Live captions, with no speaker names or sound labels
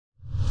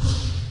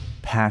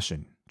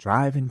passion,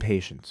 drive, and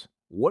patience.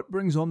 What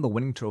brings home the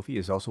winning trophy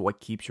is also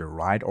what keeps your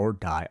ride or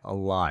die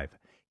alive.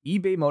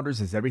 eBay Motors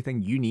has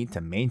everything you need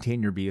to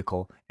maintain your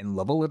vehicle and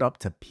level it up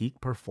to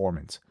peak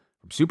performance.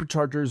 From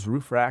superchargers,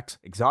 roof racks,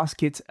 exhaust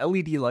kits,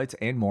 LED lights,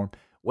 and more,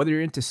 whether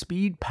you're into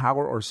speed,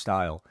 power, or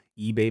style,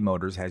 eBay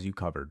Motors has you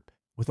covered.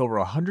 With over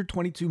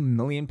 122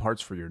 million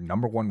parts for your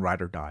number one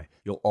ride or die,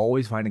 you'll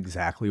always find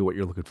exactly what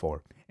you're looking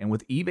for. And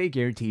with eBay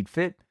Guaranteed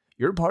Fit,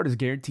 your part is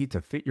guaranteed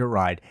to fit your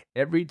ride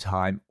every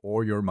time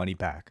or your money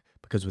back.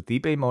 Because with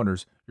eBay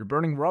Motors, you're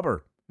burning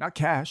rubber, not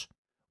cash.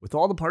 With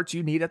all the parts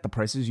you need at the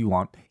prices you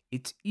want,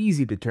 it's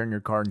easy to turn your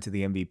car into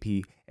the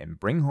MVP and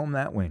bring home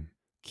that win.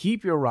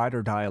 Keep your ride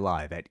or die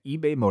alive at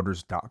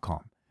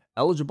ebaymotors.com.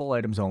 Eligible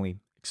items only.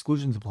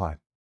 Exclusions apply.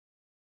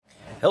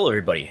 Hello,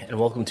 everybody, and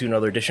welcome to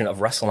another edition of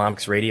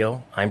Wrestlenomics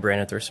Radio. I'm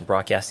Brandon Thurston,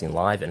 broadcasting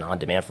live and on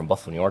demand from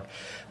Buffalo, New York,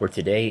 where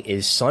today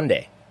is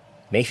Sunday,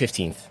 May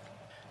 15th,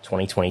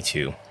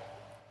 2022.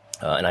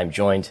 And I'm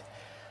joined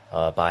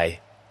by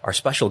our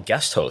special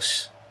guest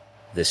host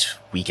this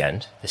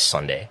weekend, this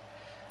Sunday.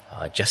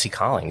 Jesse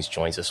Collins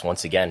joins us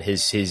once again.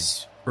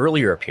 His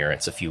earlier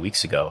appearance a few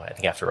weeks ago, I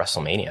think after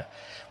WrestleMania,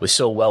 was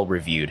so well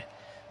reviewed,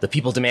 the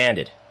people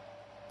demanded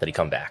that he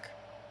come back.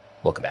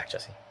 Welcome back,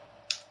 Jesse.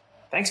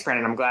 Thanks,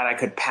 Brandon. I'm glad I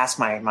could pass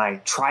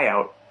my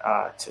tryout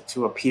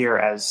to appear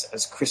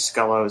as Chris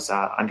Scullo's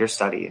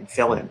understudy and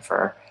fill in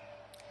for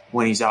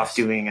when he's off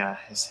doing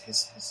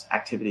his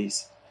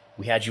activities.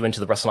 We had you into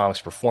the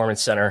Wrestlenomics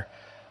Performance Center.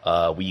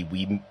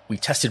 We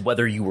tested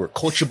whether you were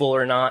coachable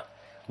or not.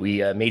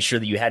 We made sure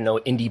that you had no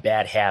indie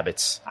bad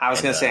habits. I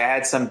was going to say I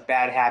had some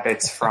bad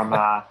habits from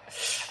other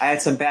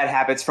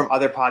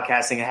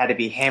podcasting. I had to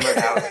be hammered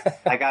out.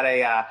 I got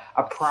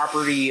a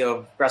Property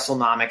of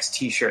Wrestlenomics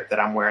T-shirt that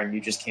I'm wearing. You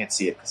just can't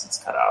see it because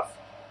it's cut off.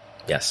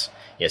 Yes.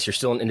 You're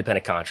still an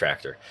independent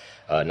contractor,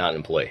 not an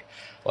employee,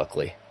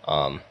 luckily.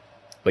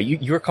 But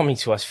you're coming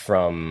to us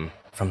from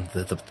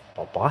the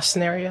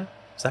Boston area.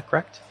 Is that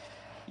correct?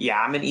 Yeah,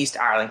 I'm in East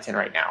Arlington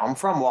right now. I'm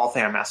from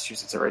Waltham,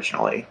 Massachusetts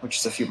originally, which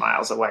is a few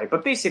miles away,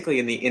 but basically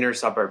in the inner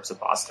suburbs of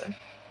Boston.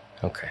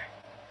 Okay.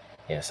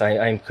 Yes,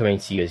 I'm coming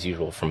to you as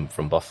usual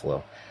from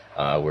Buffalo,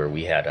 where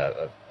we had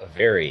a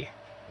very,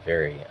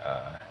 very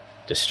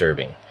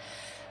disturbing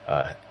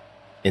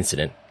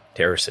incident,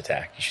 terrorist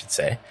attack, you should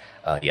say,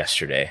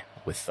 yesterday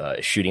with a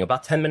shooting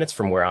about 10 minutes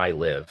from where I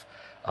live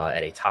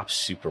at a Top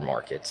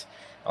supermarket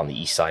on the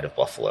east side of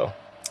Buffalo,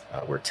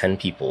 where 10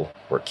 people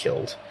were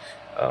killed.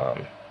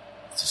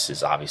 This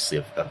is obviously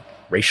a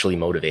racially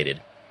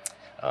motivated,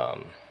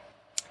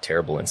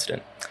 terrible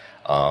incident.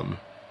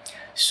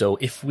 So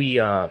if we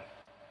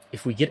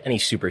get any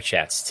super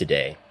chats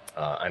today,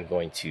 I'm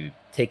going to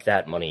take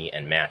that money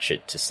and match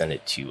it to send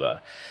it to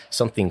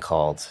something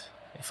called,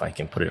 if I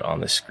can put it on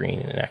the screen,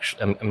 and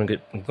actually, I'm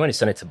going to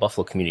send it to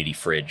Buffalo Community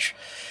Fridge,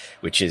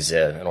 which is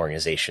an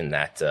organization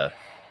that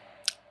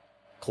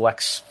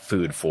collects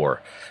food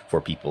for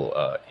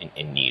people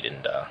in need.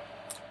 And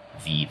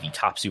the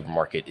Top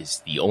supermarket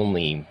is the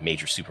only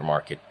major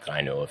supermarket that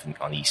I know of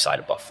on the east side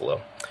of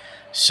Buffalo.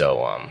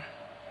 So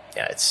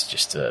it's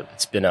just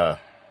it's been a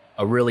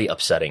really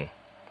upsetting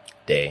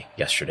day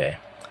yesterday,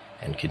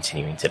 and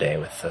continuing today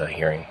with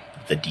hearing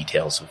the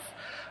details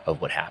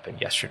of what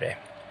happened yesterday.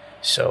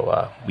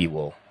 So we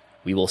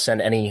will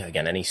send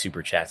any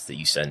super chats that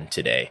you send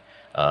today,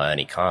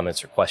 any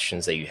comments or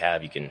questions that you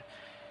have. You can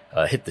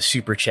hit the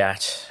super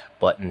chat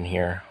button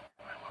here.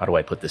 How do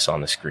I put this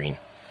on the screen?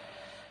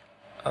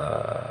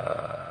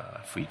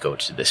 If we go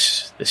to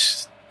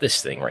this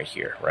thing right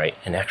here, right?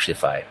 And actually,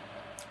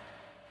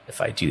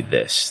 if I do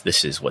this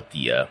is what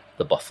the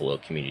Buffalo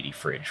Community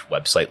Fridge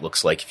website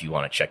looks like. If you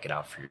want to check it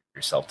out for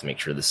yourself to make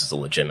sure this is a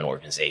legitimate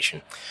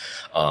organization,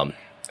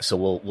 so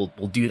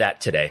we'll do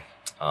that today.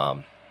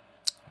 But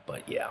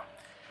yeah,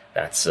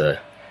 that's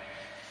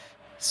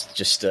it's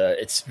just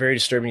it's very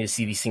disturbing to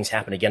see these things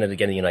happen again and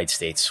again in the United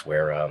States,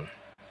 where a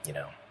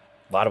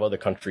lot of other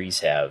countries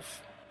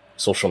have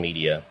social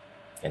media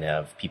and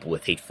have people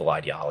with hateful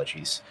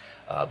ideologies,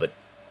 but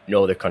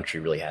no other country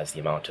really has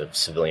the amount of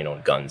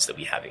civilian-owned guns that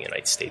we have in the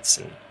United States.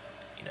 And,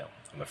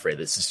 I'm afraid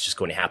this is just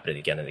going to happen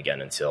again and again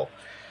until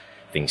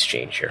things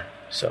change here.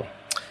 So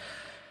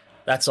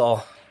that's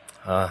all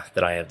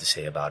that I have to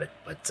say about it.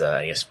 But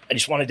I guess I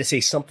just wanted to say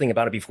something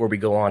about it before we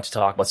go on to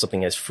talk about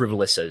something as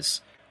frivolous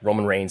as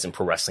Roman Reigns and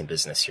pro wrestling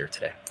business here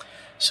today.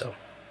 So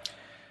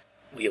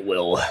we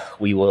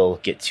will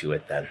get to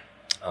it then.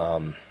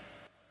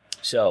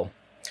 So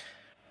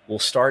we'll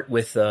start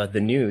with the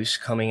news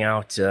coming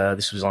out.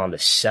 This was on the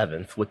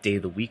 7th. What day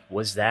of the week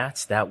was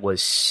that? That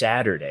was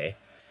Saturday,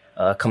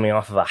 coming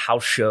off of a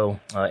house show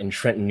in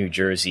Trenton, New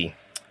Jersey.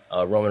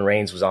 Roman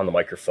Reigns was on the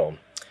microphone.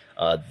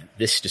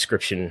 This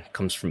description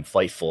comes from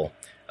Fightful.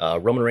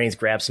 Roman Reigns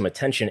grabbed some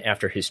attention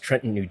after his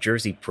Trenton, New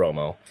Jersey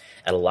promo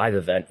at a live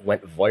event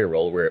went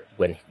viral,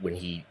 when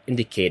he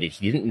indicated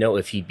he didn't know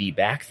if he'd be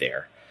back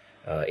there.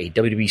 A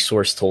WWE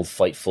source told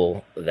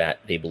Fightful that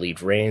they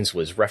believed Reigns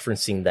was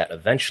referencing that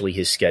eventually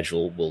his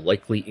schedule will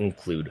likely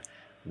include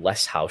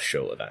less house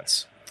show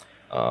events.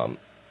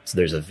 So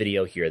there's a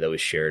video here that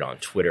was shared on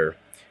Twitter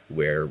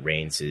where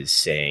Reigns is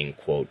saying,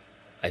 quote,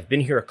 "I've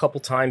been here a couple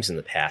times in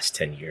the past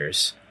 10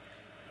 years.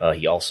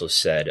 He also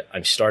said,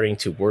 I'm starting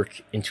to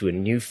work into a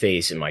new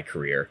phase in my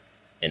career.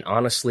 And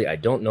honestly, I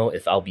don't know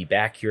if I'll be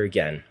back here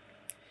again.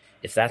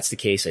 If that's the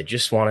case, I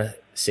just want to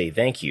say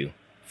thank you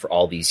for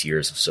all these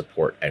years of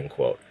support," end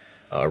quote.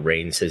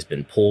 Reigns has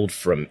been pulled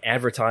from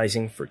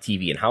advertising for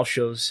TV and house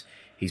shows.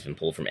 He's been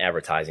pulled from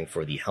advertising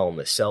for the Hell in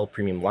the Cell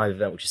premium live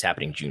event, which is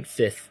happening June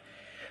 5th.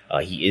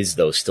 He is,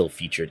 though, still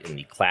featured in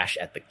the Clash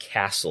at the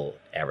Castle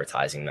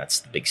advertising. That's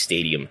the big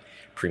stadium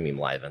premium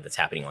live event that's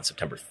happening on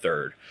September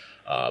 3rd.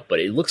 But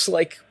it looks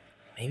like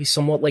maybe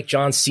somewhat like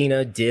John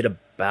Cena did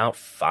about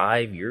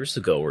 5 years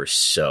ago or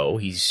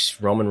so.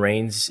 Roman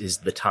Reigns is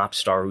the top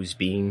star who's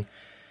being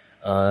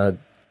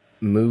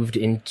moved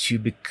into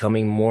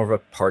becoming more of a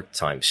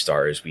part-time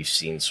star, as we've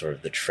seen sort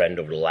of the trend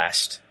over the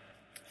last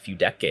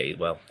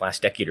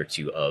decade or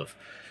two of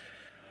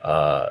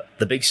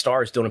the big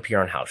stars don't appear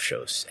on house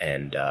shows.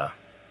 And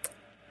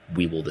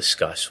we will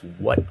discuss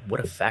what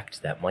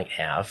effect that might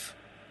have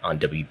on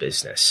W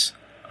business.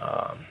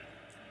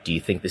 Do you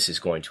think this is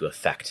going to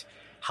affect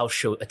house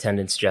show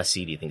attendance,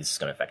 Jesse? Do you think this is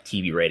going to affect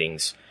TV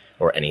ratings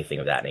or anything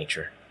of that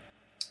nature?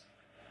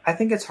 I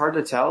think it's hard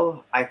to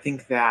tell. I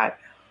think that,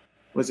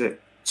 was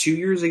it 2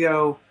 years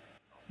ago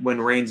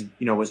when Reigns,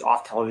 was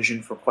off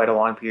television for quite a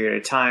long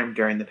period of time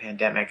during the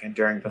pandemic and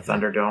during the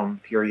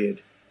Thunderdome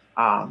period,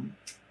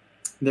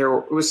 there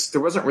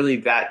wasn't really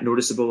that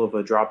noticeable of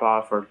a drop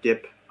off or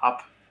dip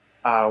up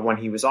when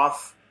he was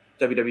off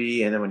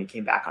WWE and then when he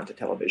came back onto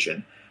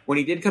television. When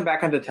he did come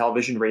back onto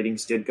television,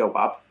 ratings did go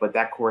up, but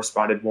that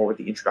corresponded more with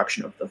the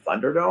introduction of the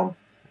Thunderdome.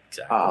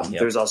 Exactly. Yep.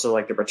 There's also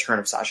like the return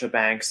of Sasha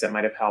Banks that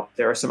might have helped.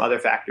 There are some other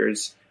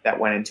factors that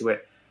went into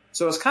it.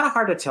 So it's kind of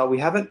hard to tell.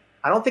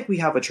 I don't think we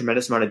have a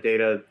tremendous amount of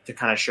data to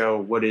kind of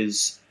show what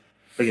is,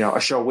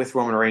 a show with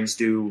Roman Reigns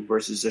do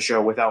versus a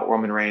show without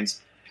Roman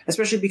Reigns,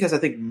 especially because I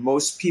think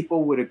most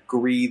people would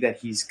agree that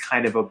he's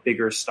kind of a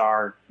bigger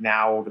star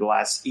now over the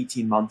last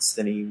 18 months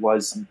than he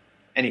was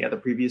any other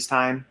previous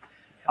time.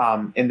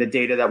 And the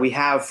data that we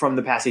have from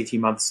the past 18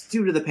 months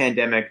due to the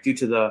pandemic, due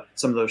to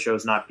some of those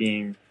shows not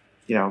being,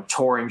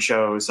 touring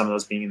shows, some of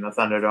those being in the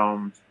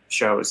Thunderdome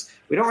shows,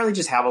 we don't really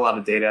just have a lot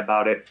of data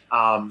about it.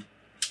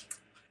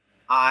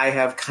 I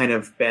have kind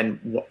of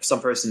been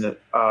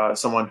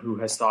someone who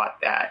has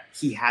thought that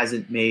he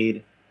hasn't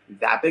made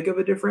that big of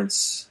a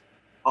difference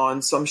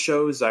on some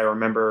shows. I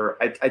remember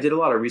I did a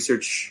lot of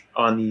research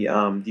on the,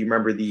 do you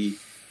remember the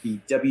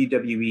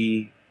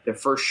WWE, the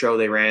first show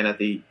they ran at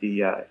the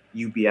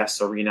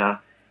UBS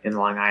Arena in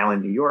Long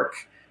Island, New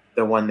York,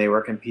 the one they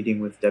were competing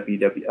with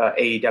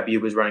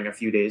AEW was running a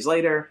few days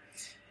later.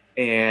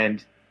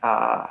 And,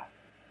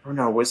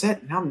 was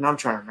it? Now I'm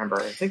trying to remember.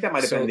 I think that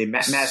might have been the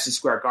Madison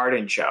Square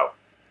Garden show.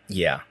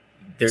 Yeah.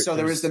 There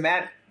was the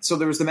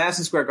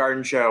Madison Square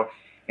Garden show,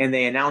 and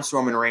they announced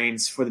Roman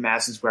Reigns for the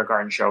Madison Square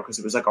Garden show because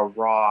it was like a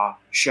Raw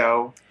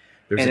show.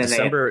 There's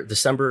a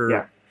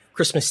December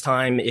Christmas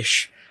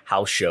time-ish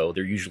house show,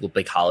 their usual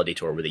big holiday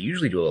tour where they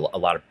usually do a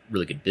lot of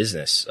really good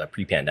business,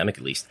 pre-pandemic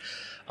at least,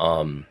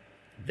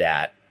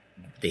 that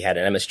they had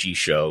an MSG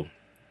show.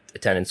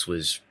 Attendance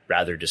was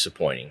rather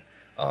disappointing.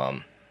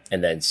 And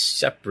then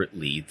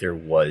separately, there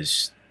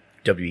was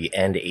WWE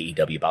and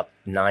AEW about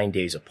 9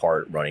 days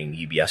apart running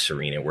UBS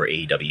Arena, where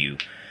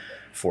AEW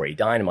for a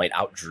Dynamite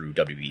outdrew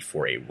WWE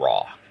for a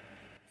Raw.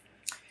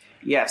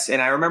 Yes,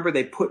 and I remember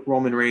they put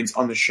Roman Reigns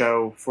on the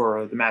show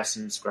for the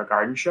Madison Square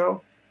Garden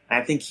show.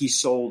 And I think he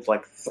sold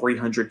like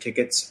 300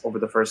 tickets over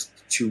the first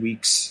 2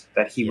 weeks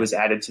that he was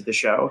added to the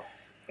show.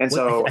 And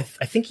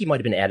I think he might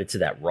have been added to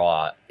that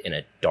Raw in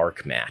a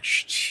dark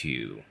match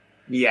too.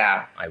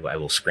 Yeah. I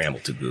will scramble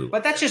to Google.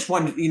 But that's just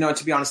one,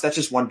 to be honest, that's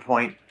just one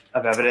point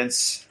of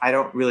evidence.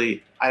 I'll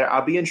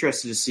be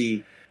interested to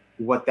see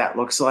what that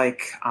looks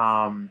like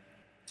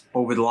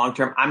over the long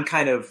term.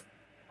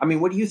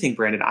 What do you think,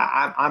 Brandon?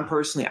 I'm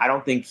personally, I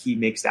don't think he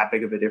makes that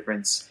big of a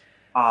difference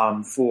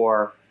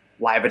for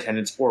live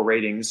attendance or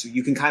ratings.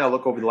 You can kind of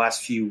look over the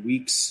last few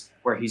weeks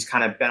where he's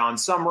kind of been on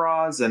some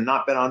Raws and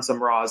not been on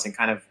some Raws and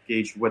kind of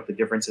gauge what the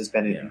difference has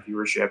been in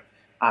viewership.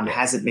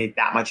 Hasn't made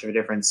that much of a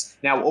difference.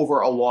 Now,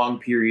 over a long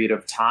period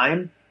of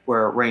time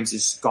where Reigns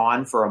is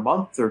gone for a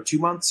month or 2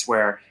 months,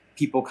 where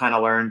people kind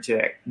of learn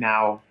to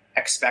now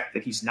expect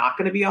that he's not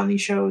going to be on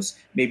these shows,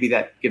 maybe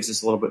that gives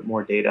us a little bit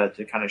more data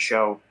to kind of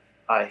show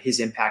his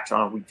impact on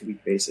a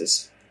week-to-week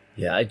basis.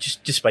 Yeah,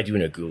 just by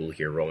doing a Google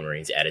here, Roman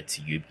Reigns added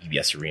to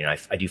UBS Arena.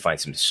 I do find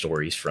some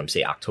stories from,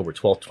 say, October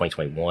 12th,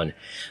 2021.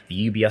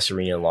 The UBS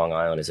Arena in Long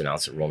Island has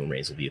announced that Roman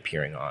Reigns will be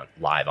appearing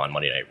live on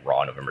Monday Night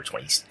Raw, November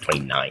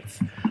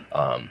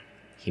 29th.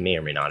 He may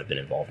or may not have been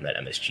involved in that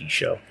MSG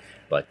show.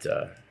 But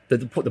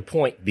the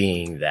point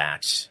being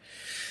that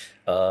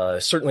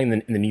certainly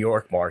in the New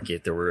York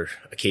market, there were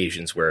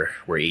occasions where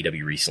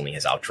AEW recently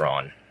has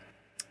outdrawn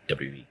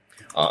WWE.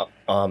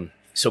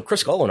 So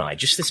Chris Gull and I,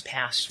 just this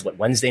past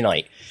Wednesday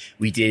night,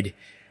 we did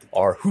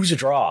our Who's a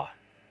Draw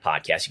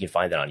podcast. You can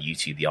find that on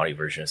YouTube. The audio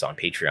version is on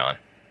Patreon.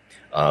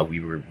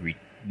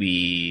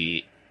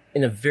 We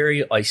in a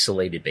very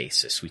isolated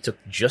basis. We took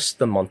just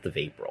the month of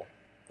April,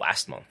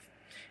 last month,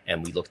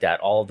 and we looked at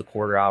all of the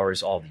quarter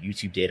hours, all of the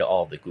YouTube data,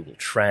 all of the Google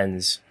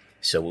Trends.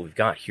 So what we've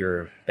got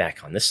here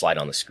back on this slide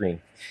on the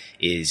screen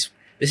is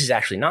this is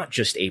actually not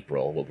just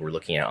April, what we're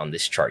looking at on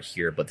this chart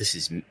here, but this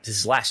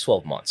is last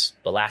 12 months,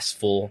 the last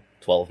full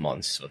 12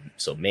 months.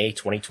 So May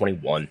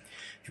 2021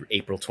 through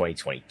April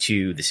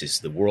 2022. This is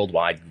the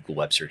worldwide Google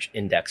Web Search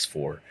Index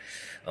for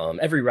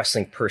every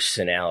wrestling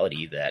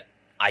personality that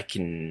I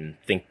can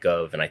think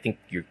of. And I think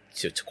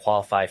to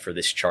qualify for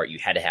this chart, you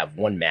had to have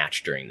one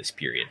match during this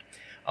period.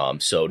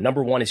 So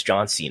number one is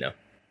John Cena.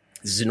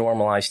 This is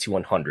normalized to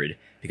 100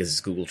 because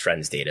it's Google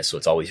Trends data, so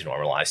it's always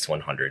normalized to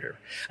 100. Or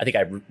I think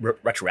I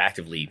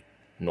retroactively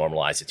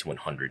normalize it to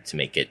 100 to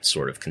make it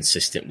sort of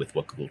consistent with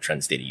what Google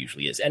Trends data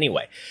usually is.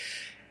 Anyway,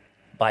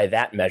 by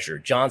that measure,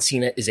 John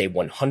Cena is a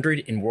 100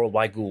 in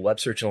worldwide Google Web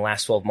Search in the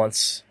last 12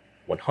 months.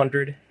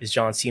 100 is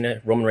John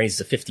Cena. Roman Reigns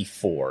is a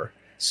 54.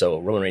 So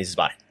Roman Reigns is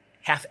about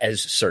half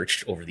as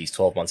searched over these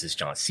 12 months as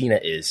John Cena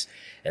is.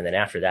 And then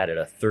after that, at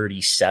a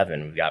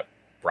 37, we've got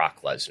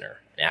Brock Lesnar.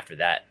 And after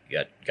that,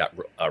 you got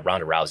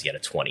Ronda Rousey at a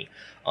 20.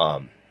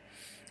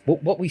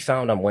 What we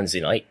found on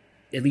Wednesday night,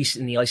 at least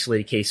in the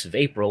isolated case of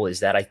April,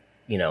 is that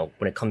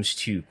when it comes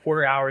to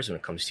quarter hours, when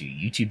it comes to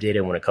YouTube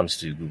data, when it comes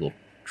to Google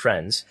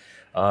Trends,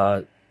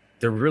 there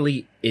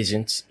really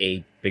isn't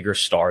a bigger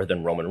star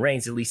than Roman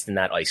Reigns, at least in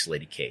that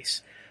isolated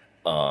case.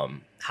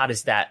 How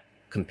does that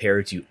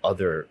compare to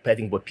I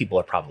think what people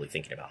are probably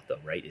thinking about, though,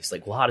 right? It's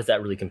like, well, how does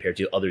that really compare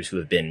to others who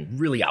have been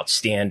really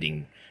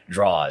outstanding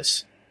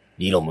draws,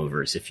 needle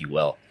movers, if you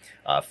will,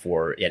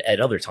 at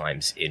other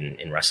times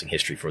in wrestling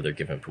history for their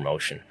given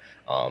promotion?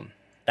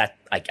 That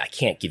I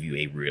can't give you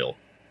a real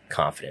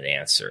confident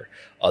answer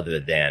other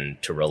than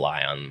to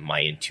rely on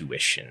my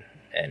intuition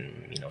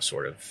and,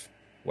 sort of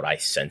what I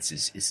sense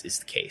is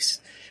the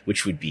case,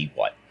 which would be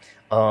what?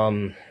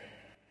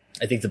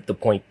 I think that the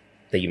point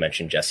that you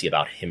mentioned, Jesse,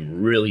 about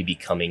him really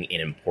becoming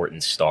an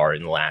important star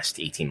in the last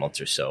 18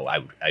 months or so,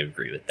 I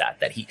agree with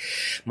that. That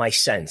my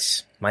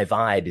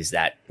vibe is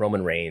that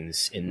Roman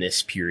Reigns in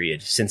this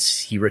period, since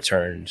he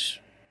returned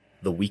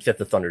the week that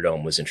the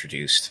Thunderdome was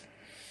introduced,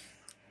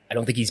 I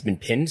don't think he's been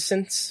pinned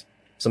since.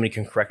 Somebody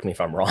can correct me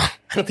if I'm wrong.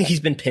 I don't think he's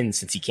been pinned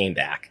since he came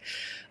back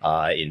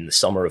in the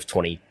summer of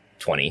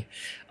 2020.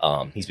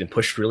 He's been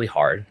pushed really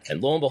hard.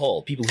 And lo and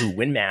behold, people who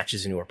win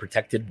matches and who are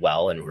protected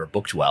well and who are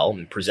booked well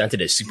and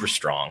presented as super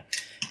strong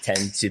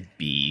tend to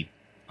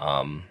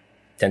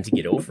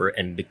get over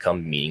and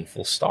become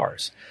meaningful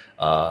stars.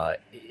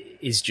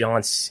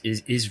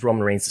 Is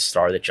Roman Reigns the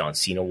star that John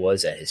Cena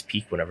was at his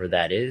peak, whenever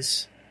that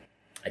is?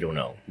 I don't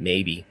know.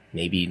 Maybe.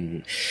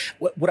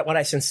 What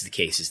I sense is the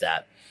case is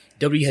that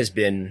W has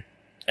been,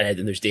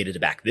 and there's data to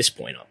back this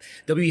point up,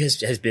 W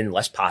has been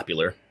less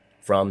popular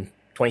from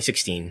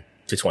 2016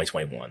 to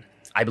 2021.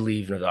 I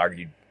believe, and I've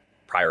argued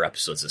prior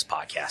episodes of this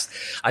podcast,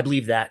 I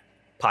believe that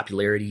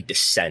popularity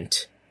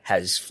descent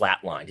has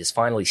flatlined, has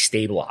finally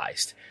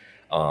stabilized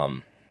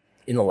in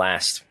the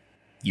last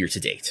year to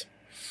date.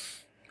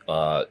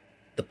 The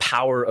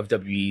power of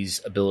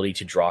WWE's ability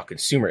to draw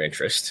consumer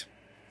interest,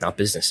 not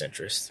business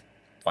interest.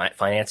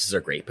 Finances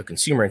are great, but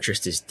consumer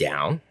interest is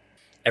down.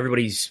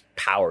 Everybody's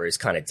power is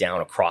kind of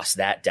down across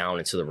that, down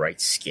into the right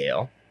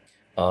scale.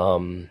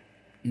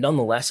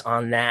 Nonetheless,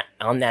 on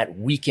that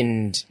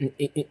weakened,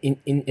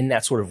 in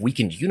that sort of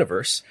weakened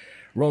universe,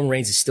 Roman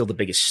Reigns is still the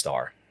biggest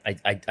star.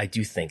 I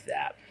do think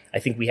that. I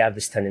think we have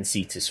this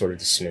tendency to sort of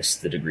dismiss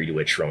the degree to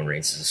which Roman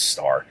Reigns is a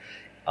star,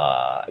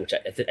 which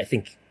I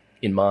think,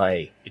 in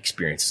my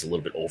experience, is a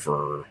little bit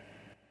over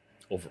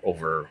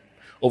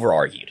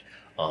argued.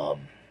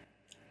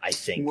 I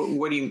think.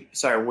 What do you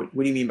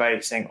mean by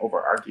saying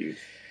over argued?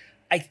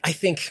 I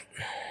think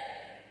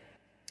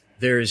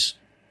there's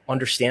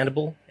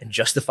understandable and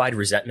justified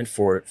resentment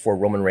for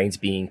Roman Reigns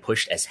being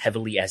pushed as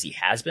heavily as he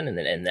has been,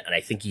 and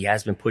I think he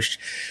has been pushed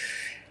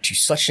to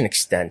such an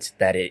extent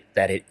that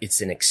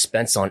it's an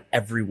expense on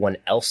everyone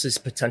else's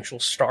potential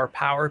star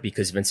power,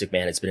 because Vince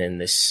McMahon has been in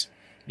this,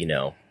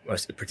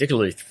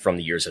 particularly from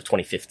the years of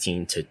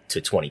 2015 to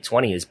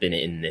 2020, has been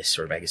in this,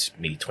 or I guess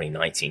maybe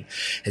 2019,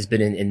 has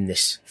been in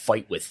this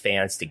fight with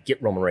fans to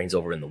get Roman Reigns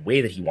over in the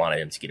way that he wanted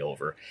him to get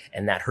over,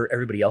 and that hurt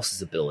everybody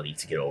else's ability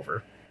to get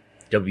over.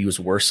 WWE was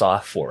worse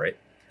off for it.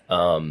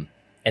 And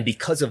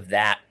because of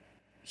that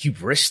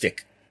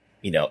hubristic,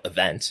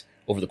 event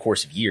over the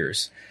course of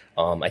years,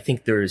 I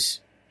think there's,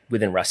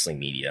 within wrestling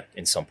media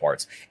in some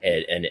parts,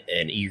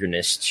 an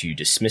eagerness to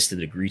dismiss the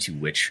degree to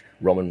which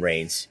Roman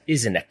Reigns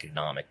is an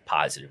economic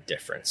positive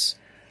difference,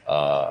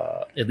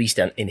 at least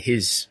in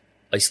his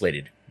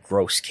isolated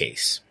gross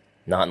case,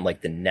 not in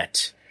like the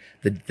net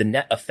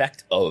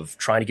effect of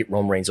trying to get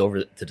Roman Reigns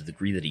over to the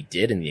degree that he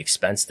did, and the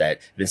expense that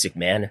Vince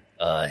McMahon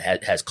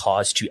has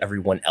caused to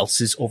everyone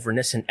else's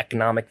overness and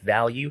economic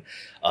value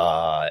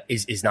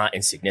is not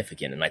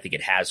insignificant, and I think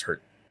it has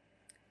hurt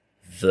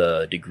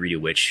the degree to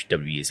which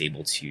WWE is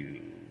able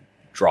to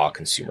draw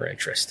consumer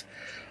interest.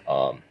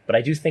 But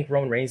I do think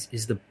Roman Reigns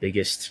is the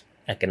biggest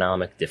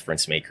economic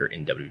difference maker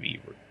in WWE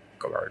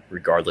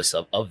regardless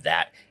of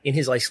that in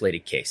his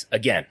isolated case.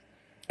 Again,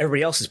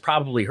 everybody else is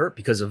probably hurt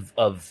because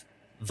of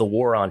the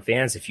war on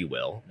fans, if you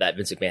will, that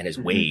Vince McMahon has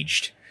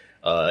waged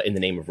in the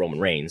name of Roman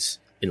Reigns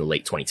in the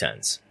late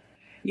 2010s.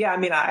 Yeah, I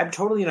mean, I'm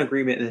totally in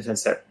agreement in the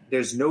sense that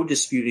there's no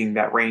disputing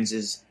that Reigns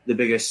is the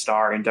biggest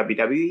star in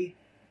WWE.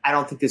 I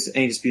don't think there's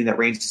any disputing that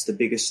Reigns is the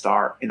biggest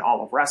star in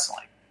all of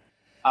wrestling.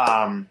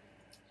 Not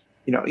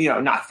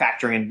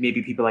factoring in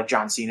maybe people like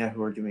John Cena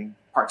who are doing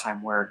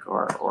part-time work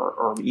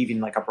or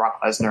even like a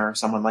Brock Lesnar or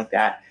someone like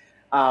that.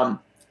 I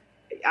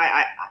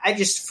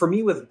just, for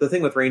me, with the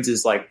thing with Reigns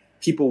is like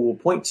people will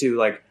point to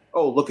like,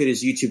 oh, look at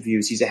his YouTube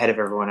views, he's ahead of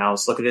everyone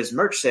else. Look at his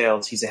merch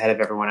sales, he's ahead of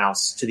everyone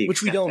else. To the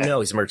which we don't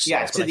know his merch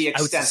sales. Yeah, to the extent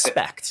I would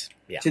suspect.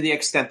 To the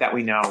extent that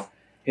we know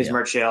his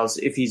merch sales,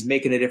 if he's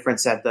making a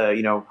difference at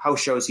the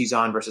house shows he's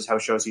on versus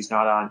house shows he's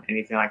not on,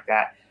 anything like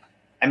that.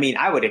 I mean,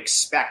 I would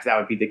expect that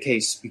would be the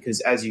case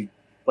because as you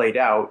played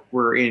out,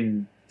 we're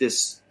in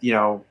this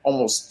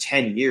almost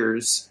 10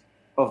 years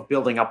of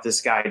building up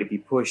this guy to be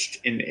pushed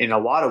in a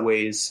lot of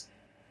ways.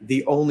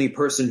 The only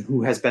person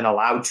who has been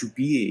allowed to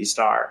be a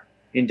star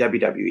in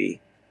WWE.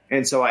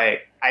 And so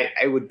I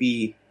would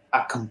be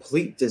a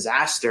complete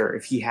disaster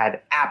if he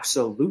had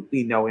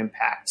absolutely no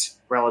impact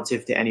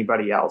relative to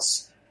anybody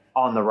else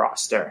on the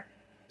roster.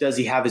 Does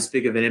he have as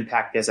big of an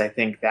impact as I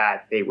think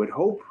that they would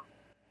hope?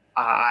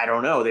 I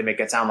don't know. They make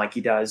it sound like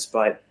he does,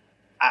 but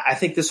I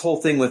think this whole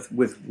thing with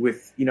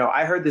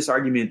I heard this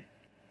argument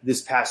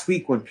this past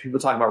week when people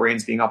talking about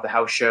Reigns being off the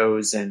house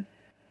shows and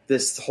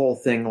this whole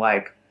thing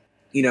like,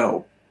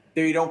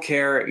 they don't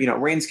care.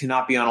 Reigns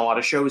cannot be on a lot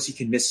of shows. He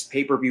can miss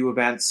pay-per-view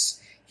events.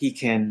 He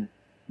can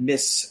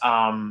miss.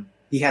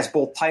 He has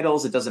both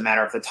titles. It doesn't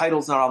matter if the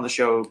title's not on the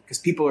show because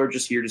people are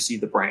just here to see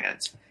the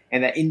brand,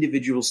 and that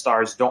individual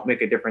stars don't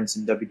make a difference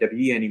in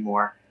WWE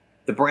anymore.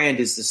 The brand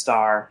is the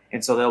star,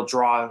 and so they'll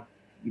draw,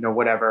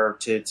 whatever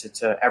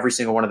to every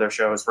single one of their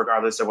shows,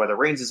 regardless of whether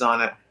Reigns is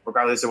on it,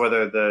 regardless of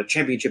whether the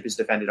championship is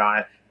defended on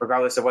it,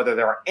 regardless of whether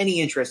there are any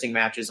interesting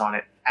matches on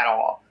it at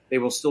all. They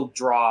will still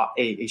draw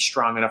a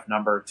strong enough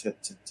number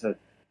to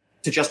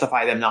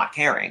justify them not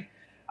caring.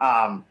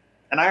 And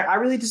I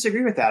really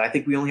disagree with that. I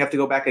think we only have to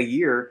go back a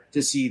year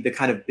to see the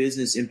kind of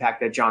business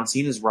impact that John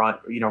Cena's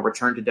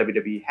return to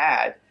WWE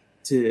had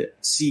to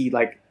see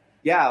like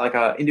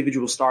an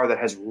individual star that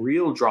has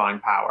real drawing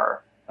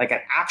power, like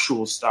an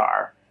actual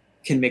star,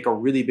 can make a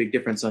really big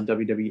difference on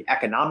WWE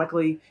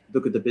economically.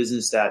 Look at the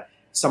business that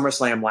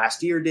SummerSlam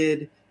last year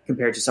did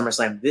compared to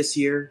SummerSlam this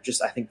year.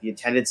 Just I think the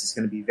attendance is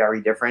going to be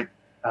very different.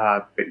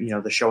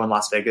 The show in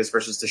Las Vegas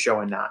versus the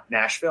show in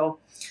Nashville.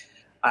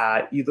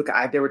 You look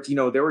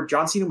at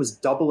John Cena was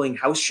doubling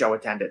house show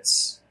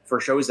attendance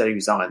for shows that he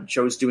was on.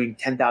 Shows doing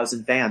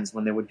 10,000 fans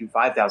when they would do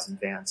 5,000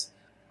 fans.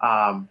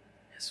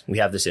 Yes, we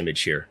have this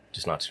image here,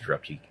 just not to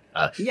interrupt you.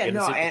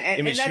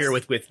 Image here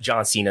with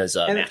John Cena's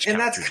match. And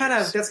that's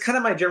kind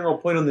of my general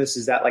point on this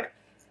is that like,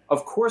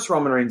 of course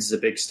Roman Reigns is a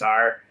big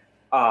star.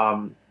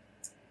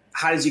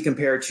 How does he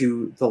compare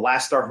to the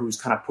last star who's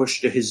kind of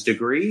pushed to his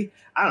degree?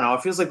 I don't know.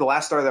 It feels like the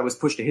last star that was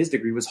pushed to his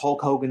degree was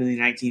Hulk Hogan in the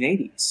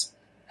 1980s.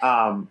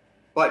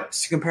 But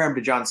to compare him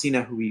to John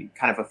Cena, who he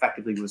kind of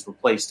effectively was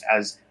replaced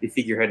as the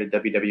figurehead of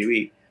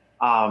WWE,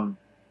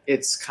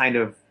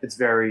 it's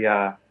very,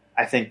 I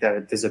think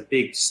that there's a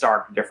big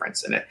stark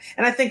difference in it.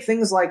 And I think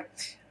things like,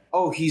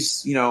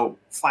 he's,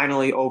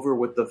 finally over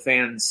with the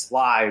fans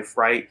live,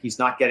 right? He's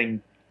not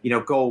getting,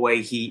 go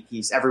away.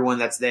 He's everyone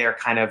that's there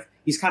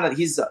he's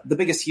the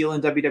biggest heel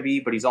in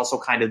WWE, but he's also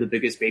kind of the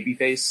biggest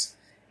babyface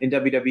in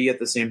WWE at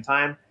the same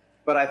time.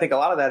 But I think a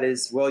lot of that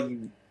is,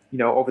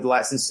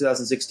 over since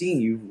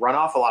 2016, you've run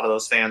off a lot of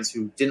those fans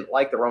who didn't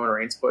like the Roman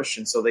Reigns push,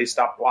 and so they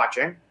stopped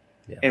watching.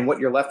 Yeah. And what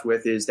you're left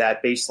with is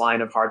that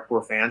baseline of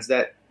hardcore fans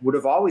that would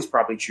have always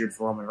probably cheered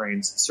for Roman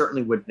Reigns,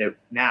 certainly would know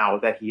now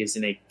that he is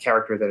in a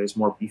character that is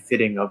more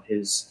befitting of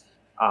his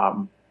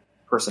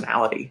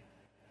personality.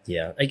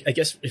 Yeah, I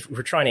guess if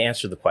we're trying to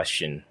answer the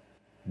question,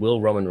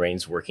 will Roman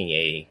Reigns working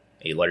a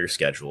lighter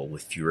schedule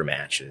with fewer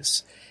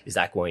matches, is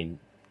that going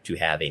to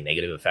have a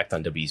negative effect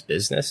on WWE's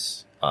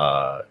business?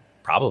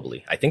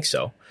 Probably. I think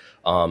so.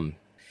 And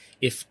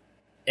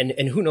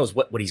who knows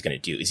what he's going to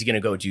do? Is he going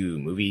to go do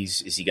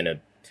movies? Is he going to,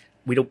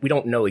 we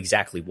don't know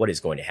exactly what is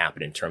going to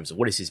happen in terms of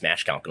what is his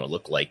match count going to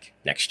look like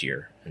next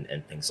year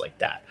and things like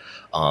that.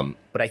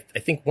 But I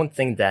think one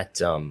thing that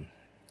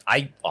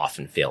I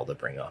often fail to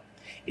bring up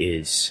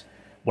is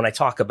when I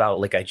talk about,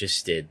 like I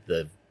just did,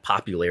 the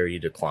popularity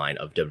decline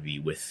of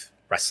WWE with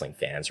wrestling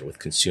fans or with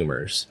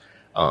consumers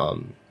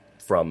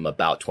from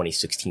about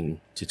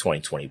 2016 to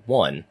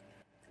 2021.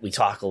 We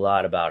talk a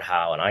lot about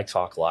how, and I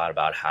talk a lot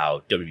about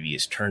how WWE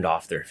has turned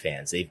off their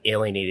fans. They've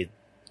alienated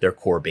their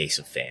core base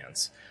of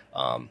fans.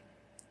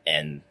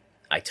 And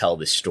I tell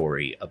this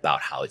story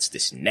about how it's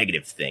this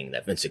negative thing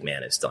that Vince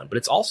McMahon has done, but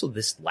it's also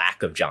this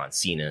lack of John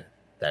Cena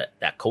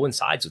that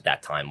coincides with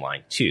that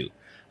timeline too.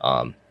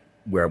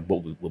 Where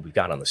what we've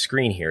got on the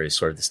screen here is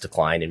sort of this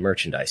decline in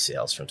merchandise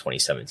sales from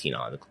 2017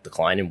 on, the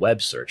decline in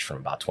web search from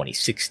about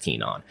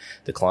 2016 on,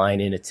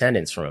 decline in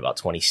attendance from about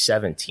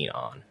 2017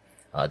 on,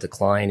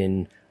 decline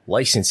in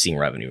licensing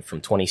revenue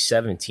from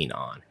 2017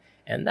 on.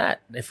 And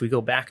that, if we go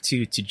back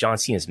to John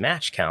Cena's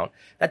match count,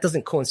 that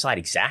doesn't coincide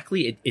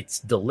exactly. It's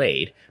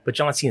delayed, but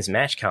John Cena's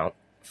match count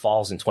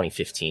falls in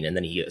 2015, and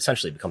then he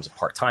essentially becomes a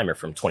part-timer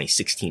from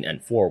 2016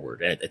 and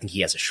forward. And I think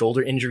he has a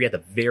shoulder injury at the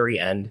very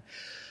end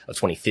of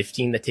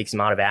 2015 that takes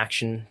him out of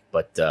action.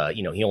 But,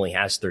 he only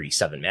has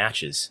 37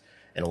 matches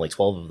and only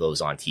 12 of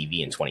those on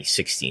TV in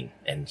 2016.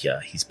 And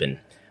he's been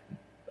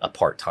a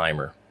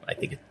part-timer, I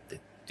think,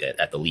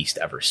 at the least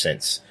ever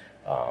since.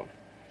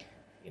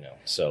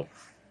 So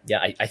yeah,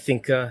 I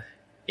think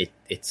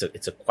it's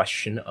a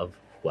question of,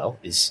 well,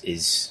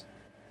 is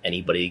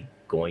anybody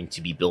going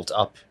to be built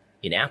up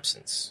in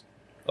absence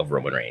of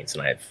Roman Reigns?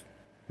 And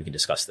we can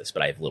discuss this,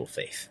 but I have little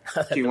faith.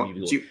 Do you want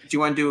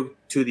to do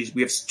two of these?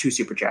 We have 2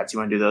 super chats. You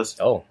want to do those?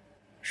 Oh,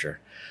 sure.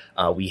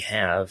 We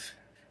have,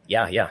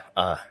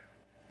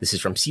 this is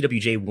from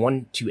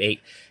CWJ128.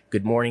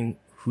 Good morning.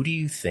 Who do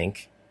you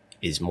think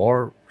is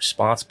more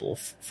responsible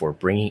for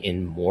bringing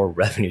in more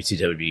revenue to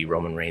WWE,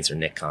 Roman Reigns or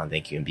Nick Khan?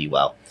 Thank you, and be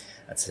well.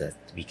 That's a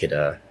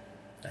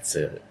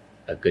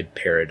good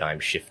paradigm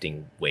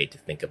shifting way to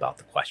think about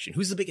the question.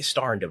 Who's the biggest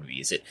star in WWE?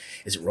 Is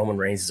it Roman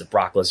Reigns? Is it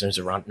Brock Lesnar? Is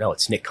it Ron? No,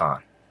 it's Nick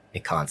Khan.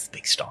 Nick Khan's the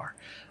big star.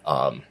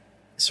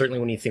 Certainly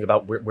when you think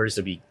about where does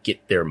WWE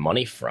get their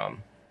money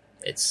from,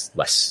 it's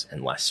less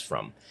and less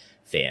from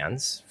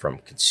fans, from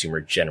consumer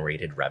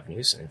generated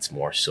revenues, and it's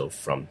more so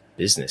from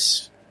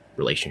business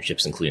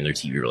relationships, including their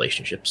TV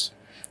relationships,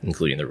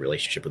 including their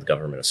relationship with the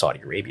government of Saudi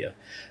Arabia.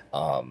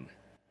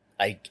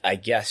 I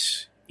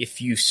guess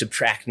if you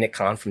subtract Nick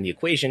Khan from the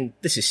equation,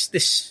 this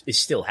is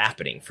still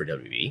happening for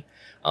WWE.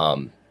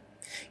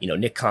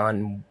 Nick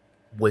Khan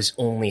was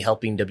only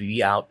helping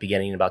WWE out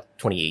beginning in about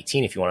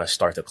 2018. If you want to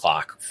start the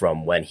clock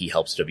from when he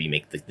helps WWE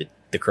make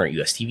the current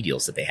US TV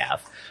deals that they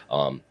have,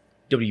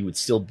 WWE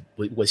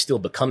was still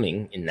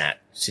becoming in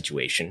that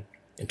situation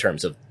in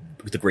terms of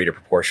the greater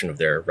proportion of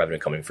their revenue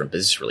coming from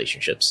business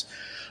relationships.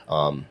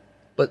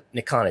 But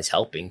Nick Khan is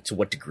helping. To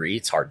what degree,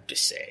 it's hard to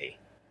say.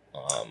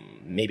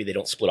 Maybe they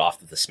don't split off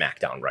the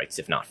SmackDown rights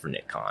if not for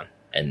Nick Khan.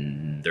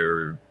 And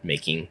they're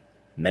making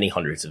many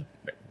millions of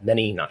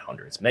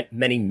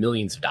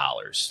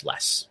dollars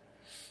less.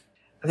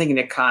 I think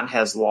Nick Khan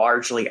has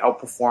largely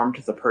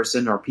outperformed the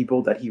person or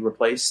people that he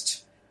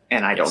replaced.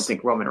 And I don't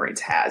think Roman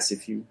Reigns has.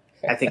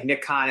 I think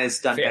Nick Khan has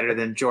done better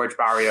than George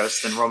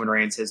Barrios, than Roman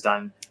Reigns has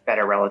done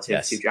better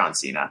relative to John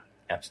Cena.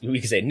 Absolutely. We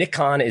can say Nick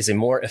Khan is a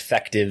more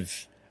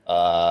effective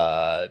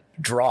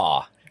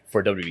draw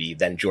for WWE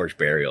than George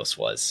Barrios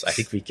was. I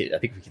think we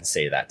can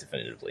say that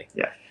definitively.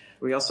 Yeah.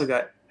 We also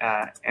got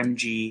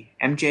MJG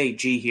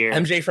here.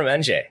 MJ from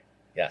NJ.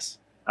 Yes.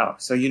 Oh,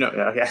 so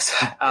yes.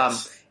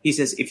 Yes. He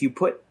says, if you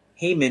put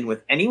Heyman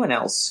with anyone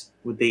else,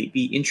 would they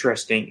be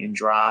interesting in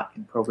draw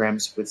in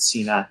programs with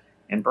Cena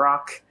and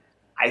Brock?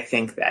 I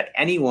think that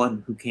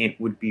anyone who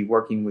would be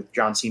working with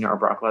John Cena or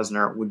Brock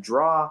Lesnar would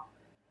draw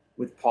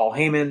with Paul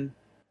Heyman.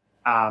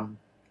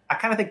 I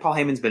kind of think Paul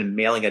Heyman's been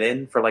mailing it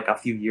in for like a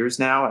few years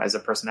now as a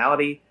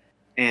personality,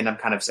 and I'm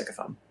kind of sick of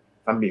him,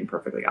 if I'm being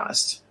perfectly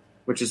honest,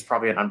 which is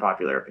probably an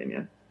unpopular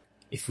opinion.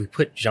 If we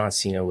put John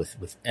Cena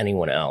with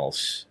anyone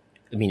else,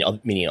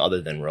 meaning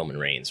other than Roman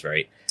Reigns,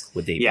 right?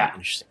 Would they be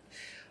interesting?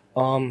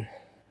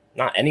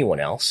 Not anyone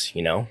else,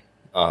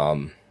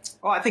 Well,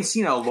 I think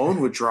Cena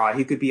alone would draw.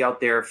 He could be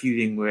out there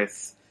feuding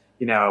with,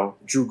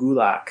 Drew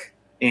Gulak,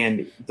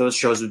 and those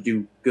shows would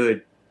do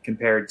good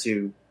compared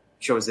to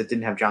shows that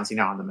didn't have John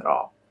Cena on them at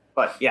all.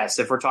 But yes,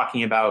 if we're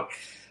talking about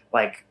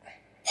like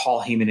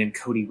Paul Heyman and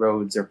Cody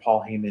Rhodes, or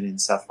Paul Heyman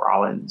and Seth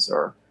Rollins,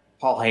 or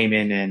Paul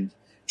Heyman and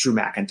Drew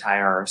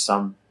McIntyre, or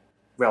some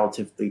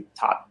relatively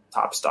top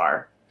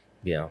star.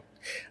 Yeah.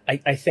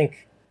 I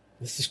think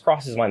this just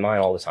crosses my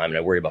mind all the time, and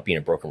I worry about being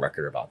a broken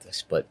record about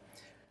this, but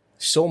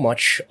so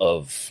much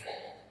of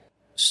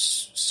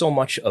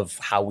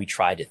how we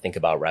try to think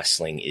about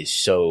wrestling is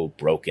so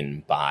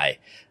broken by,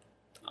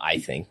 I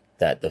think,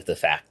 that the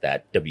fact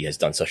that W has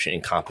done such an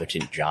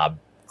incompetent job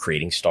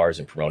creating stars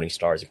and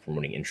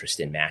promoting interest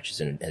in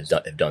matches, and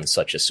have done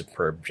such a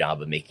superb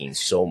job of making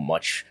so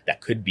much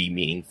that could be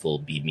meaningful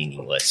be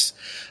meaningless.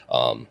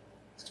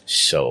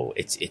 So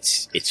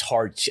it's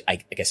hard to, I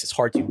guess it's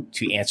hard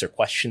to answer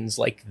questions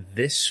like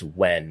this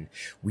when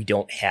we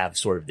don't have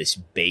sort of this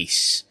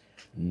base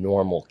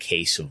normal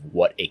case of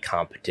what a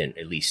competent,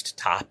 at least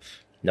top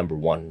number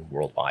one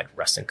worldwide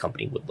wrestling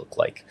company would look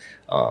like.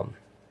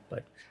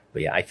 But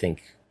yeah, I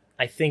think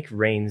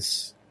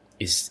Reigns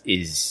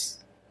is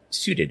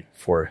suited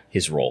for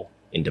his role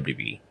in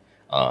WWE.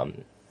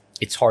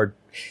 It's hard.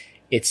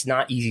 It's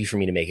not easy for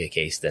me to make a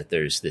case that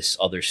there's this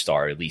other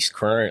star, at least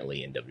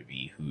currently in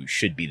WWE, who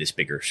should be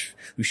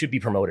who should be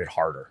promoted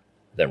harder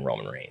than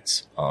Roman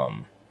Reigns.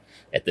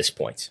 At this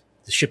point,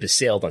 the ship has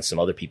sailed on some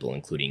other people,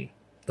 including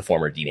the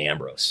former Dean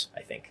Ambrose,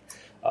 I think.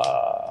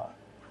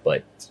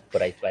 But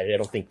I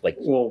don't think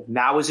well,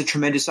 now is a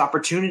tremendous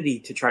opportunity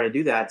to try to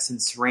do that,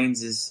 since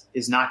Reigns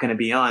is not going to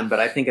be on. But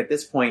I think at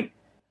this point,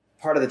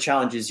 part of the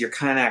challenge is you're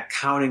kind of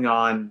counting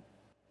on,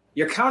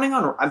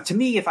 to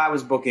me, if I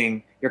was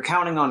booking, you're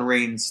counting on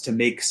Reigns to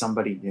make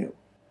somebody new.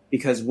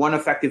 because one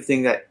effective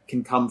thing that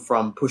can come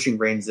from pushing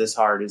Reigns this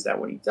hard is that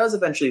when he does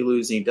eventually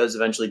lose and he does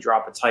eventually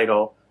drop a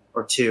title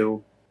or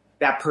two,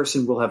 that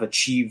person will have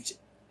achieved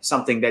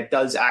something that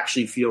does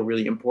actually feel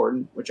really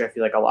important, which I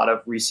feel like a lot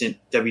of recent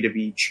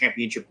WWE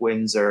championship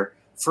wins or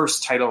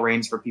first title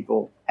reigns for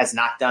people has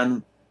not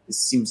done. This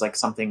seems like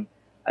something,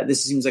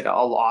 this seems like a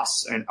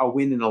loss and a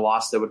win and a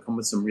loss that would come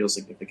with some real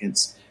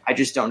significance. I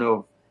just don't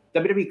know.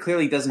 WWE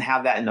clearly doesn't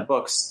have that in the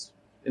books.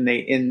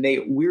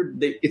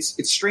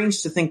 It's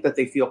strange to think that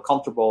they feel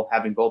comfortable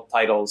having both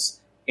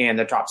titles and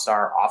the top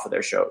star off of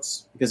their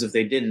shows, because if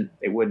they didn't,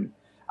 they wouldn't.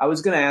 I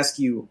was going to ask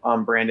you,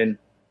 Brandon,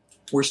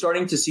 we're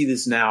starting to see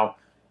this now.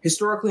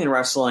 Historically in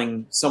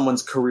wrestling,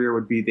 someone's career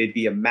would be, they'd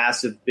be a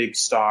massive big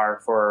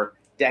star for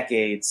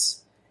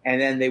decades,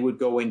 and then they would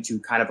go into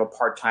kind of a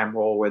part-time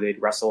role where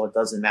they'd wrestle a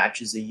dozen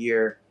matches a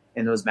year,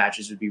 and those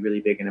matches would be really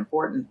big and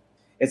important.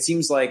 It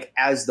seems like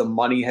as the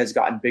money has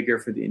gotten bigger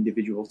for the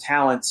individual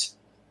talent,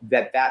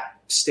 that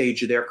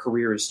stage of their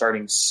career is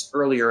starting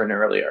earlier and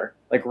earlier.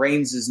 Like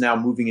Reigns is now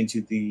moving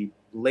into the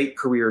late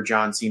career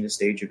John Cena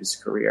stage of his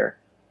career,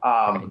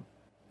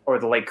 or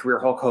the late career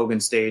Hulk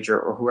Hogan stage,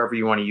 or whoever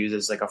you want to use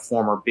as like a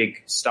former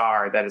big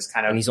star that is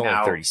kind of. And he's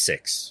now, only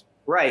 36.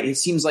 Right. It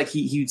seems like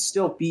he'd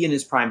still be in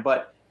his prime,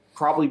 but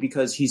probably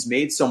because he's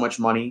made so much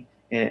money,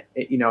 in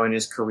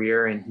his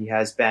career, and he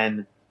has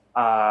been,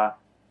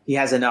 he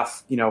has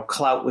enough,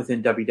 clout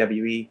within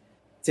WWE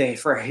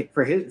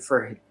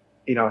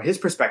for his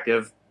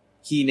perspective,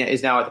 he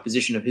is now at the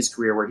position of his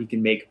career where he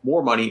can make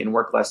more money and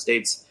work less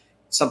dates,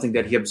 something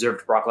that he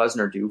observed Brock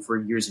Lesnar do for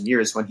years and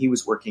years when he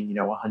was working,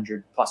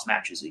 100 plus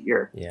matches a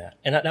year. Yeah.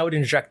 And I would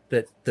interject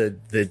that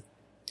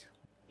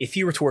if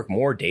he were to work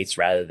more dates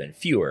rather than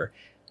fewer,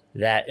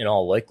 that in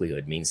all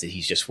likelihood means that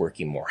he's just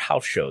working more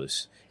house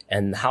shows.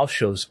 And the house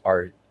shows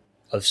are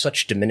of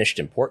such diminished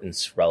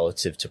importance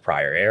relative to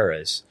prior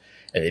eras,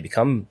 and they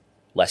become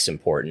less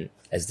important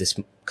as this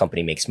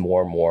company makes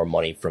more and more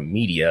money from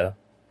media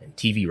and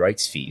TV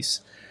rights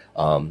fees.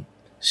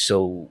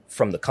 So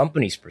from the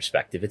company's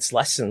perspective, it's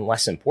less and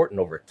less important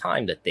over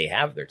time that they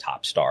have their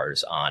top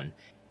stars on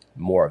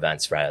more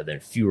events rather than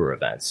fewer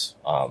events.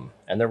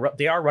 And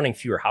they are running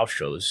fewer house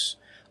shows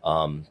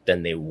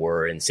than they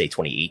were in, say,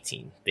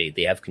 2018.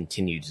 They have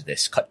continued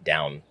this cut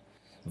down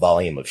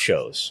volume of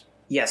shows.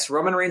 Yes,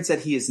 Roman Reigns said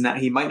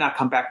he might not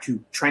come back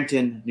to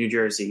Trenton, New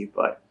Jersey,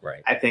 but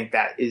right. I think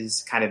that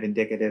is kind of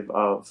indicative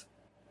of,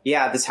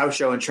 this house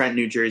show in Trenton,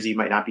 New Jersey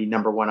might not be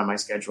number one on my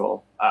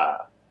schedule,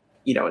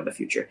 in the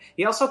future.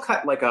 He also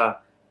cut like I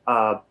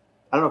don't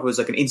know if it was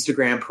like an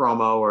Instagram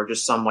promo or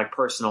just some like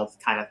personal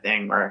kind of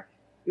thing where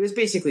it was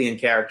basically in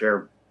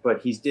character,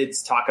 but he did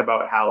talk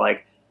about how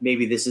like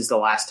maybe this is the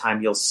last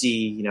time you'll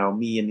see,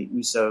 me and the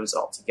Usos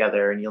all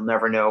together, and you'll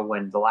never know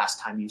when the last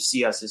time you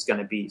see us is going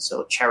to be.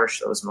 So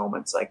cherish those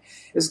moments. Like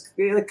it's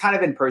kind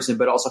of in person,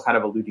 but also kind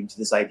of alluding to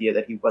this idea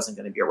that he wasn't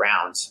going to be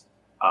around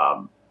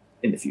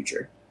in the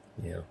future.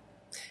 Yeah.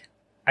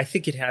 I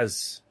think it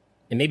has,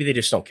 and maybe they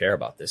just don't care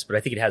about this, but I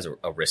think it has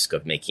a risk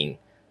of making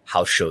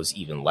house shows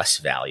even less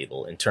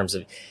valuable in terms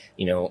of,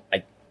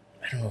 I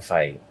don't know if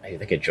I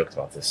think I joked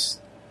about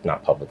this,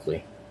 not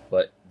publicly,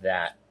 but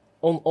that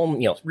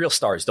real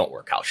stars don't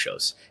work house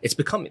shows. That's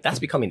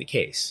becoming the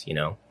case,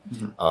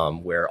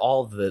 where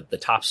all the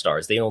top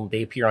stars, they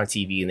appear on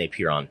TV and they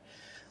appear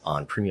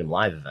on premium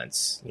live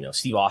events.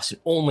 Steve Austin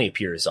only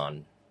appears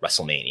on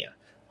WrestleMania.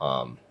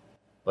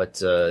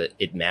 But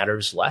it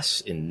matters less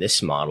in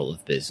this model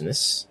of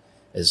business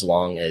as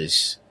long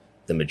as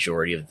the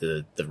majority of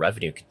the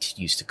revenue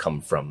continues to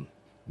come from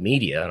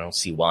media. I don't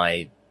see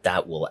why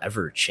that will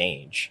ever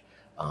change.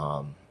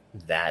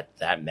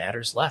 That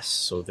matters less.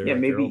 So they're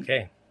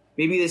okay.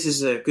 Maybe this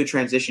is a good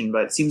transition,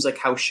 but it seems like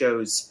house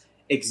shows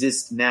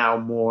exist now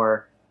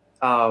more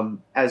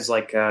as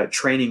like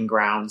training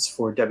grounds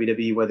for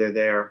WWE, whether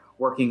they're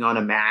working on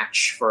a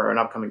match for an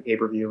upcoming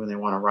pay-per-view and they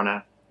want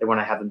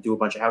to have them do a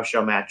bunch of house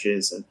show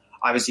matches. And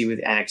obviously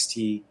with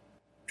NXT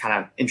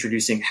kind of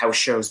introducing house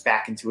shows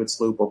back into its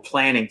loop, or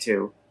planning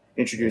to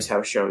introduce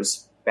house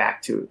shows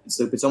back to its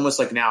loop. It's almost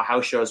like now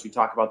house shows, we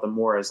talk about them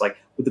more as like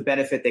with the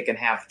benefit they can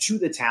have to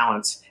the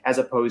talent, as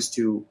opposed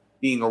to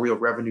being a real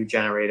revenue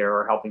generator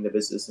or helping the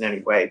business in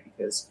any way,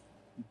 because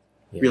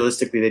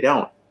realistically they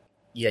don't.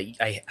 Yeah,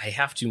 I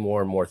have to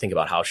more and more think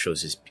about house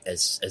shows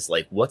as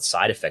like, what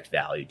side effect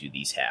value do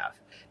these have?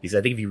 Because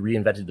I think if you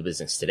reinvented the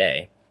business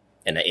today,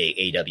 and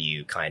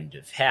AEW kind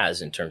of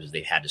has, in terms of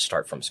they've had to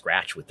start from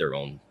scratch with their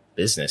own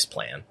business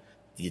plan,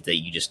 that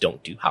you just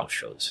don't do house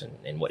shows.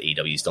 And what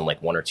AEW's done,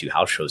 like 1 or 2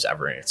 house shows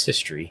ever in its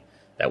history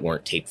that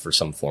weren't taped for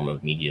some form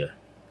of media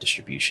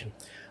distribution.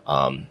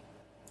 But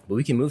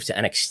we can move to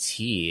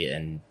NXT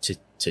and to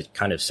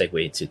kind of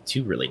segue into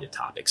 2 related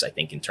topics, I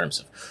think, in terms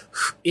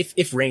of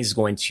if Reigns is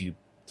going to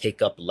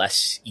take up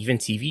less even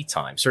TV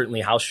time.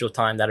 Certainly house show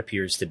time, that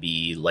appears to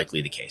be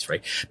likely the case,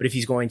 right? But if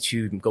he's going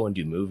to go and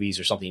do movies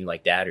or something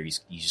like that, or he's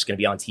just going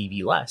to be on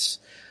TV less,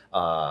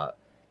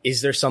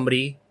 is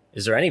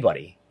there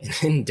anybody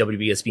in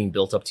WWE that's being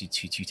built up to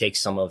take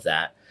some of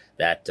that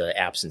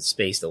absent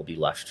space that will be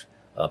left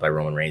by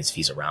Roman Reigns if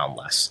he's around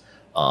less.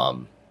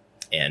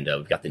 And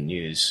we've got the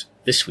news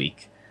this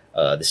week.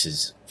 This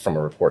is from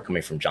a report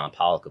coming from John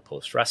Pollock of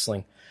Post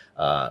Wrestling,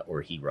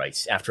 where he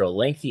writes, after a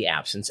lengthy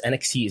absence,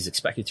 NXT is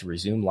expected to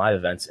resume live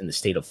events in the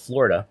state of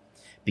Florida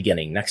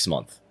beginning next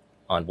month.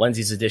 On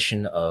Wednesday's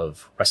edition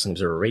of Wrestling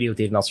Observer Radio,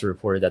 Dave Meltzer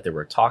reported that there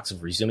were talks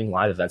of resuming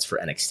live events for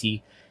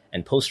NXT,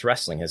 and Post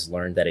Wrestling has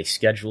learned that a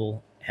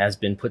schedule has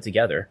been put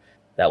together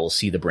that will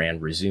see the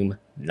brand resume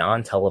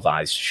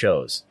non-televised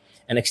shows.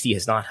 NXT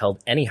has not held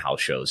any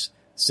house shows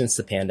since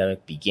the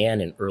pandemic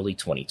began in early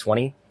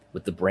 2020,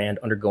 with the brand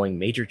undergoing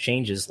major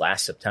changes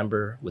last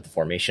September with the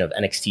formation of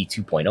NXT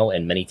 2.0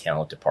 and many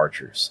talent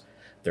departures.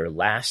 Their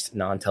last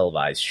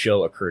non-televised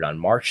show occurred on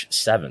March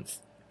 7th,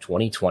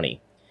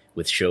 2020,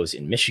 with shows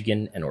in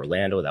Michigan and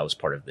Orlando. That was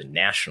part of the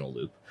national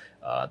loop.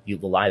 The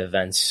live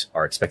events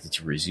are expected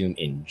to resume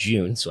in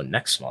June, so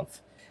next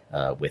month,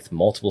 with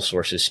multiple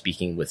sources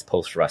speaking with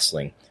Post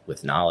Wrestling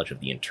with knowledge of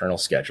the internal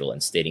schedule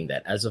and stating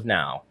that as of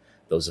now,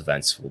 those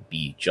events will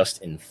be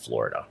just in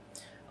Florida.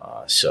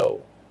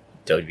 So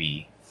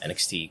WWE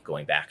NXT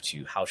going back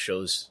to house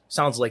shows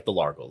sounds like the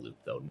Largo loop,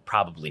 though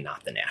probably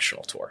not the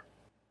national tour.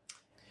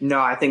 No,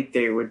 I think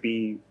they would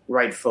be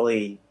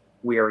rightfully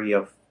weary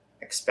of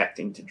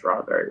expecting to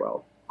draw very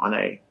well on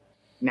a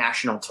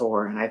national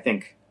tour. And I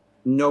think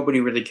nobody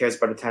really cares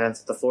about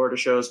attendance at the Florida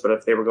shows, but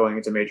if they were going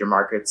into major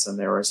markets and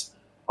there was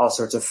all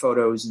sorts of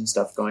photos and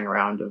stuff going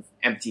around of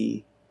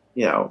empty,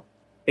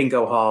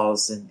 bingo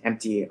halls and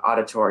empty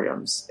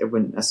auditoriums, it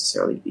wouldn't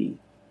necessarily be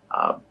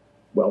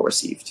well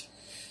received.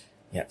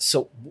 Yeah.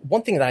 So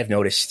one thing that I've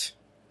noticed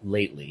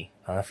lately,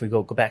 if we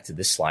go back to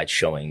this slide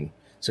showing,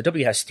 so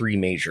W has three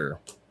major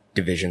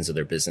divisions of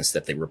their business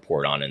that they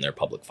report on in their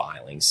public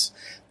filings.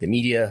 The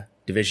media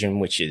division,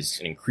 which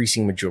is an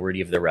increasing majority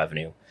of their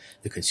revenue.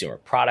 The consumer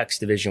products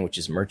division, which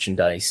is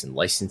merchandise and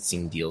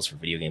licensing deals for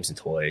video games and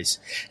toys.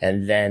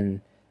 And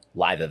then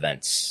live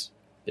event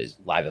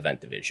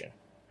division.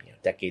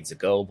 Decades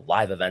ago,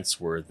 live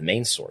events were the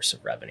main source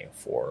of revenue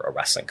for a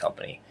wrestling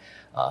company,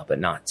 but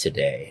not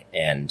today.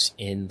 And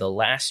in the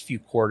last few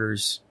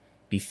quarters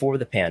before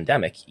the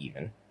pandemic,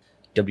 even,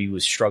 W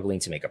was struggling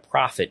to make a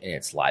profit in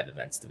its live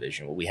events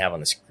division. What we have on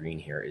the screen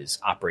here is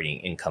operating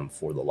income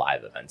for the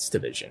live events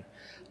division.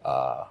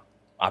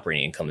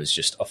 Operating income is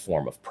just a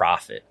form of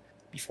profit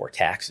before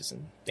taxes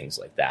and things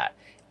like that.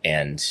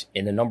 And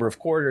in a number of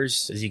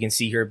quarters, as you can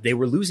see here, they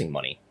were losing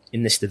money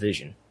in this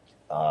division.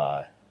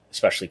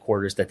 Especially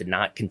quarters that did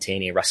not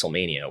contain a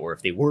WrestleMania, or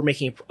if they were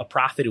making a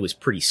profit, it was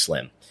pretty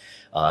slim.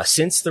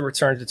 Since the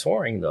return to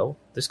touring, though,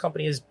 this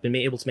company has been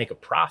able to make a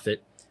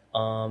profit.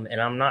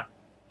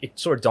 It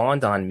sort of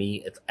dawned on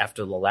me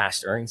after the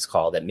last earnings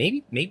call that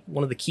maybe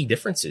one of the key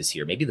differences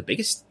here, maybe the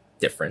biggest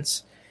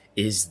difference,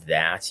 is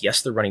that,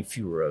 yes, they're running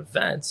fewer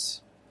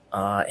events,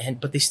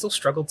 but they still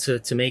struggled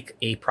to make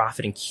a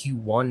profit in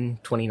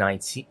Q1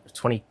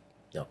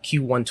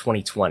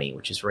 2020,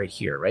 which is right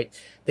here, right?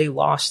 They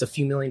lost a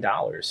few $1 million.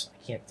 I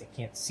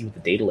can't see what the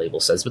data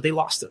label says, but they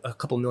lost a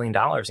couple $1 million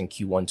in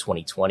Q1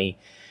 2020,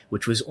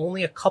 which was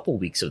only a couple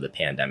weeks of the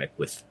pandemic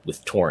with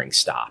touring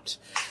stopped.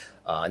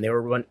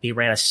 And they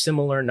ran a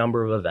similar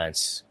number of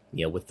events,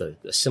 with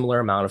a similar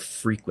amount of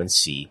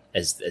frequency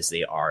as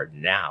they are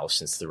now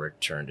since the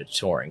return to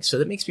touring. So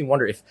that makes me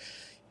wonder if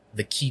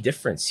the key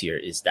difference here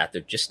is that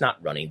they're just not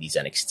running these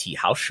NXT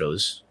house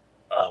shows,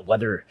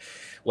 whether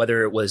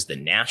it was the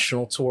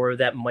national tour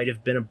that might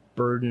have been a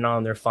burden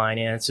on their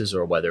finances,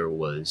 or whether it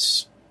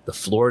was the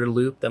Florida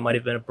loop that might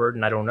have been a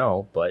burden. I don't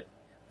know, but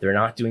they're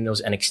not doing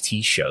those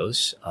NXT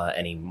shows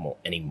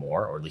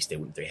anymore, or at least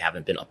they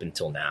haven't been up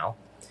until now.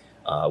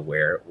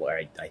 Where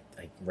I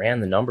ran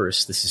the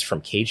numbers. This is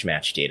from Cage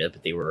Match data,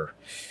 but they were,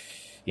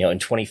 in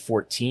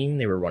 2014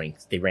 they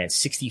ran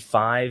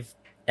 65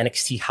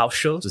 NXT house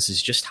shows. This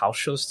is just house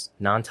shows,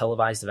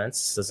 non-televised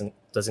events.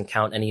 Doesn't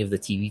count any of the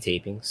TV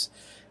tapings.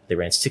 They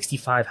ran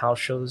 65 house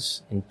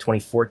shows in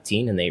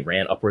 2014, and they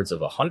ran upwards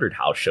of 100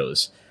 house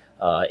shows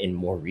in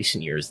more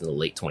recent years in the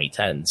late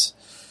 2010s.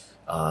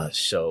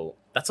 So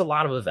that's a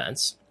lot of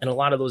events, and a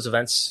lot of those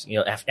events,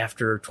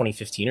 after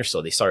 2015 or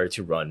so, they started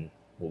to run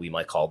what we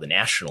might call the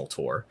national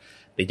tour.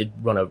 They did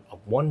run a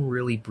one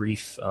really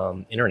brief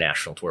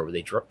international tour where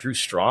they drew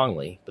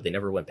strongly, but they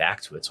never went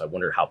back to it. So I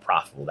wonder how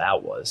profitable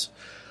that was.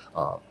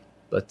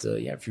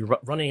 If you're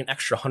running an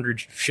extra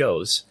 100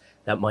 shows,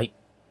 that might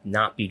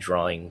not be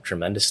drawing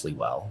tremendously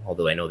well.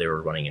 Although I know they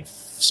were running in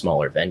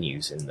smaller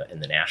venues in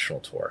the national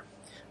tour.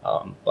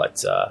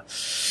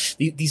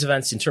 These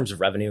events, in terms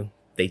of revenue,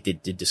 they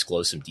did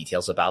disclose some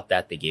details about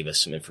that. They gave us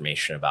some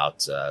information about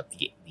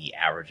the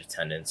average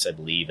attendance, I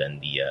believe,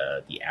 and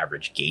the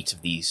average gate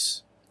of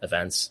these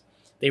events.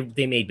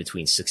 They made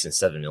between $6 and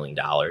 $7 million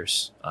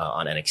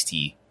on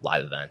NXT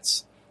live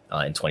events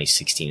in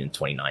 2016 and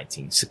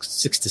 2019.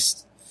 Six to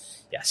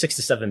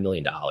 $7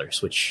 million,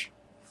 which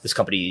this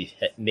company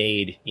had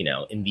made,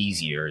 in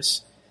these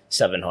years,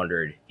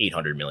 $700,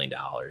 $800 million.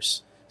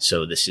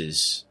 So this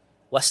is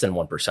less than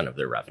 1% of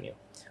their revenue.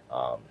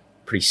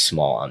 Pretty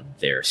small on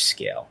their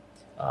scale.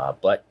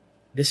 But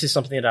this is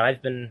something that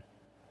I've been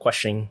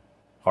questioning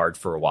hard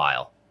for a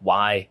while.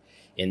 Why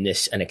in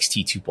this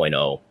NXT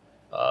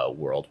 2.0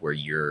 world where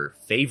you're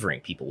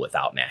favoring people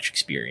without match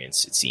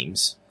experience, it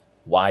seems,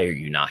 why are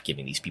you not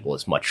giving these people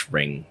as much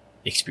ring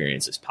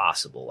experience as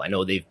possible? I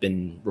know they've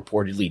been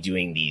reportedly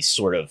doing these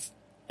sort of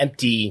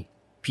empty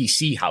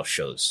PC house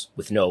shows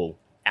with no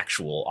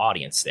actual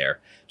audience there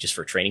just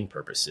for training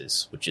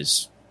purposes, which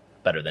is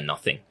better than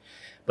nothing.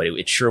 But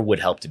it sure would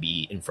help to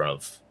be in front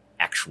of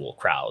actual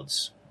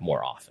crowds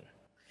more often.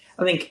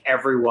 I think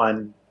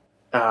everyone,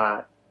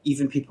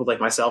 even people like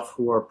myself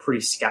who are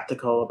pretty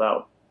skeptical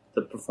about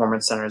the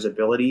Performance Center's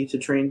ability to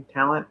train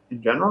talent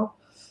in general,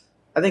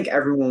 I think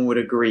everyone would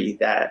agree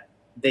that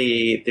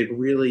they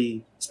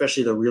really,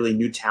 especially the really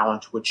new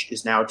talent, which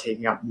is now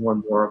taking up more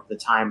and more of the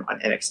time on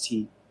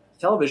NXT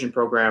television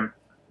program,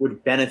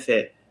 would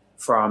benefit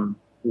from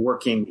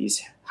working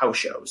these house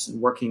shows and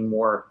working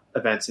more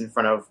events in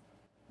front of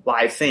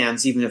live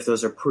fans, even if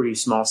those are pretty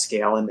small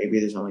scale and maybe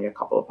there's only a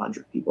couple of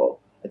hundred people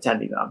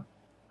attending them.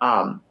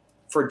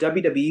 For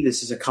WWE,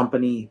 this is a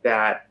company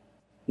that,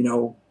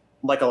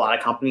 like a lot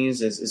of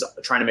companies, is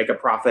trying to make a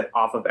profit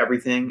off of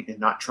everything and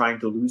not trying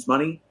to lose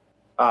money.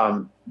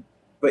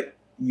 But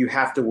you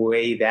have to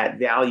weigh that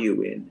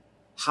value in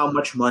how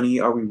much money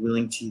are we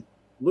willing to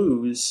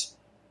lose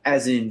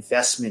as an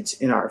investment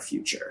in our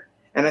future.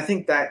 And I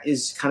think that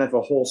is kind of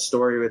a whole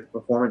story with the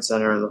Performance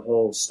Center and the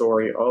whole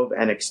story of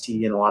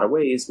NXT in a lot of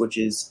ways, which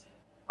is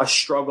a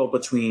struggle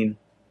between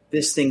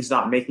this thing's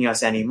not making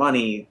us any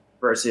money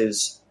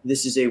versus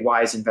this is a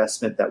wise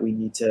investment that we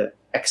need to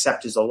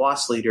accept as a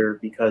loss leader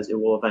because it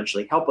will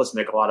eventually help us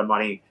make a lot of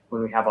money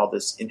when we have all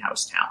this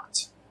in-house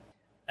talent.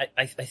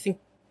 I think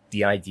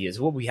the idea is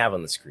what we have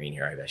on the screen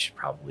here, I should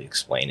probably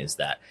explain, is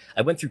that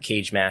I went through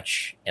Cage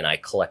Match and I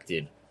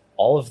collected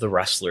all of the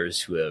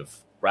wrestlers who have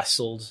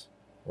wrestled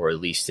or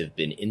at least have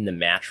been in the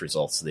match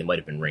results, so they might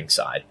have been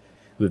ringside,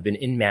 who have been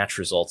in match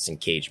results in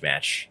Cage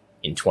Match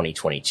in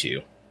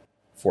 2022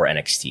 for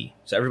NXT.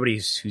 So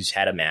everybody who's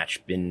had a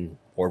match, been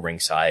or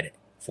ringside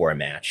for a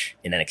match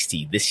in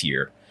NXT this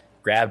year,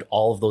 grabbed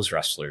all of those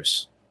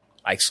wrestlers.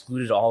 I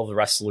excluded all of the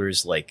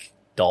wrestlers like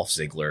Dolph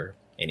Ziggler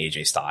and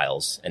AJ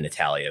Styles and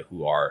Natalya,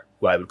 who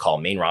I would call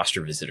main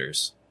roster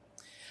visitors.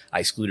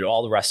 I excluded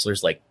all the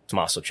wrestlers like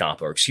Tommaso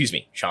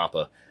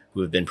Ciampa,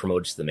 who have been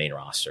promoted to the main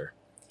roster.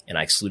 And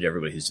I excluded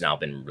everybody who's now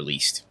been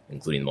released,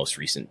 including the most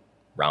recent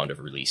round of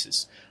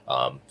releases.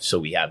 So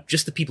we have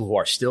just the people who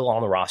are still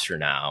on the roster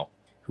now,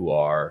 who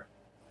are,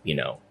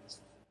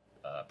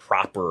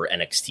 proper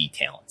NXT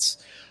talents.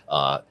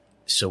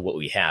 So what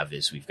we have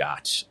is we've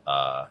got,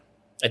 I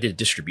did a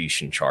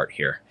distribution chart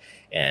here,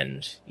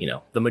 and,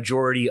 the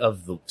majority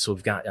of so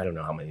we've got, I don't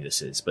know how many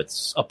this is, but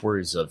it's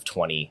upwards of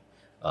 20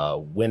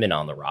 women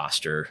on the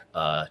roster.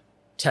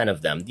 10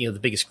 of them, the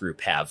biggest group,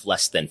 have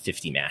less than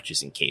 50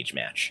 matches in Cage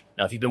Match.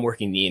 Now, if you've been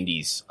working the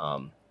indies,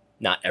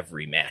 not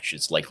every match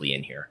is likely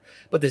in here,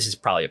 but this is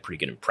probably a pretty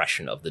good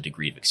impression of the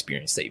degree of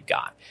experience that you've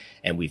got.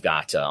 And we've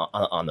got,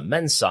 on the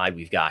men's side,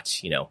 we've got,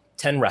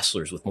 10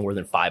 wrestlers with more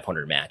than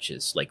 500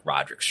 matches, like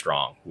Roderick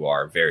Strong, who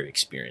are very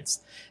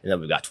experienced. And then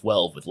we've got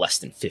 12 with less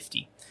than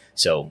 50.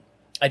 So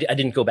I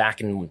didn't go back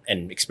and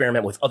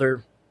experiment with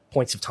other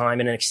points of time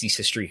in NXT's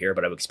history here,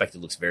 but I would expect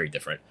it looks very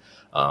different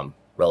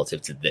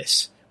relative to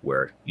this,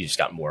 where you just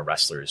got more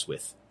wrestlers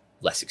with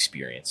less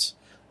experience.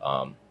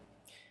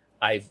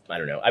 I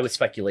don't know. I would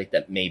speculate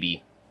that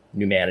maybe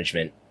new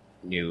management,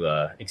 new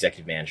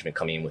executive management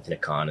coming in with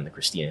Nick Khan and the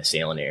Christina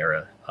Salen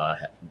era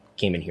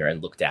came in here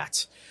and looked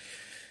at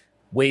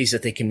ways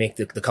that they can make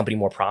the company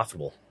more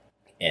profitable.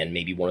 And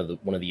maybe one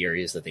of the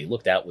areas that they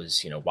looked at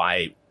was,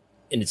 why,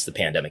 and it's the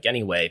pandemic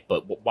anyway,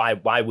 but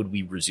why would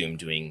we resume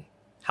doing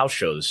house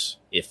shows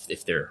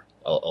if they're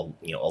a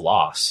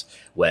loss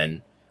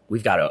when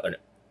we've got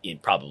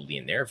probably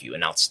in their view,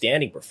 an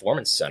outstanding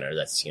performance center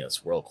that's,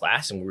 it's world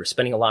class. And we were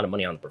spending a lot of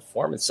money on the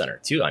performance center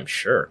too, I'm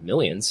sure,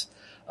 millions.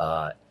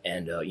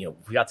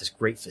 We got this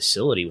great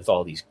facility with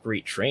all these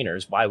great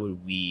trainers. Why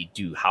would we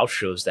do house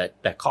shows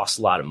that cost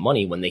a lot of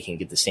money when they can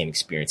get the same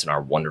experience in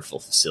our wonderful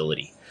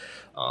facility?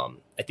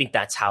 I think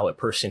that's how a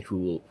person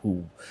who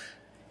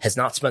has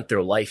not spent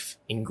their life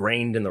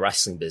ingrained in the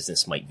wrestling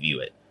business might view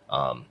it.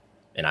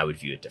 And I would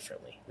view it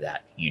differently,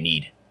 that you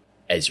need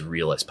as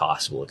real as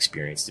possible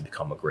experience to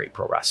become a great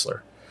pro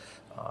wrestler.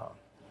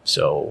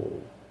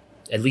 So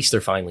at least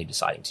they're finally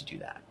deciding to do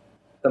that.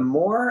 The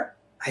more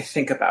I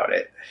think about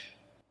it,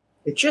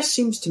 it just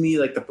seems to me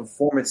like the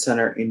Performance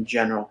Center in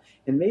general,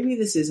 and maybe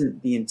this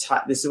isn't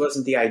this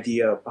wasn't the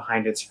idea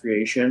behind its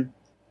creation,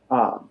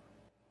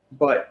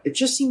 but it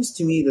just seems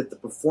to me that the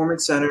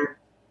Performance Center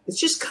is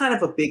just kind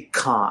of a big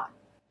con.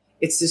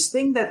 It's this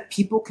thing that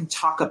people can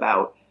talk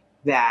about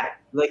that,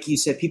 like you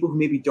said, people who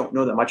maybe don't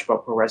know that much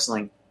about pro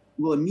wrestling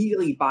will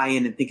immediately buy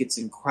in and think it's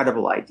an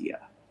incredible idea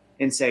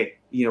and say,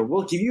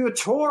 we'll give you a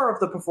tour of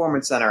the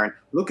Performance Center and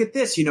look at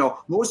this.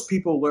 Most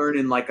people learn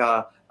in like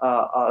a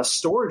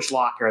storage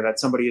locker that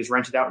somebody has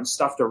rented out and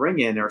stuffed a ring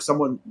in,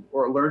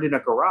 or learned in a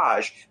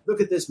garage. Look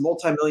at this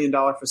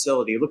multi-million-dollar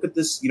facility. Look at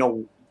this,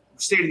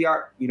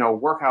 state-of-the-art,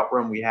 workout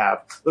room we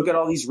have. Look at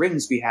all these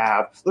rings we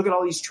have. Look at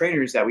all these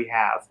trainers that we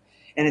have.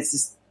 And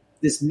it's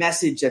this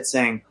message that's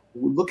saying,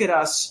 look at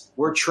us,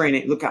 we're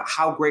training. Look at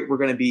how great we're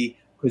going to be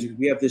because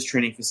we have this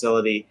training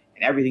facility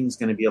and everything's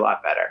going to be a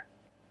lot better.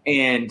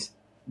 And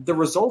the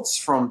results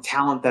from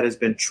talent that has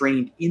been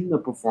trained in the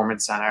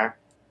Performance Center,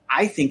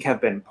 I think,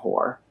 have been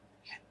poor.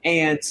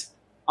 And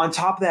on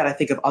top of that, I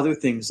think of other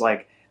things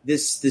like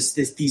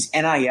these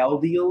NIL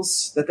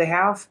deals that they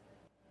have.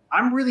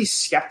 I'm really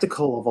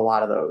skeptical of a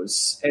lot of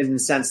those in the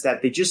sense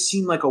that they just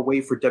seem like a way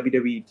for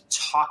WWE to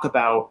talk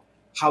about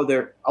how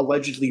they're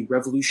allegedly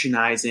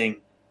revolutionizing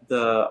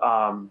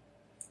the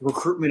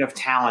recruitment of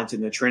talent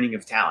and the training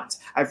of talent.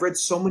 I've read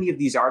so many of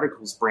these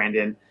articles,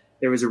 Brandon.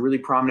 There was a really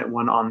prominent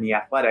one on The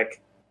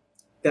Athletic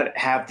that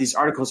have these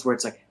articles where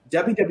it's like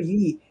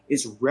WWE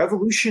is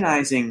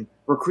revolutionizing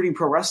recruiting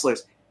pro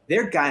wrestlers.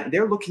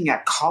 They're looking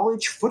at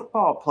college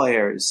football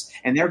players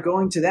and they're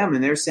going to them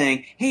and they're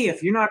saying, hey,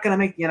 if you're not going to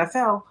make the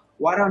NFL,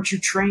 why don't you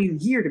train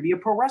here to be a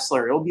pro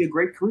wrestler? It'll be a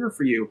great career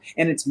for you.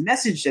 And it's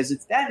messaged as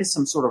if that is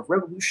some sort of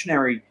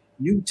revolutionary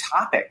new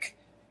topic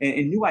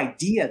and new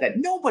idea that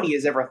nobody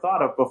has ever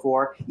thought of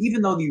before,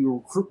 even though the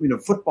recruitment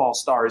of football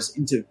stars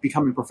into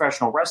becoming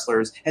professional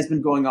wrestlers has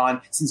been going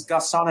on since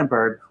Gus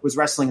Sonnenberg was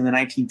wrestling in the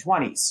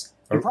 1920s.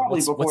 And probably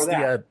before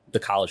that. The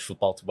college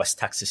football to West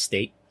Texas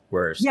State?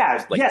 Where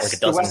yes, like a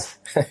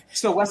dozen.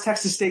 So West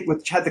Texas State,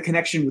 which had the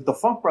connection with the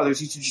Funk Brothers,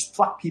 used to just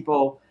pluck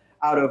people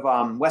out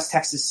of West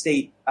Texas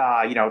State.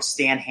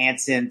 Stan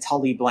Hansen,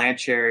 Tully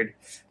Blanchard,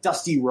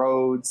 Dusty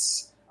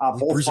Rhodes,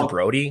 Bruiser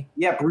Brody.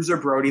 Yeah, Bruiser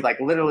Brody. Like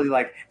literally,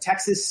 like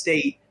Texas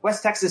State,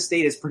 West Texas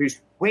State has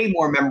produced way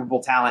more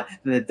memorable talent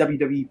than the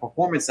WWE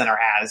Performance Center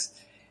has.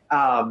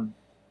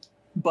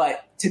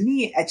 But to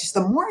me,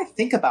 the more I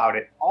think about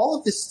it, all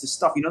of this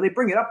stuff, they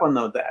bring it up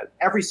on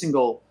every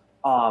single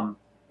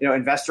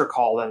investor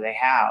call that they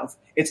have.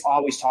 It's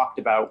always talked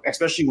about,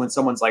 especially when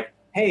someone's like,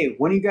 hey,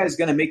 when are you guys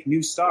going to make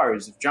new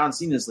stars if John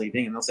Cena's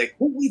leaving? And they'll say,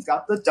 well, we've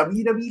got the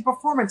WWE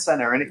Performance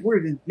Center and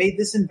we've made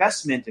this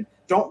investment and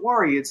don't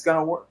worry, it's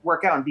going to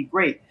work out and be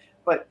great.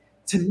 But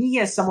to me,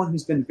 as someone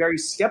who's been very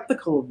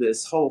skeptical of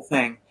this whole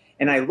thing,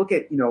 and I look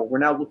at, we're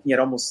now looking at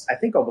almost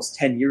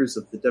 10 years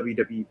of the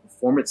WWE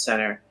Performance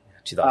Center.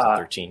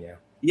 2013, yeah.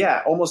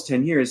 Yeah, almost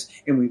 10 years.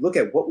 And we look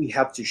at what we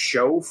have to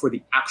show for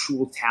the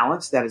actual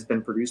talent that has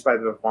been produced by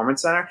the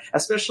Performance Center,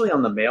 especially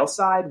on the male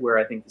side, where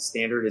I think the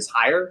standard is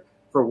higher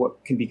for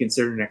what can be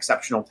considered an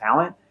exceptional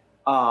talent.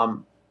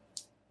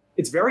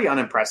 It's very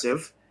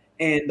unimpressive.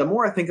 And the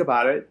more I think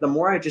about it, the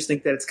more I just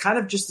think that it's kind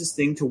of just this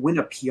thing to win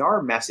a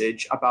PR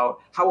message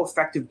about how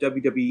effective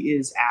WWE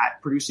is at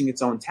producing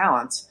its own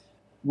talent.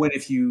 When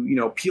if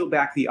you peel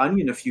back the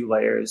onion a few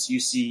layers,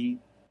 you see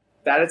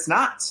that it's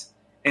not.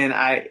 And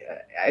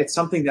it's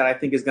something that I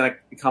think is going to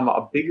become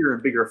a bigger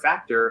and bigger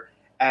factor,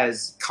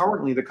 as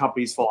currently the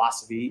company's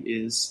philosophy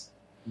is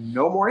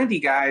no more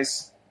indie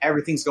guys.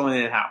 Everything's going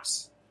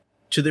in-house.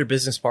 To their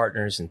business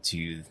partners and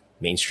to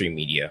mainstream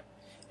media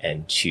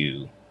and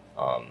to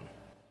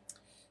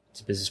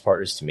business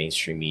partners, to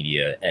mainstream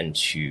media and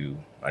to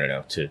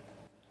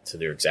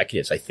their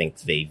executives, I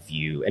think they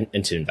view,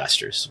 and to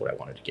investors is what I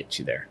wanted to get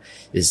to there,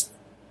 is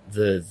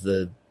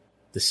the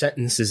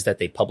sentences that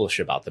they publish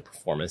about the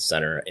Performance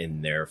Center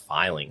in their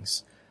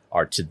filings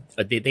are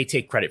they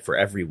take credit for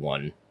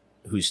everyone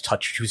who's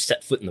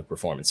set foot in the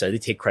Performance Center. They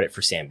take credit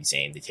for Sami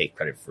Zayn. They take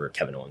credit for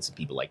Kevin Owens and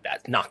people like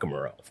that.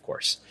 Nakamura, of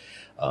course.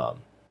 I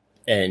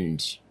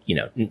don't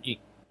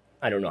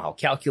know how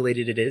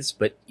calculated it is,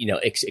 but,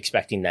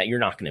 expecting that you're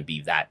not going to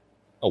be that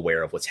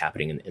aware of what's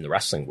happening in the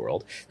wrestling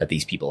world, that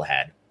these people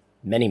had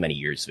many, many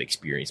years of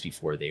experience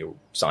before they were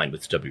signed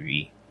with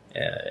WWE.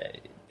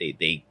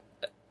 They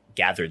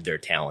gathered their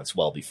talents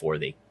well before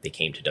they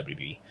came to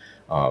WWE.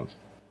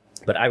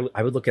 But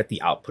I would look at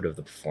the output of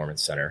the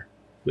Performance Center,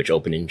 which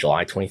opened in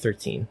July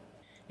 2013.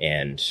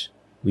 And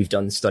we've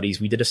done studies.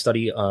 We did a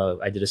study.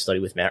 I did a study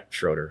with Matt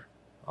Schroeder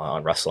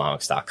on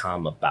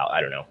Wrestlenomics.com about,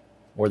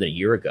 more than a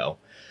year ago,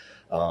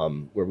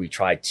 where we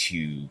tried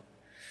to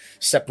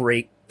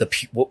separate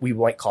what we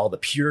might call the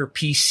pure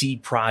PC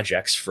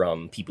projects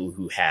from people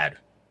who had,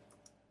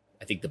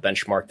 I think the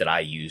benchmark that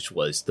I used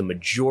was the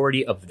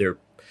majority of their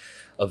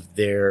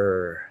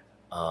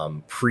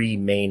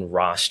pre-main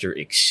roster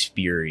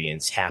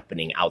experience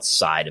happening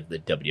outside of the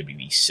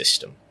WWE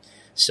system.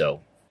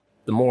 So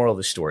the moral of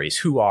the story is,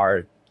 who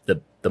are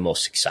the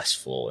most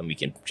successful, and we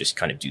can just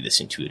kind of do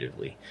this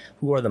intuitively,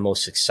 who are the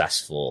most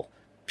successful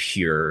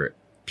pure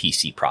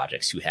PC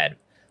projects who had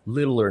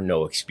little or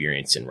no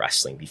experience in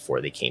wrestling before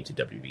they came to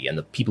WWE. And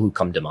the people who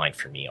come to mind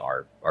for me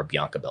are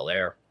Bianca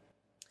Belair.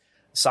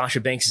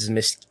 Sasha Banks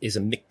is a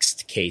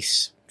mixed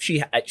case.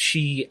 She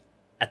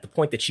at the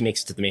point that she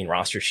makes it to the main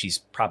roster, she's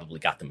probably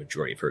got the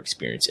majority of her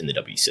experience in the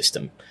W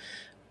system.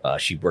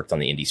 She worked on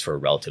the indies for a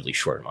relatively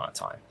short amount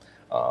of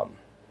time.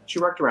 She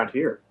worked around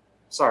here.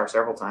 Saw her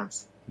several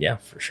times. Yeah,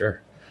 for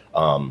sure.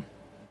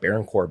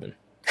 Baron Corbin.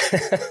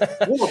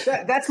 Well,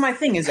 that's my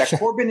thing, is that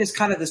Corbin is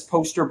kind of this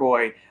poster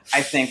boy,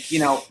 I think,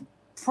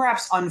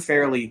 perhaps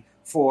unfairly,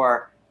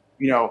 for,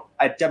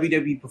 a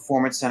WWE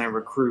Performance Center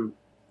recruit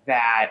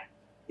that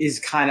is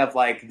kind of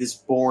like this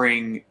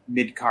boring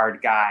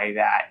mid-card guy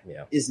that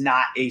is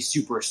not a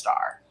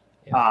superstar.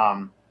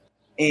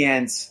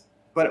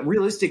 But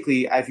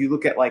realistically, if you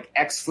look at like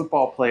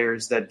ex-football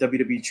players that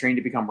WWE trained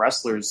to become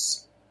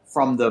wrestlers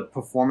from the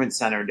Performance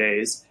Center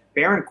days,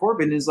 Baron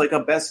Corbin is like a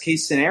best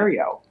case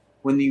scenario.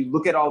 When you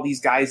look at all these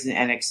guys in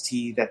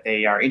NXT that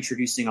they are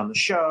introducing on the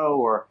show,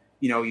 or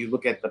you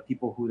look at the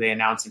people who they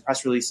announce in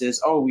press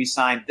releases. Oh, we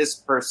signed this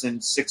person,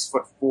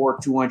 6'4",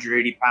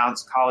 280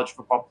 pounds, college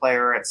football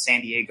player at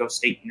San Diego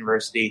State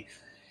University.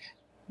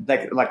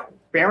 Like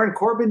Baron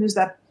Corbin is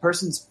that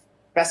person's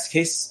best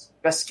case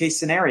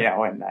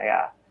scenario, and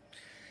that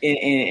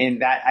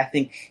I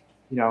think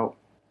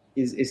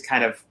is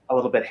kind of a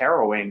little bit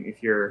harrowing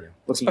if you're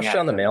looking especially at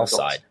on the male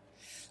results. side.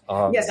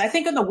 Yes, I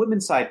think on the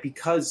women's side,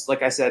 because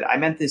like I said, I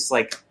meant this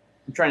like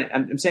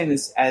I'm saying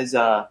this as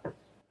I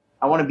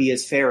want to be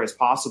as fair as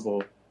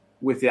possible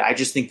with it. I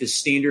just think the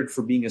standard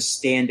for being a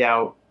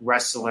standout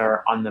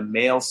wrestler on the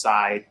male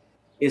side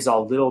is a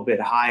little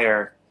bit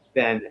higher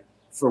than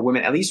for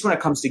women, at least when it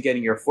comes to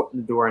getting your foot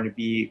in the door and to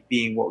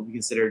being what would be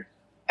considered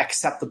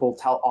acceptable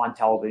on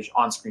television,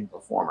 on-screen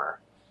performer.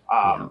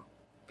 And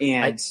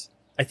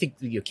I think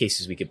the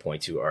cases we could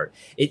point to are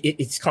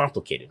it's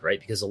complicated, right?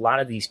 Because a lot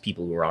of these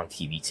people who are on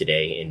TV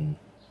today in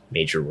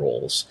major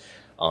roles,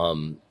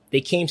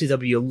 they came to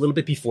W a little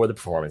bit before the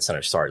Performance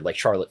Center started, like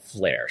Charlotte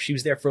Flair. She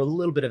was there for a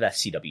little bit of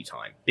FCW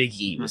time. Big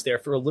E was there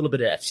for a little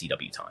bit of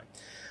FCW time.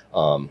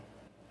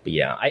 But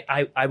yeah,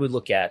 I would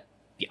look at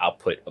the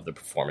output of the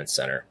Performance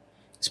Center,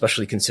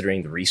 especially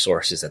considering the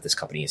resources that this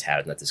company has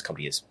had and that this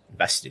company has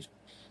invested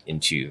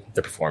into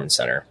the Performance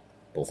Center,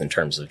 both in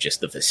terms of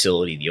just the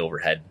facility, the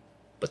overhead,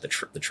 but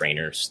the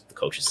trainers, the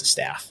coaches, the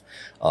staff.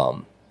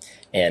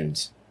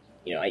 And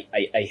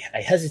I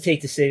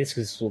hesitate to say this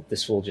because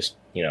this will just,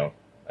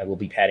 I will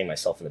be patting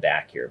myself in the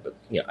back here, but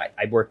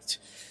I worked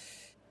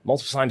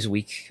multiple times a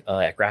week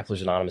at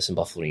Grapplers Anonymous in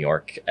Buffalo, New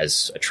York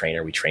as a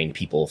trainer. We trained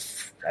people.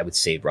 I would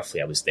say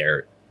roughly I was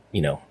there,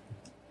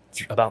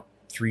 about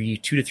 2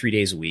 to 3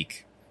 days a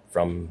week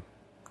from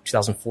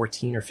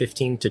 2014 or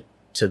 15 to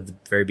the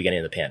very beginning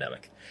of the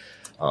pandemic.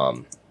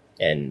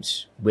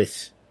 And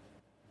with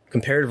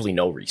comparatively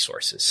no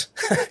resources,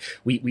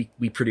 we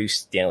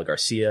produced Daniel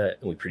Garcia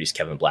and we produced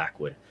Kevin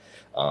Blackwood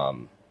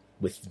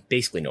with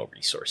basically no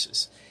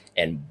resources.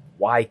 And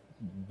why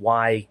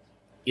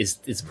is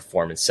the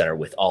Performance Center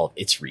with all of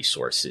its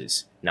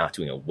resources not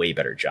doing a way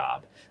better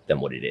job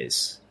than what it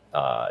is?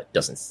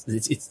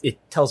 It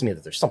tells me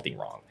that there's something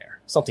wrong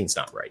there. Something's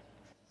not right.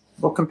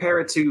 Well,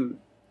 compare it to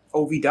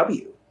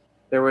OVW.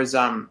 There was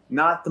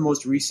not the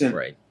most recent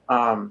Royal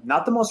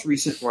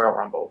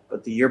Rumble,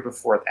 but the year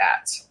before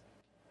that.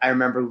 I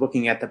remember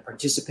looking at the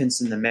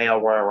participants in the male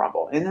Royal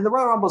Rumble, and then the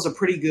Royal Rumble is a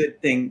pretty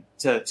good thing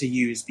to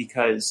use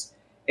because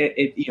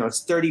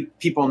it's 30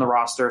 people in the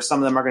roster. Some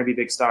of them are going to be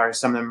big stars.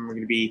 Some of them are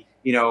going to be,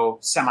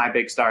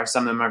 semi-big stars.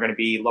 Some of them are going to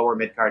be lower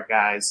mid-card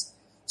guys.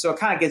 So it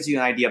kind of gives you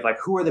an idea of like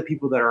who are the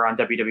people that are on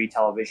WWE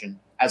television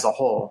as a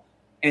whole.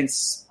 And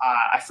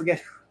I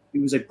forget,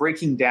 it was like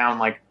breaking down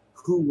like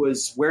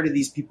where did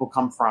these people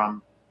come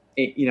from?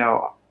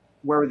 Where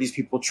were these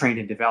people trained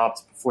and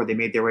developed before they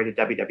made their way to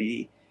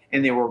WWE?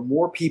 And there were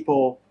more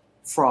people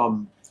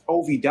from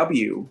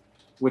OVW,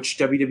 which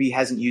WWE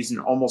hasn't used in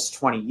almost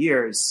 20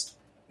 years,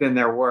 than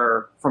there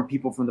were from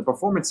people from the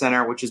Performance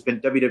Center, which has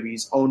been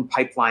WWE's own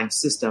pipeline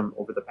system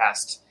over the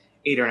past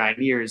 8 or 9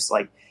 years.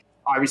 Like,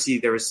 obviously,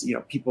 there was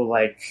people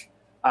like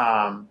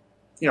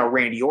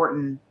Randy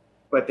Orton,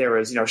 but there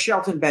was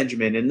Shelton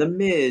Benjamin and The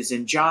Miz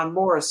and John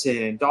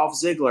Morrison and Dolph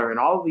Ziggler and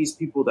all of these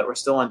people that were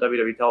still on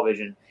WWE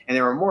television. And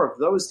there were more of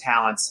those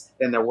talents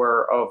than there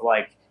were of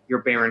like your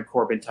Baron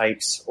Corbin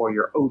types or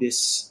your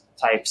Otis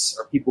types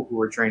or people who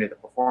were trained at the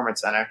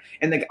Performance Center.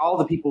 And like all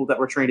the people that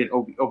were trained at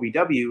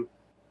OVW,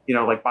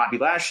 like Bobby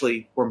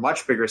Lashley, were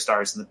much bigger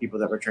stars than the people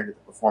that were trained at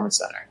the Performance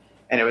Center.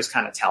 And it was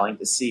kind of telling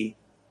to see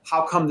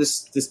how come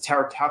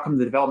how come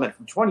the development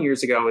from 20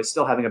 years ago is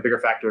still having a bigger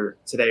factor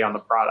today on the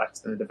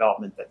product than the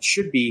development that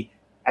should be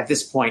at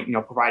this point,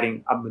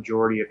 providing a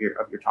majority of your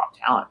top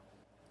talent.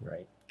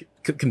 Right.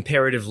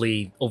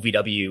 Comparatively,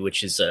 OVW,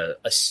 which is a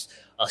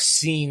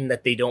scene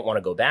that they don't want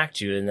to go back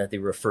to and that they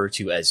refer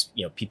to as,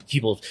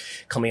 people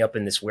coming up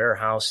in this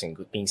warehouse and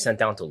being sent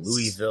down to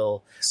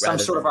Louisville. Some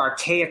sort of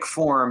archaic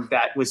form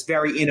that was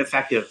very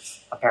ineffective,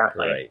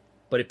 apparently. Right.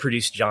 But it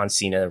produced John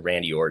Cena,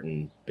 Randy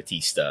Orton,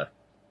 Batista,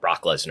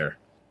 Brock Lesnar,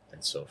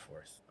 and so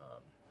forth.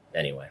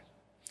 Anyway.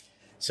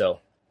 So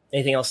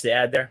anything else to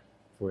add there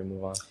before we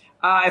move on?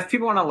 If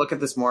people want to look at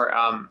this more,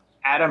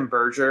 Adam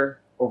Berger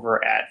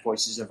over at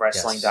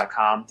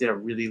voicesofwrestling.com did a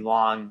really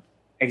long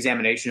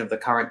examination of the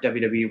current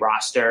WWE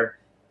roster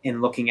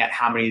and looking at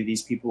how many of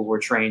these people were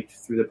trained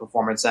through the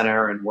Performance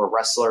Center and were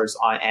wrestlers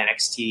on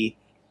NXT,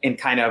 and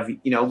kind of,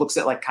 looks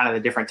at like kind of the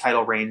different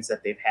title reigns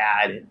that they've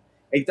had. And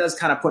it does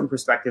kind of put in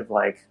perspective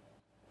like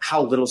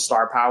how little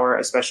star power,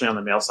 especially on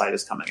the male side,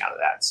 is coming out of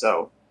that.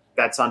 So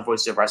that's on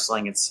Voices of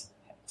Wrestling. It's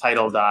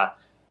titled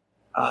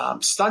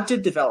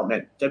Stunted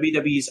development,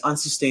 WWE's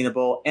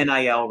unsustainable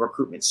NIL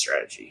recruitment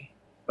strategy.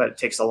 But it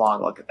takes a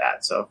long look at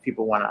that. So if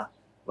people want to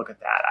look at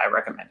that, I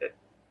recommend it.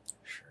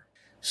 Sure.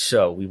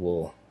 So we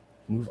will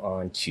move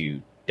on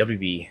to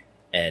WB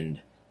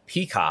and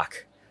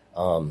Peacock.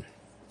 I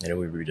know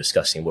we were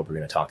discussing what we're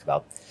going to talk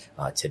about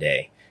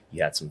today.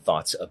 You had some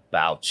thoughts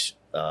about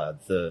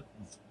the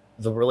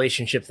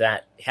relationship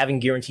that having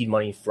guaranteed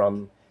money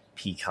from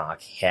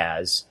Peacock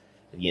has,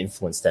 the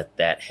influence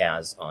that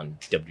has on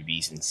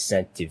WWE's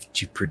incentive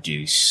to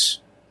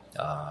produce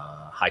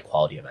high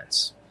quality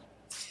events.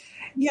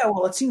 Yeah,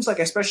 well, it seems like,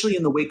 especially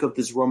in the wake of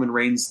this Roman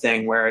Reigns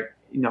thing, where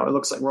it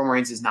looks like Roman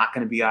Reigns is not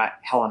going to be at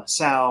Hell in a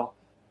Cell.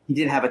 He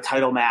didn't have a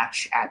title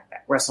match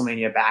at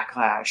WrestleMania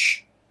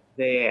Backlash.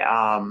 They,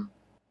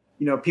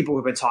 people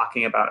have been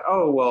talking about,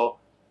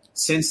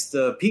 since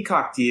the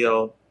Peacock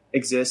deal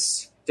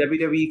exists,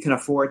 WWE can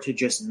afford to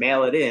just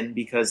mail it in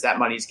because that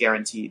money's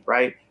guaranteed,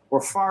 right?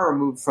 We're far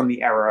removed from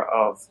the era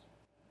of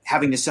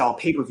having to sell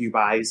pay-per-view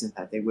buys, and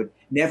that they would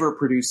never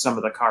produce some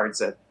of the cards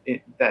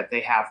that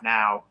they have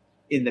now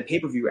in the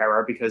pay-per-view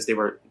era because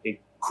they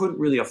couldn't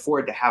really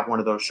afford to have one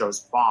of those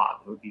shows bomb.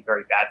 It would be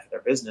very bad for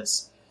their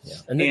business. Yeah,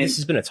 and this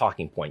has been a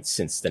talking point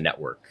since the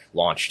network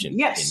launched in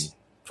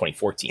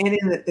 2014.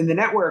 And in the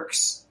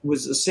networks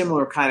was a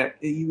similar kind of,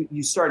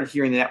 you started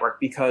hearing the network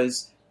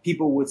because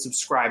people would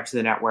subscribe to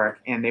the network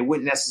and they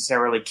wouldn't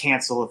necessarily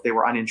cancel if they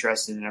were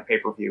uninterested in a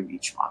pay-per-view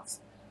each month.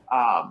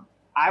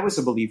 I was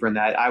a believer in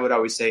that. I would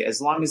always say,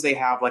 as long as they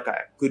have like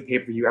a good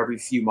pay-per-view every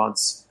few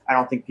months, I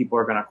don't think people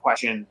are going to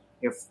question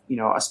if,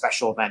 a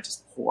special event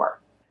is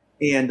poor.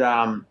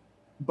 And,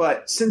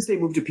 but since they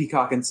moved to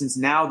Peacock, and since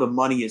now the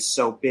money is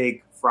so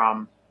big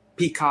from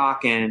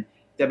Peacock, and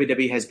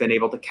WWE has been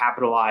able to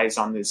capitalize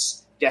on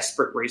this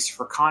desperate race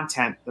for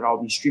content that all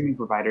these streaming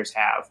providers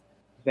have,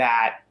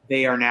 that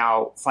they are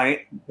now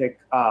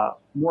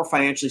more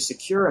financially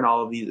secure in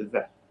all of these,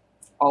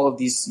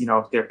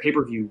 their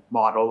pay-per-view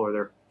model or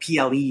their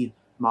PLE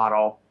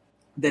model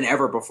than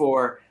ever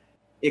before.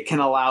 It can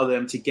allow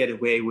them to get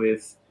away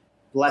with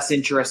less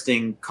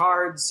interesting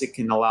cards. It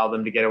can allow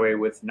them to get away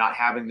with not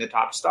having the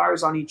top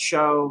stars on each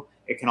show.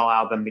 It can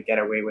allow them to get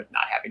away with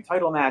not having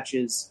title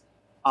matches.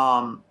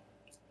 And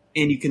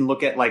you can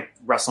look at like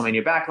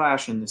WrestleMania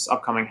Backlash and this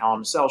upcoming Hell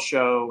in a Cell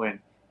show, and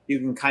you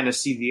can kind of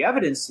see the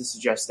evidence to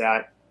suggest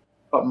that.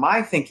 But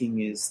my thinking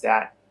is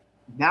that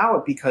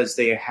now, because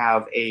they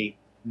have a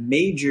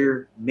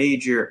major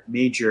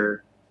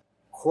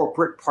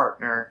corporate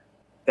partner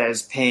that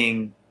is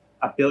paying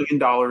 $1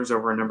 billion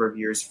over a number of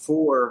years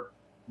for,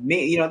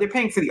 they're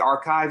paying for the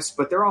archives,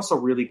 but they're also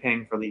really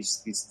paying for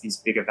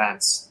these big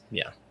events.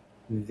 Yeah.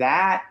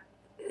 That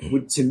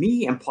would, to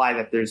me, imply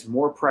that there's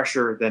more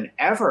pressure than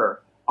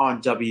ever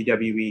on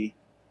WWE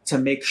to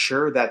make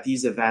sure that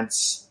these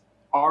events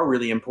are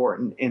really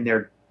important.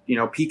 And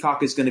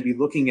Peacock is going to be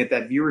looking at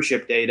that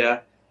viewership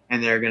data,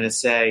 and they're going to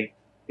say,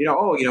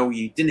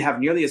 we didn't have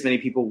nearly as many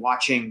people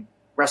watching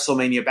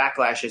WrestleMania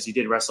Backlash as you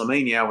did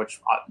WrestleMania,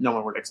 which no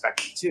one would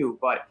expect you to.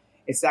 But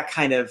it's that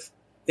kind of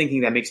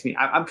thinking that makes me,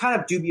 I'm kind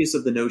of dubious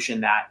of the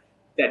notion that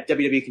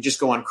WWE can just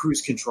go on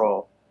cruise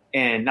control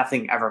and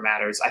nothing ever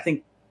matters. I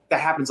think that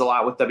happens a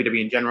lot with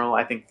WWE in general.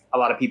 I think a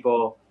lot of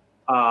people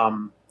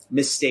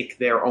mistake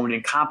their own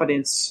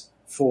incompetence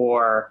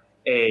for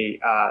a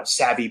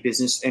savvy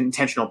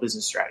intentional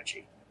business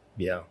strategy.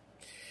 Yeah.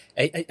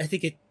 I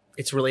think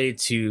it's related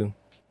to,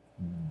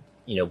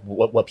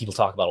 what people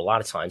talk about a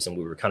lot of times, and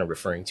we were kind of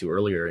referring to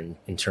earlier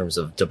in terms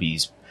of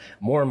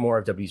more and more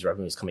of WWE's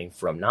revenue is coming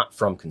from, not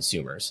from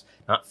consumers,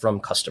 not from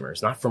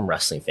customers, not from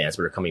wrestling fans,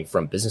 but are coming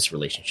from business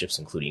relationships,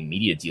 including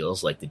media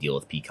deals like the deal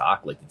with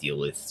Peacock, like the deal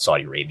with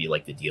Saudi Arabia,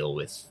 like the deal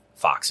with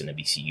Fox and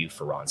NBCU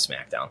for Raw and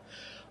SmackDown.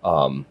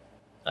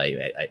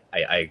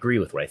 I agree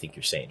with what I think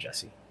you're saying,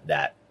 Jesse,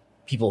 that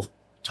people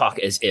talk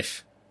as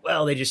if,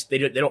 well, they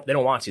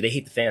don't want to. They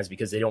hate the fans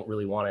because they don't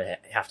really want to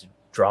have to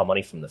draw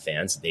money from the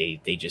fans. They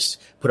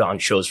just put on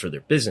shows for their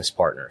business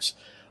partners.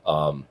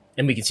 And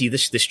we can see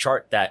this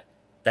chart that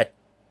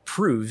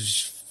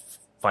proves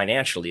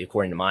financially,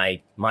 according to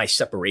my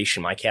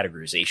separation, my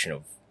categorization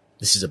of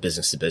this is a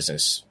business to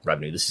business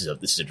revenue. This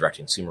is a direct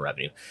consumer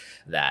revenue,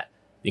 that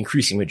the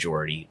increasing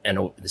majority,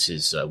 and this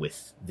is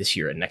with this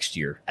year and next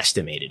year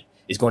estimated,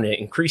 is going to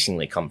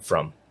increasingly come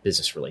from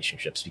business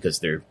relationships because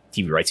their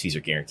TV rights fees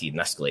are guaranteed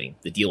and escalating.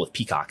 The deal with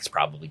Peacock is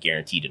probably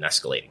guaranteed and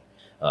escalating.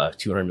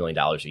 $200 million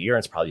a year, and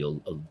it's probably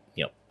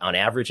on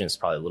average, and it's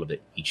probably a little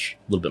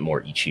bit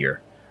more each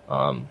year.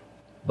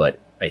 But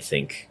I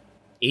think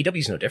AEW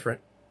is no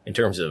different in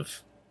terms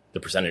of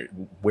the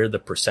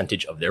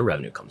percentage of their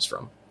revenue comes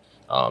from.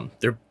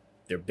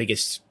 Their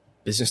biggest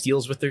business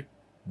deals with their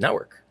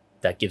network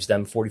that gives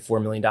them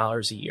 $44 million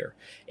a year.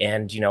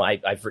 And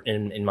I've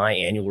written in my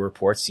annual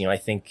reports, I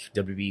think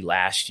WWE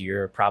last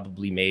year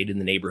probably made in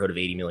the neighborhood of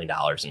 $80 million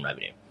in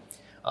revenue.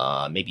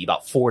 Maybe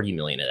about 40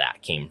 million of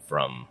that came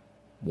from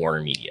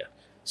Warner Media.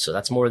 So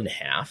that's more than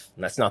half.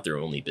 And that's not their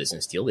only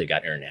business deal. They've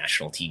got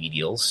international TV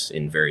deals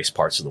in various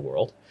parts of the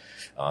world.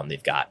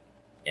 They've got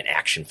an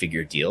action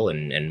figure deal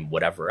and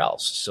whatever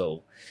else.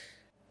 So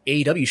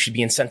AEW should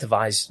be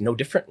incentivized no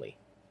differently.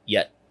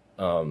 Yet,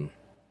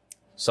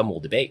 some will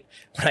debate,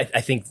 but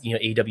I think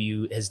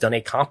AEW has done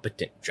a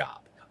competent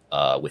job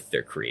with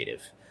their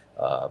creative,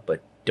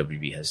 but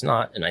WB has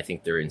not, and I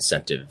think their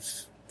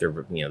incentive,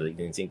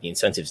 the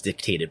incentives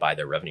dictated by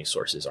their revenue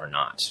sources are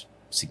not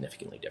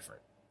significantly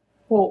different.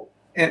 Well,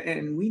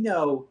 and we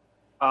know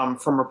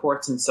from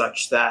reports and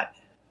such that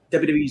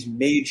WWE's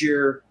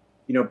major,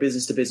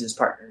 business-to-business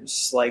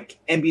partners like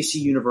NBC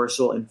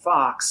Universal and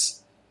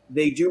Fox,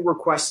 they do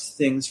request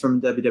things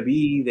from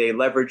WWE. They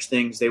leverage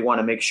things. They want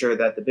to make sure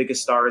that the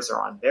biggest stars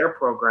are on their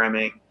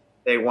programming.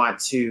 They want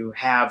to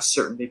have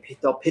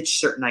they'll pitch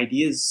certain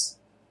ideas.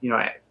 We've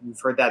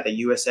heard that the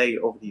USA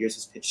over the years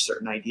has pitched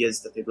certain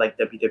ideas that they'd like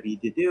WWE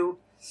to do.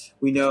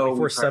 We know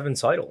 24/7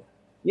 title.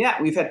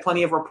 Yeah, we've had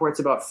plenty of reports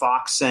about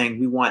Fox saying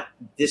we want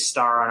this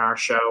star on our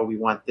show, we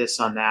want this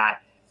on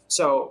that.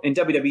 So, and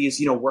WWE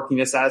is, working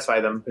to satisfy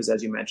them because,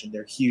 as you mentioned,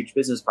 they're huge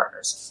business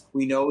partners.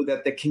 We know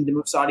that the Kingdom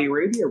of Saudi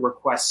Arabia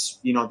requests,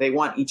 they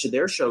want each of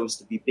their shows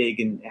to be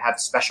big and have a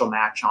special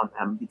match on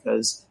them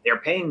because they're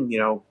paying,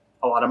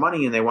 a lot of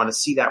money and they want to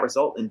see that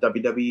result, and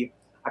WWE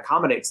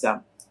accommodates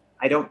them.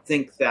 I don't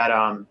think that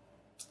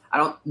I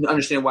don't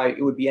understand why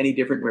it would be any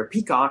different where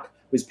Peacock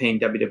was paying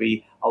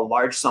WWE a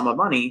large sum of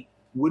money,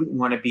 wouldn't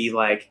want to be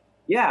like,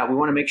 yeah, we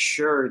want to make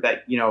sure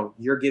that,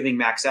 you're giving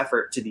max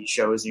effort to these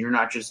shows and you're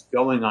not just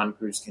going on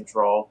cruise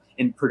control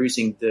and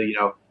producing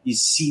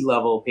these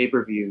C-level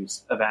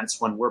pay-per-views events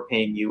when we're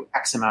paying you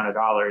X amount of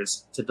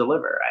dollars to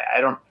deliver.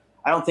 I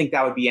don't think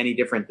that would be any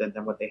different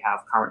than what they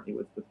have currently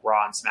with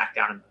Raw and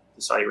SmackDown and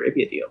the Saudi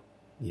Arabia deal.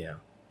 Yeah.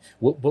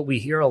 What we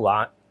hear a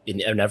lot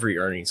in every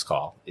earnings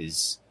call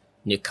is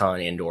Nick Khan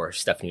and or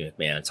Stephanie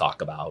McMahon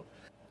talk about,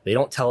 they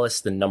don't tell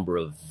us the number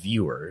of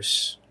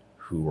viewers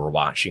who are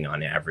watching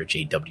on average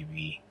a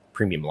WWE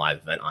premium live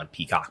event on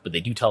Peacock, but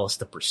they do tell us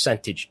the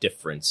percentage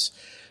difference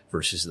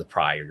versus the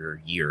prior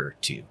year or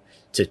two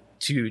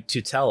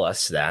to tell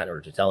us that,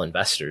 or to tell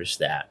investors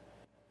that,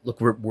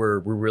 look, we're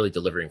really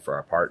delivering for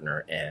our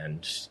partner,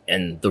 and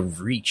the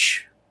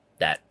reach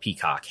that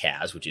Peacock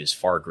has, which is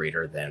far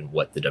greater than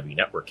what the W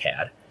Network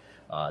had,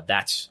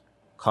 that's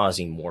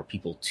causing more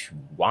people to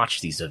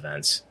watch these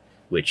events,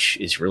 which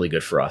is really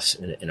good for us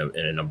in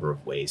a number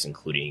of ways,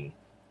 including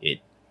it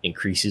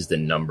increases the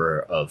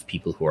number of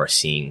people who are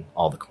seeing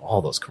all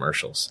those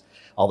commercials,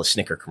 all the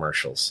Snicker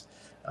commercials,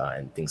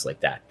 and things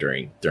like that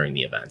during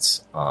the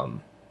events.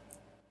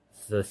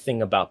 The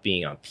thing about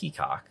being on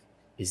Peacock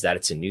is that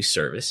it's a new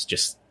service.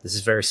 This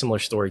is a very similar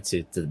story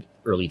to the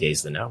early days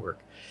of the network,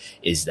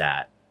 is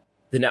that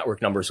the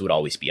network numbers would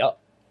always be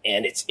up,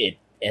 and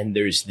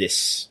there's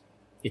this.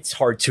 It's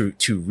hard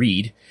to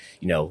read.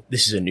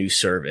 This is a new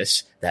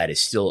service that is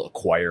still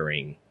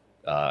acquiring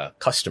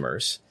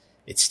customers.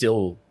 It's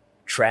still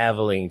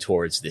traveling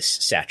towards this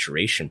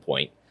saturation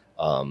point,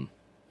 and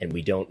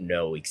we don't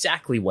know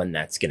exactly when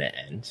that's going to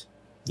end.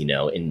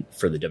 And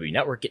for the W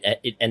Network,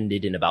 it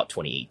ended in about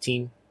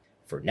 2018.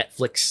 For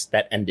Netflix,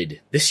 that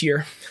ended this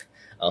year.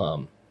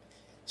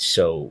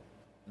 So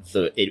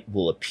it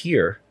will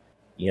appear,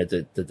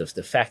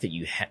 the fact that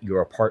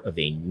you're a part of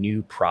a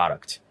new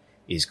product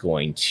is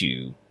going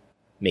to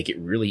make it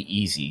really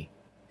easy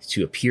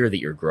to appear that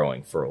you're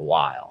growing for a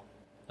while.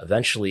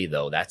 Eventually,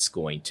 though, that's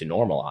going to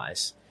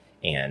normalize.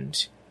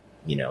 And,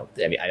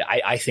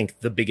 I think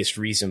the biggest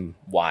reason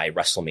why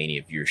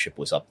WrestleMania viewership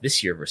was up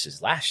this year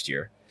versus last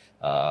year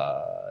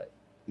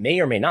may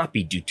or may not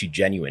be due to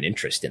genuine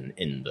interest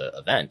in the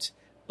event.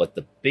 But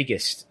the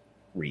biggest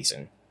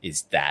reason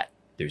is that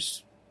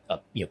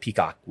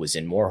Peacock was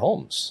in more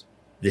homes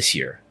this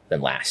year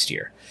than last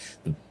year.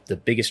 The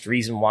biggest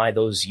reason why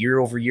those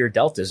year-over-year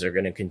deltas are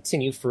going to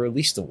continue for at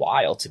least a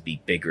while to be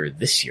bigger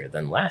this year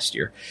than last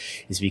year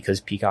is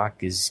because Peacock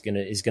is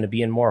going to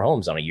be in more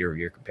homes on a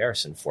year-over-year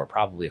comparison for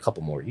probably a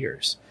couple more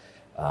years.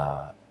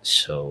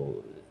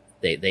 So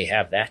they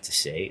have that to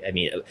say. I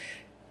mean,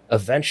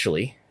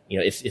 eventually,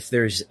 if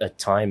there's a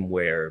time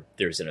where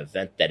there's an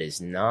event that is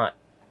not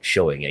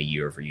showing a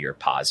year-over-year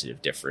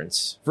positive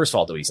difference, first of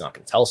all, though, he's not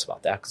going to tell us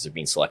about that because they're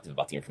being selective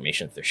about the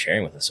information that they're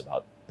sharing with us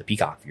about the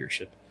Peacock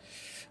viewership.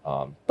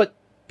 But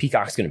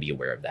Peacock's going to be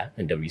aware of that,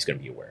 and W's going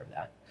to be aware of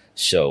that.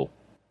 So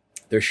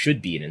there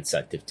should be an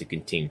incentive to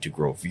continue to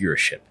grow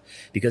viewership,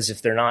 because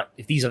if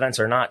these events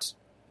are not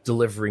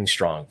delivering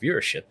strong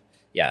viewership,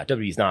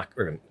 W's not,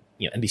 or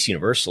NBC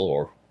Universal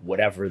or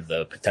whatever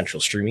the potential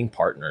streaming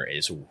partner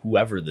is,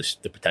 whoever the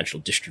potential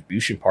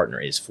distribution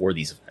partner is for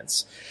these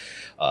events,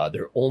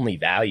 they're only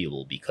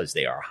valuable because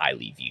they are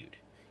highly viewed.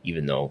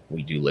 Even though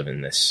we do live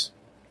in this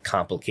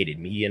complicated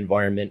media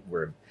environment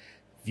where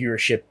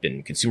viewership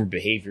and consumer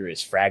behavior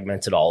is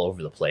fragmented all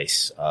over the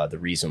place. The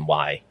reason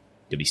why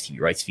WTV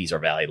rights fees are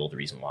valuable, the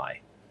reason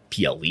why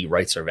PLE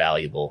rights are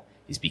valuable,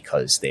 is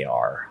because they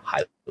are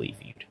highly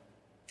viewed.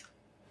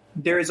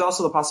 There is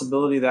also the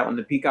possibility that when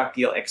the Peacock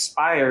deal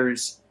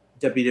expires,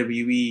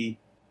 WWE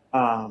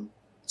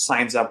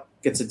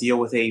gets a deal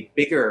with a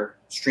bigger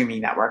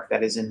streaming network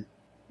that is in,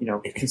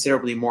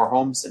 considerably more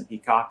homes than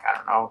Peacock. I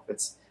don't know if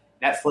it's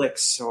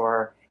Netflix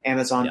or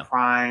Amazon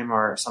Prime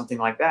or something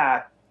like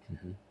that.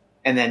 Mm-hmm.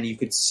 And then you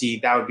could see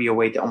that would be a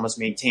way to almost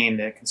maintain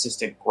the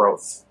consistent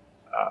growth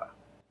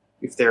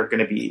if they're going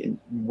to be in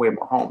way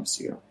more homes.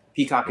 You know,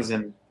 Peacock is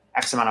in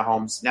X amount of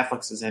homes.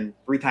 Netflix is in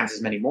 3 times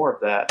as many more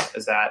of that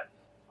as that.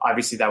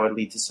 Obviously, that would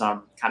lead to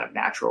some kind of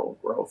natural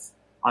growth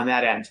on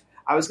that end.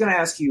 I was going to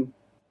ask you,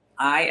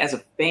 I, as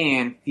a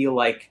fan, feel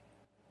like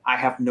I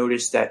have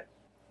noticed that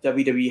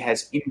WWE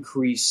has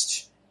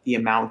increased the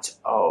amount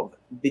of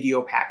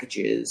video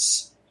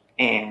packages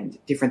and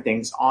different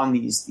things on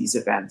these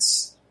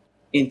events.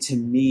 And to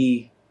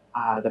me,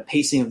 the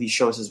pacing of these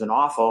shows has been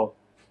awful.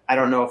 I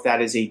don't know if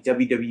that is a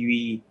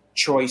WWE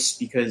choice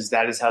because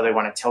that is how they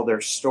want to tell their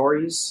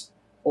stories,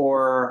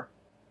 or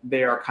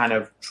they are kind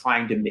of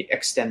trying to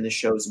extend the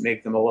shows,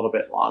 make them a little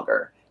bit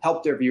longer,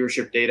 help their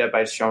viewership data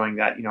by showing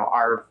that,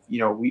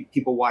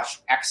 people watch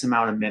X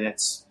amount of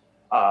minutes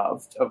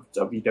of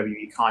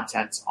WWE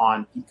content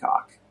on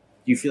Peacock.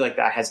 Do you feel like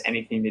that has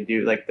anything to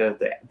do, like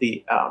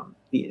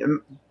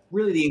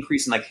really the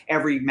increase in like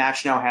every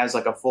match now has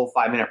like a full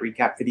 5-minute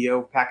recap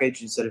video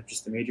package instead of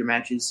just the major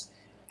matches,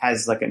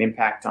 has like an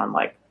impact on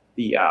like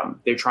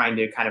they're trying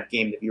to kind of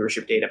game the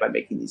viewership data by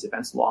making these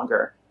events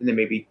longer than they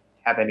maybe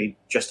have any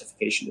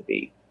justification to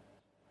be?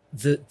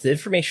 The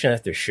information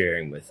that they're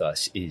sharing with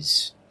us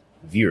is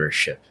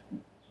viewership.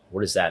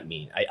 What does that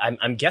mean?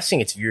 I'm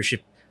guessing it's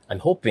viewership. I'm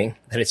hoping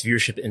that it's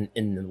viewership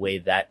in the way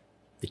that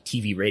the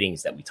TV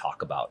ratings that we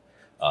talk about.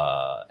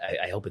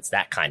 I hope it's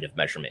that kind of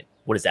measurement.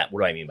 What is that?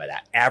 What do I mean by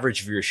that?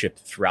 Average viewership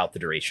throughout the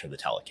duration of the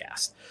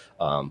telecast.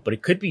 But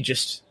it could be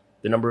just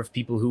the number of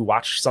people who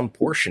watch some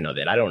portion of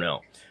it. I don't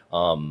know.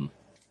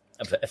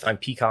 If I'm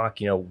Peacock,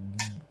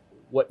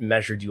 what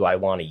measure do I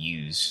want to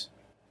use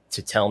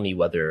to tell me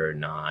whether or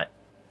not,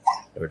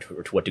 or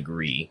to what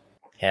degree,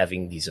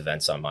 having these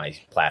events on my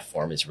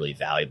platform is really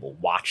valuable?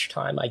 Watch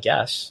time, I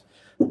guess.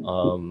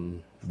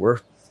 We're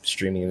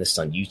streaming this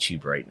on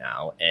YouTube right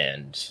now,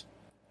 and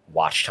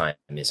watch time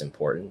is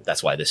important.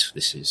 That's why this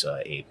is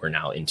we're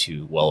now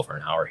into well over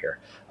an hour here.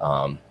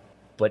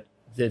 But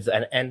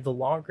the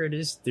longer it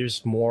is,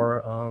 there's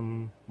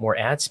more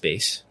ad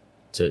space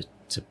to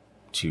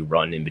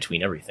run in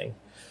between everything.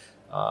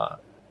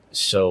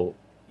 So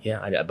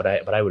yeah, but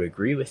I would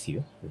agree with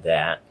you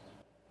that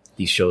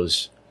these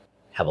shows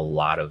have a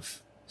lot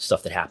of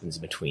stuff that happens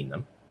in between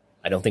them.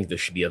 I don't think there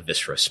should be a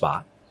viscera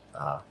spot,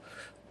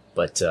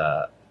 but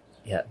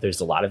yeah, there's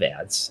a lot of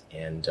ads,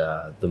 and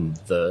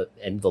the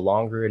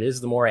longer it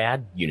is, the more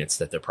ad units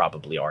that there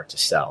probably are to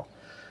sell.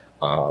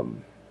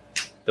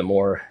 The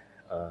more,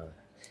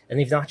 and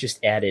they've not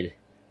just added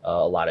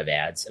a lot of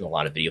ads and a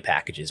lot of video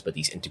packages, but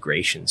these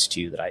integrations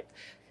too. That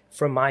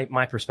from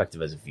my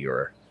perspective as a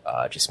viewer,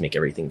 just make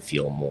everything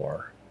feel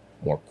more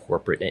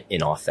corporate and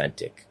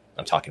inauthentic.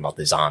 I'm talking about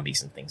the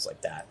zombies and things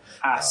like that.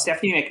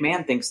 Stephanie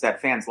McMahon thinks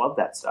that fans love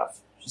that stuff.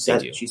 She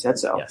said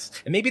so. Yes,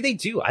 and maybe they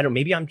do. I don't.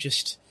 Maybe I'm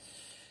just.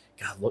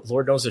 God,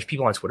 Lord knows there's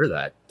people on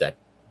Twitter that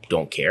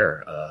don't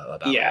care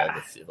about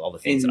all the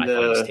things that I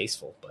find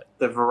distasteful. But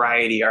the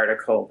Variety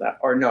article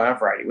not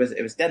Variety.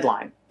 It was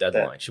Deadline.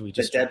 Deadline. Should we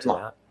just jump to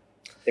that?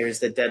 There's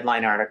the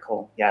Deadline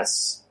article.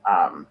 Yes.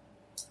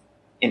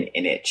 In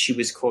it, she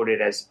was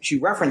quoted as she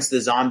referenced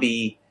the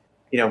zombie,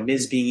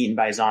 Miz being eaten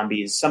by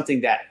zombies,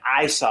 something that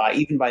I saw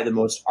even by the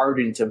most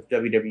ardent of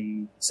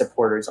WWE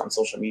supporters on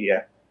social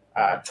media,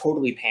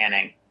 totally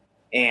panning.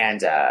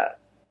 And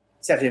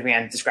Stephanie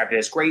McMahon described it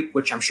as great,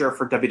 which I'm sure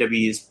for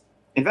WWE's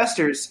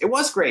investors, it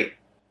was great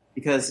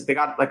because they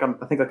got I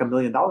think $1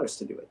 million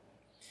to do it.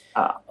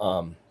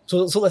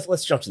 So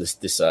let's jump to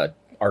this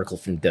article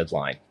from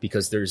Deadline,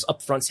 because there's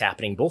upfronts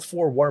happening both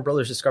for Warner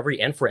Brothers Discovery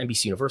and for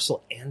NBC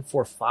Universal and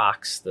for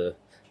Fox, the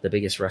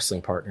biggest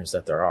wrestling partners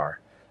that there are,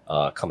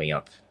 coming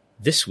up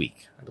this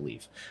week, I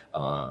believe.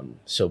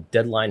 So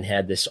Deadline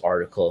had this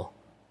article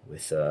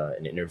with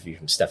an interview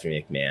from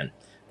Stephanie McMahon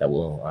that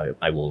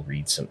I will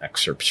read some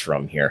excerpts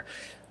from here.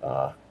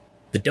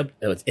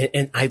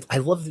 And I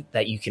love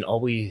that you can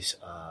always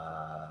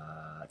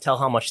tell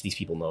how much these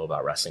people know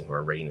about wrestling who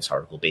are reading this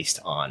article based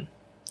on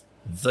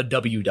the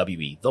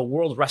WWE, the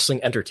World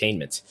Wrestling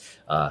Entertainment,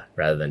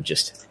 rather than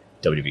just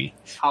WWE.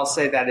 I'll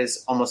say that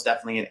is almost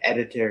definitely an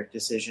editor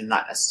decision,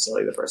 not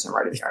necessarily the person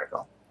writing the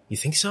article. You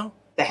think so?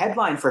 The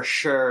headline for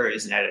sure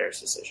is an editor's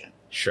decision.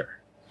 Sure.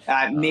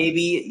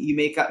 Maybe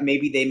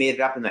they made it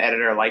up and the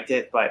editor liked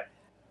it, but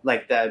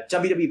like the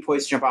WWE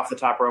poised to jump off the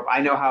top rope.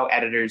 I know how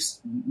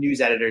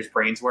news editors'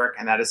 brains work,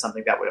 and that is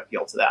something that would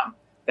appeal to them.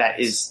 That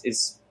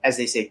is as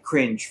they say,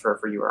 cringe for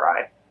you or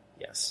I.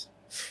 Yes.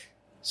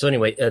 So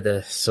anyway,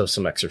 so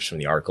some excerpts from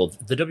the article.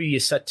 The WWE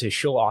is set to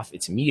show off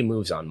its media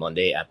moves on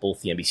Monday at both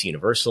the NBC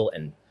Universal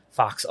and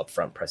Fox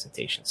upfront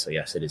presentations. So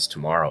yes, it is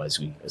tomorrow as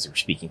we're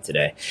speaking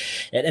today.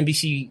 At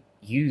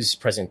NBCU's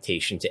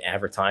presentation to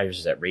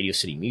advertisers at Radio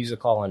City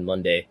Music Hall on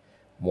Monday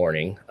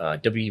morning,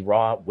 WWE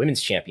Raw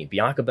Women's Champion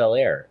Bianca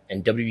Belair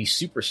and WWE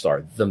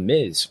Superstar The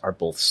Miz are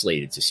both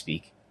slated to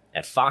speak.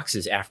 At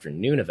Fox's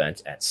afternoon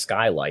event at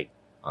Skylight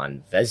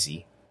on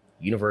Vezi,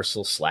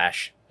 Universal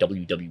 /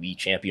 WWE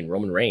Champion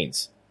Roman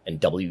Reigns and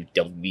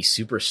WWE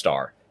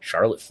Superstar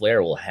Charlotte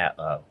Flair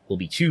will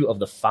be 2 of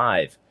the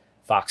 5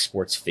 Fox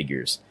Sports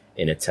figures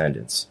in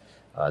attendance.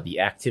 The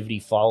activity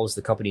follows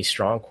the company's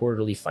strong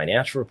quarterly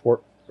financial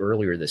report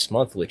earlier this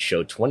month, which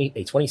showed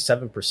a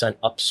 27%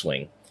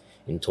 upswing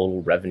in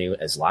total revenue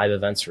as live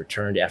events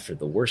returned after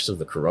the worst of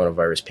the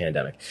coronavirus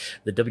pandemic.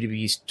 The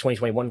WWE's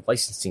 2021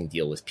 licensing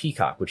deal with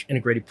Peacock, which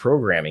integrated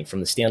programming from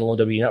the standalone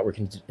WWE network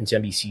into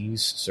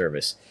NBCU's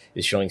service,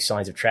 is showing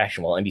signs of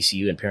traction, while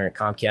NBCU and parent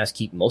Comcast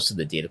keep most of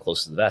the data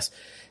close to the vest.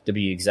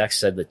 WWE execs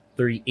said the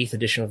 38th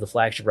edition of the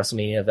flagship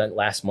WrestleMania event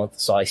last month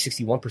saw a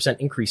 61%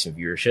 increase in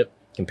viewership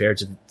compared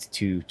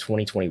to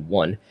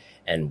 2021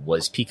 and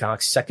was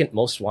Peacock's second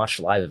most watched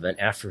live event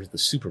after the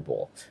Super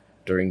Bowl.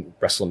 During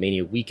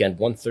WrestleMania weekend,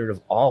 1/3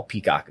 of all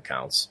Peacock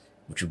accounts,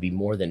 which would be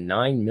more than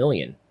 9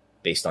 million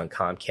based on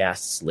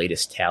Comcast's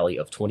latest tally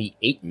of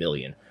 28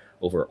 million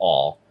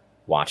overall,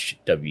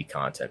 watched WWE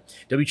content.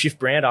 WWE Chief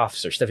Brand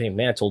Officer Stephanie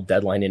McMahon told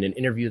Deadline in an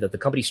interview that the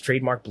company's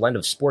trademark blend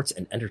of sports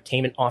and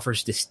entertainment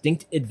offers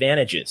distinct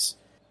advantages.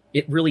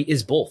 It really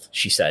is both,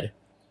 she said.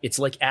 It's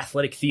like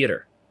athletic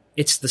theater.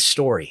 It's the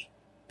story.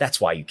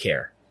 That's why you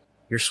care.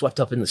 You're swept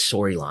up in the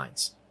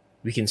storylines.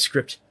 We can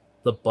script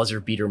the buzzer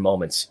beater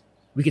moments.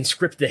 We can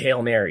script the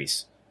Hail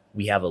Marys.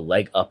 We have a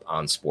leg up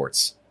on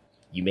sports.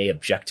 You may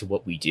object to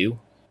what we do,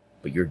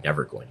 but you're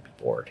never going to be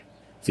bored.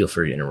 Feel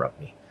free to interrupt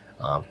me.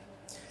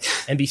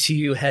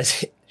 NBCU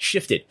has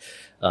shifted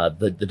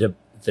the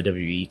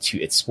WWE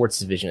to its sports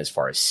division as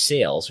far as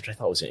sales, which I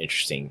thought was an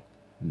interesting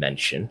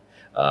mention.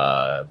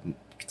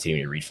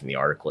 Continuing to read from the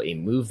article, a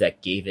move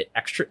that gave it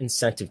extra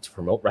incentive to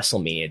promote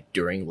WrestleMania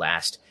during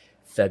last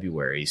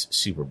February's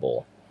Super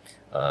Bowl.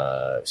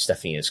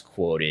 Stephanie is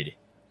quoted,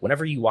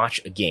 "Whenever you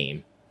watch a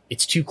game,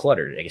 it's too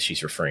cluttered." I guess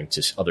she's referring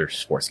to other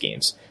sports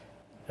games.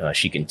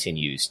 She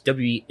continues,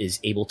 WWE is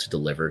able to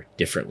deliver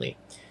differently.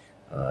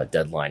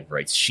 Deadline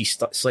writes, she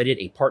cited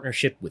a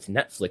partnership with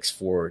Netflix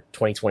for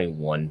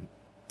 2021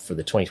 for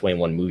the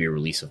 2021 movie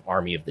release of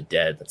Army of the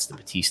Dead. That's the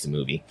Batista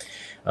movie.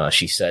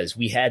 She says,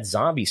 we had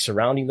zombies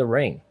surrounding the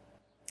ring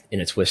in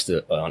a twist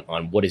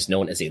on what is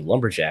known as a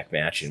lumberjack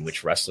match, in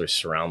which wrestlers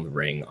surround the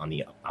ring on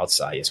the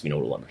outside. Yes, we know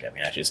what a lumberjack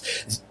match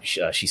is.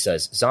 She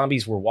says,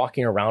 zombies were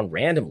walking around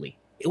randomly.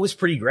 It was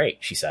pretty great,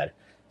 she said.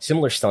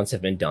 Similar stunts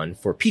have been done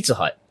for Pizza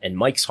Hut and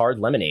Mike's Hard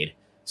Lemonade,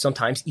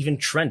 sometimes even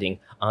trending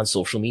on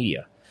social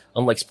media.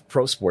 Unlike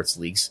pro sports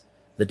leagues,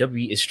 the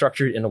WWE is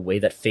structured in a way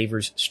that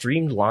favors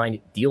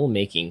streamlined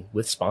deal-making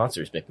with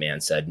sponsors,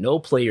 McMahon said. No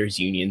players'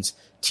 unions,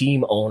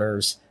 team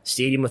owners,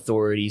 stadium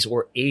authorities,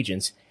 or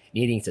agents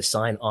needing to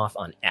sign off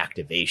on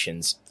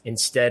activations.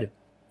 Instead,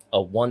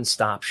 a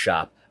one-stop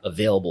shop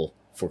available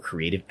for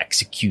creative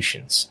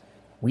executions.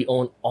 We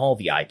own all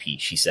the IP,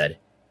 she said.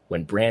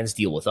 When brands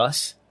deal with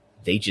us,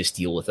 they just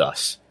deal with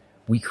us.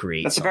 We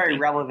create That's a very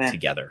relevant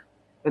together.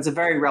 That's a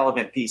very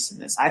relevant piece in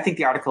this. I think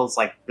the article is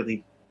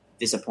really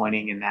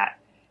disappointing in that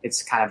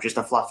it's kind of just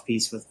a fluff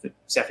piece with the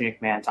Stephanie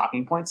McMahon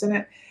talking points in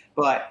it.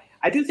 But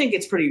I do think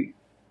it's pretty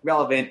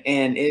relevant,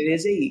 and it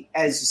is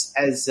as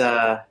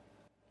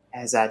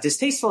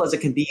distasteful as it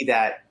can be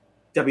that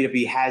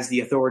WWE has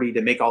the authority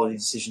to make all of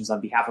these decisions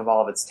on behalf of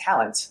all of its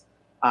talent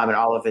and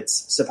all of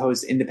its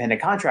supposed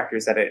independent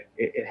contractors that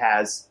it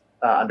has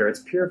under its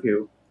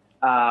purview.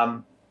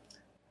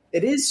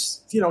 It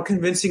is,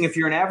 convincing if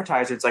you're an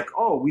advertiser. It's like,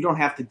 oh, we don't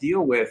have to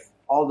deal with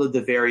all of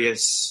the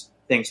various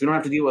things. We don't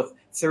have to deal with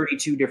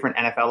 32 different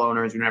NFL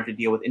owners. We don't have to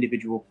deal with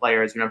individual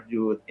players. We don't have to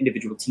deal with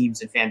individual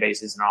teams and fan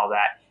bases and all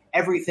that.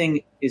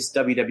 Everything is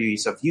WWE.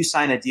 So if you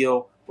sign a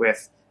deal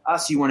with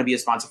us, you want to be a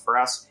sponsor for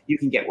us, you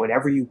can get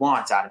whatever you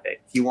want out of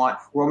it. If you want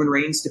Roman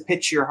Reigns to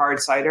pitch your hard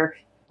cider,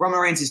 Roman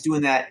Reigns is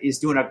doing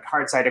a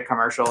hard cider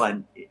commercial,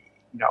 and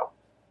you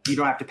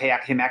don't have to pay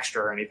him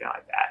extra or anything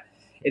like that.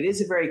 It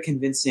is a very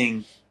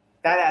convincing.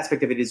 That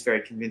aspect of it is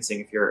very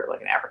convincing if you're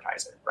like an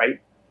advertiser, right?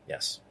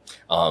 Yes.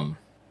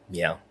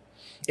 Yeah.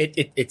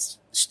 It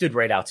stood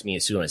right out to me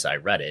as soon as I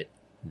read it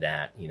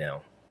that,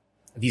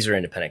 these are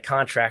independent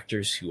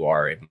contractors who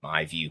are, in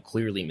my view,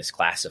 clearly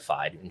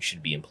misclassified and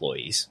should be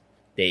employees.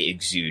 They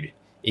exude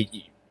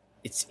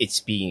it's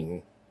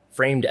being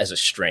framed as a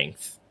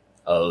strength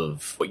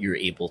of what you're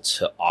able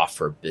to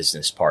offer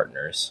business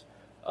partners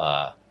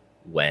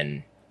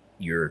when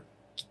you're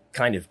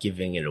kind of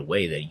giving it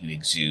away that you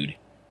exude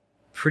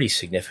pretty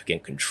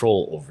significant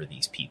control over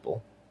these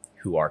people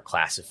who are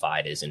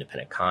classified as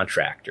independent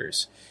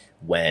contractors,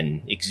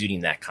 when exuding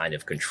that kind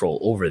of control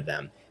over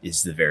them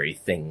is the very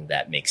thing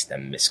that makes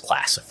them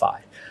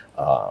misclassified.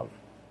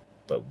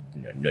 But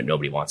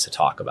nobody wants to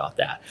talk about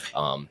that.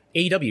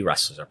 AEW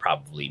wrestlers are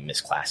probably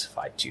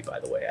misclassified too, by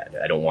the way.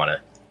 I don't want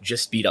to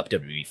just beat up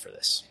WWE for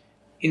this.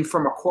 And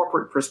from a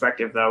corporate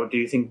perspective, though, do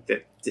you think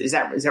that is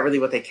that really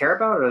what they care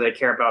about, or do they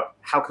care about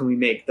how can we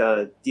make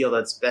the deal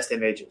that's best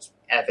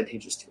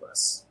advantageous to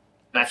us?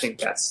 And I think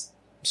that's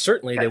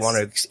certainly they want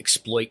to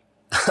exploit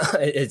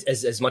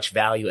as much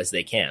value as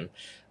they can.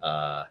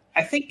 I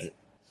think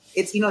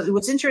it's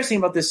what's interesting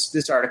about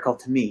this article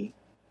to me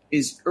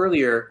is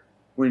earlier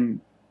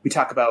when we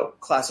talk about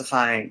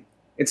classifying.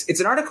 It's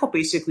an article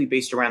basically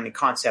based around the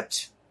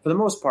concept, for the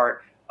most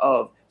part,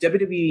 of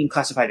WWE being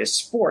classified as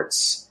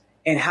sports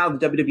and how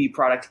the WWE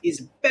product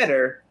is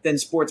better than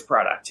sports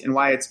product and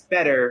why it's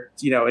better.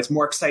 It's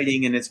more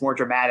exciting and it's more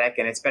dramatic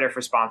and it's better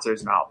for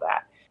sponsors and all of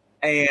that.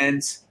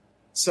 And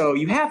so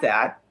you have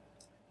that,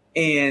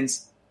 and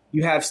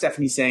you have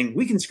Stephanie saying,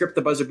 we can script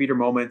the buzzer beater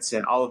moments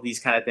and all of these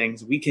kind of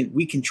things. We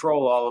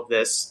control all of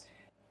this.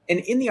 And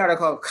in the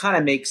article, it kind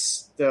of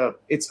makes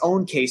its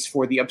own case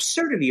for the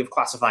absurdity of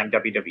classifying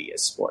WWE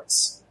as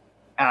sports.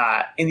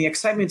 And the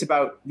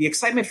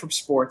excitement from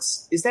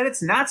sports is that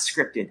it's not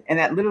scripted and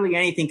that literally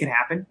anything can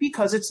happen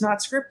because it's not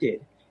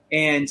scripted.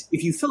 And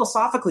if you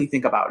philosophically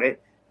think about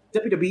it,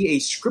 WWE, a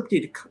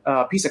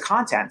scripted piece of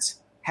content,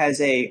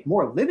 has a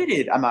more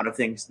limited amount of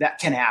things that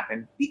can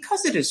happen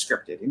because it is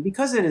scripted and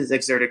because it is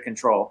exerted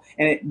control,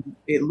 and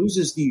it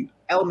loses the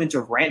element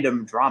of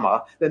random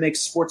drama that makes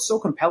sports so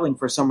compelling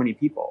for so many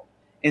people.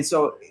 And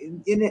so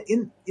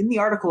in the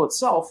article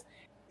itself,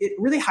 it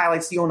really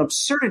highlights the own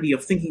absurdity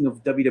of thinking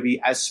of WWE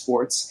as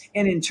sports,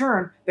 and in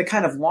turn, the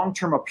kind of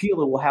long-term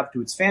appeal it will have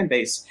to its fan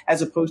base,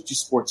 as opposed to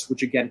sports,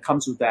 which again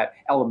comes with that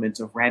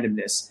element of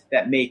randomness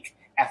that make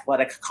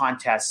athletic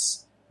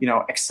contests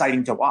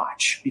exciting to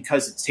watch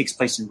because it takes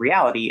place in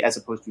reality as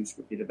opposed to a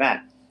scripted event.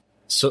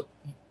 So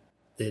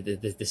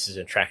this is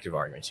an attractive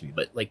argument to me,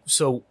 but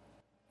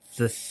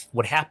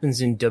what happens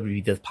in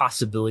WWE, the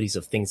possibilities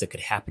of things that could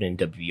happen in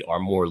WWE are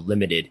more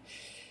limited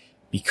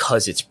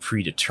because it's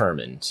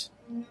predetermined.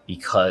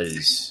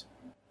 Because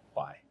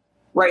why?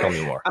 Right. Tell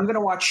me more. I'm gonna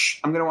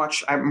watch. I'm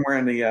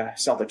wearing the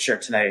Celtics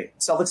shirt tonight.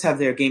 Celtics have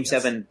their Game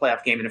 7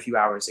 playoff game in a few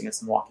hours against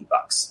the Milwaukee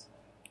Bucks.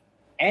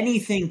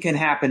 Anything can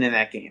happen in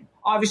that game.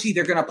 Obviously,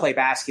 they're going to play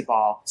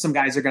basketball. Some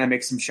guys are going to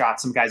make some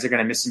shots. Some guys are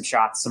going to miss some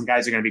shots. Some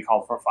guys are going to be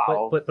called for a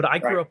foul. But I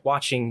grew up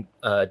watching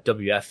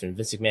WF, and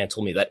Vince McMahon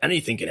told me that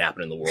anything can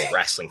happen in the World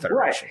Wrestling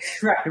Federation.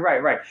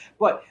 Right.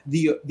 But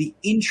the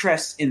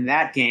interest in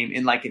that game,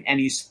 in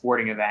any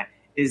sporting event,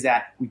 is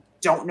that we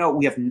don't know.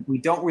 We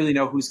don't really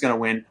know who's going to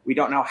win. We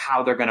don't know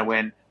how they're going to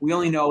win. We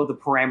only know the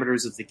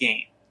parameters of the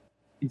game.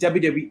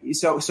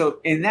 WWE.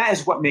 And that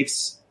is what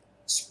makes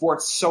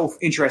sports so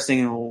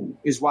interesting, and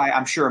is why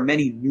I'm sure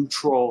many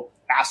neutral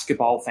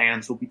basketball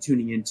fans will be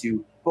tuning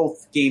into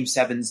both Game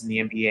 7s in the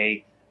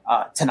NBA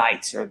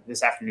tonight, or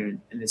this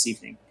afternoon and this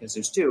evening, because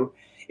there's two,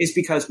 is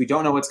because we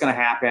don't know what's going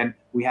to happen.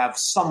 We have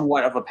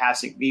somewhat of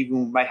we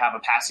might have a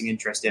passing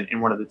interest in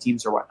one of the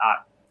teams or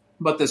whatnot,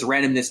 but there's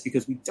randomness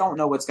because we don't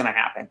know what's going to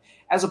happen.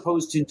 As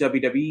opposed to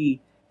WWE,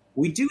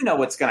 we do know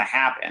what's going to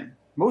happen.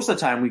 Most of the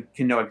time, we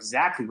can know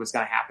exactly what's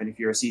going to happen if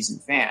you're a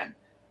seasoned fan.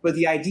 But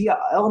the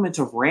element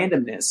of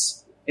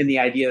randomness, and the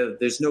idea that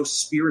there's no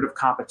spirit of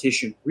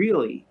competition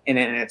really, and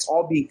it's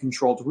all being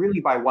controlled really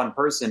by one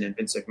person in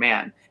Vince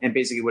McMahon, and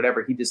basically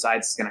whatever he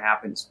decides is going to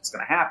happen is what's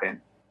going to happen,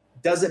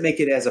 doesn't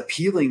make it as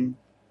appealing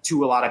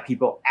to a lot of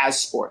people as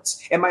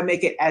sports. It might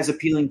make it as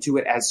appealing to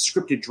it as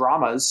scripted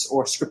dramas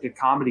or scripted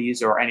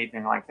comedies or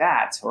anything like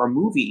that, or a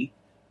movie,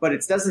 but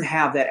it doesn't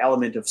have that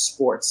element of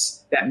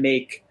sports that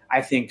make,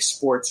 I think,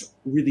 sports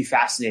really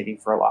fascinating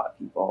for a lot of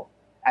people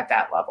at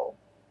that level.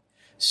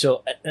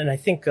 So, and I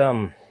think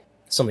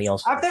something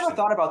else. I've never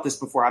thought about this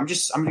before. I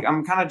was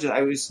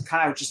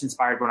kind of just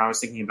inspired when I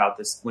was thinking about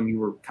this, when you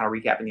were kind of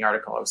recapping the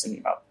article. I was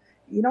thinking about,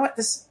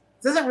 this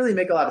doesn't really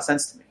make a lot of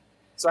sense to me.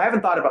 So I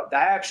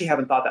actually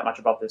haven't thought that much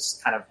about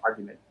this kind of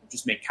argument. I'm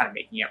just making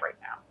it right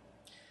now.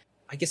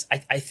 I guess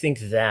I think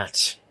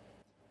that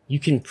you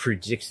can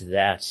predict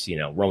that,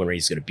 Roman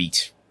Reigns is going to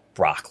beat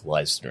Brock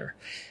Lesnar,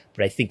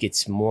 but I think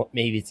it's more,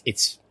 maybe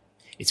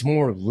it's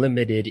more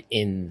limited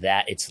in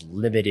that it's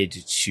limited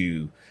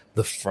to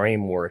the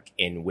framework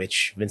in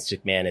which Vince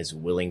McMahon is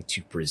willing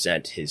to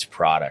present his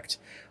product.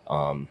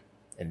 And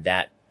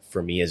that,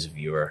 for me as a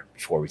viewer,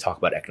 before we talk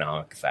about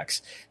economic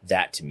effects,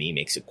 that to me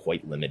makes it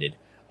quite limited.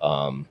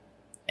 And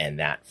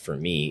that, for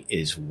me,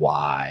 is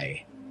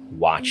why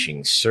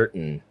watching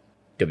certain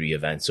WWE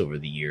events over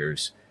the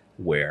years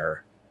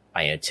where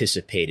I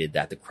anticipated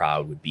that the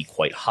crowd would be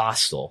quite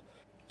hostile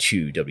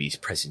to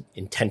WWE's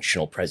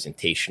intentional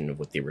presentation of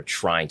what they were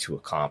trying to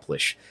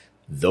accomplish,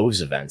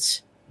 those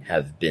events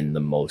have been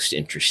the most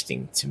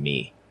interesting to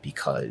me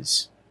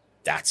because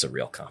that's a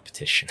real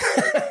competition,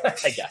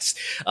 I guess.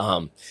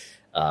 I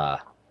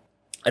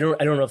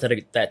don't know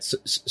if that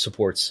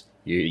supports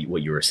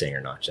what you were saying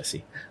or not,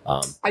 Jesse.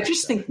 I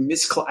just think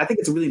I think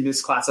it's really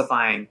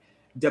misclassifying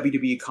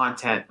WWE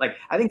content.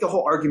 I think the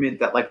whole argument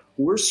that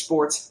we're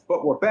sports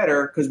but we're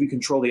better because we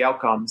control the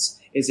outcomes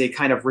is a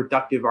kind of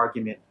reductive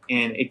argument,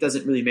 and it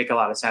doesn't really make a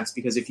lot of sense,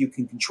 because if you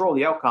can control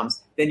the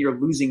outcomes, then you're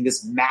losing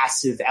this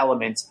massive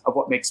element of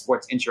what makes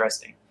sports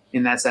interesting,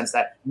 in that sense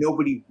that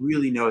nobody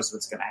really knows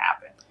what's going to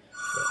happen.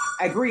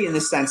 I agree in the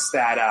sense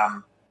that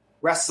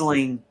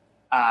wrestling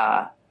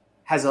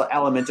has an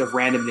element of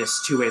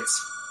randomness to it,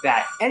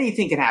 that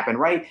anything can happen,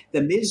 right?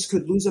 The Miz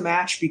could lose a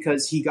match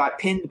because he got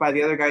pinned by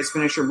the other guy's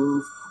finisher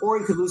move, or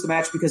he could lose the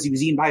match because he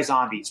was eaten by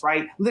zombies,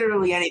 right?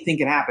 Literally anything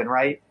can happen,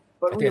 right?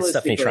 But I think it's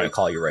Stephanie trying to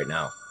call you right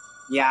now.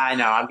 Yeah, I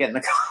know. I'm getting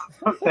the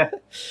call.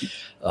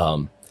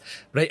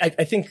 But I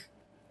think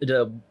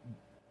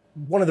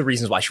one of the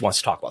reasons why she wants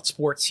to talk about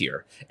sports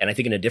here. And I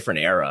think in a different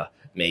era,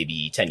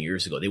 maybe 10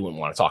 years ago, they wouldn't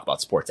want to talk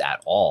about sports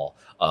at all.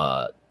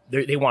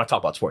 They want to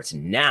talk about sports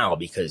now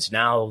because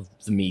now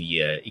the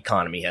media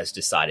economy has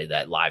decided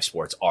that live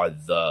sports are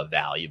the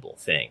valuable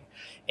thing.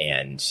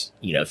 And,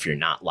 you know, if you're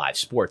not live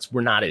sports,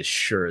 we're not as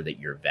sure that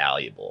you're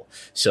valuable.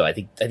 So I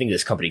think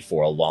this company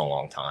for a long,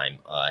 long time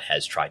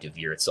has tried to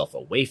veer itself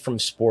away from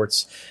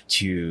sports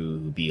to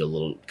be a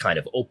little kind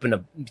of open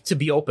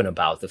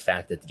about the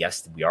fact that,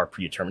 yes, we are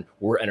predetermined.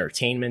 We're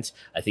entertainment.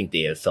 I think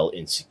they have felt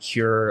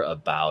insecure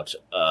about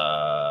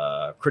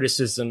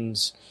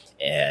criticisms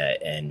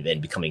and then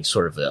becoming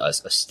sort of a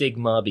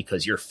stigma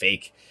because you're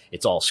fake.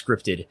 It's all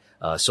scripted.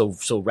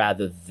 So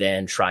rather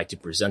than try to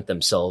present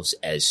themselves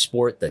as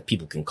sport that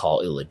people can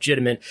call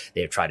illegitimate,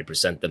 they have tried to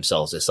present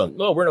themselves as something,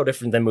 well, we're no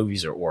different than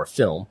movies or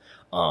film.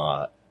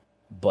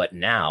 But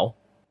now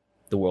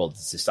the world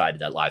has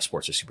decided that live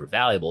sports are super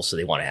valuable, so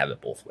they want to have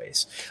it both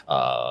ways.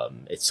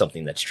 It's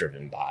something that's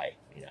driven by,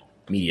 you know,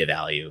 media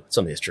value,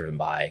 something that's driven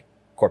by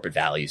corporate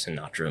values and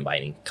not driven by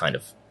any kind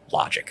of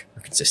logic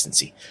or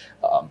consistency.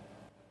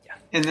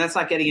 And that's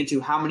not getting into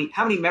how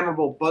many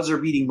memorable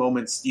buzzer-beating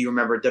moments do you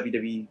remember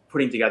WWE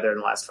putting together in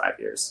the last 5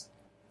 years?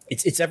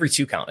 It's every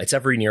 2 count. It's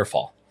every near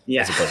fall.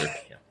 Yeah. As a buzzer.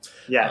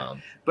 Yeah.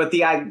 But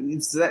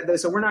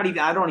so we're not even,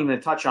 I don't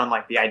even touch on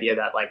like the idea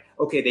that like,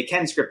 okay, they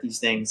can script these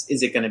things.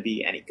 Is it going to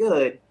be any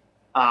good?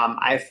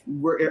 I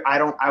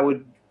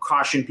would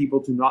caution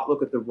people to not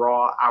look at the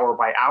Raw hour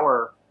by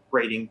hour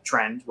rating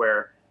trend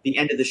where the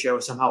end of the show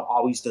somehow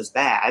always does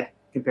bad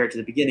compared to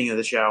the beginning of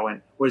the show.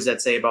 And what does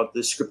that say about the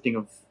scripting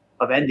of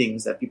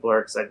endings that people are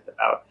excited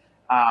about?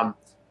 I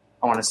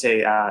want to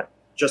say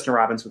Justin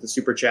Robbins with a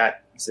super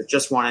chat. He said,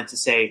 just wanted to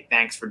say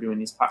thanks for doing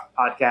these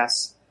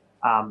podcasts.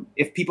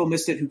 If people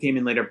missed it who came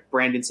in later,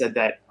 Brandon said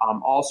that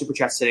all super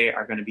chats today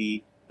are going to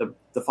be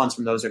the funds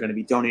from those are going to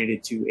be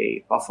donated to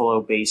a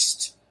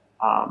Buffalo-based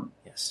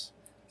yes,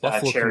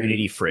 Buffalo charity.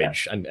 Community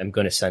Fridge. Yeah. I'm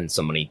going to send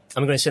some money.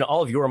 I'm going to send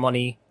all of your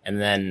money, and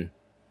then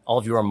all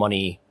of your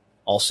money.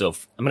 Also,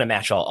 I'm going to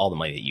match all the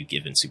money that you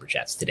give in super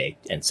chats today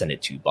and send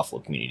it to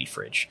Buffalo Community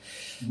Fridge.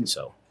 Mm-hmm.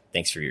 So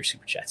thanks for your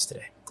super chats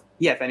today.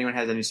 Yeah, if anyone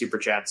has any super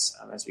chats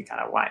as we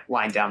kind of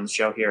wind down the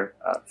show here,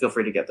 feel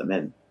free to get them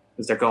in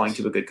because they're going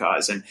to a good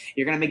cause. And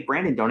you're going to make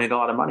Brandon donate a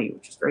lot of money,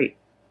 which is great.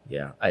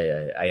 Yeah,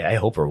 I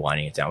hope we're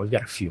winding it down. We've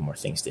got a few more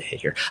things to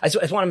hit here. I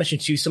just want to mention,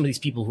 too, some of these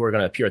people who are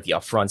going to appear at the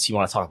upfronts. You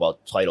want to talk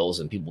about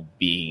titles and people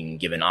being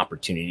given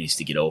opportunities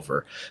to get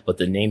over. But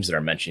the names that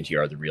are mentioned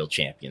here are the real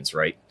champions,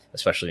 right?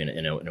 Especially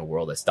in a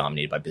world that's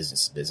dominated by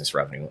business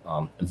revenue.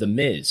 The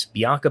Miz,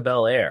 Bianca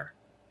Belair,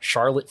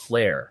 Charlotte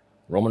Flair,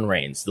 Roman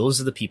Reigns.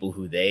 Those are the people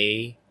who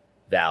they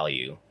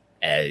value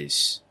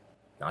as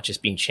not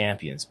just being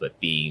champions, but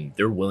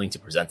they're willing to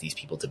present these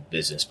people to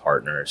business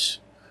partners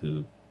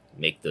who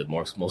make the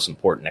most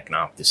important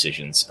economic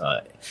decisions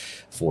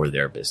for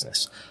their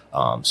business.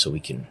 So we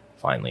can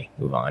finally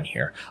move on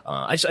here.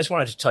 I just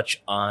wanted to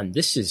touch on,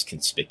 this is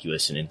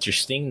conspicuous and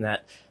interesting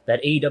that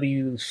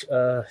AEW,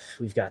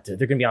 they're going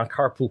to be on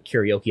Carpool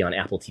Karaoke on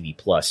Apple TV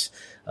Plus,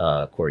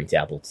 according to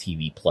Apple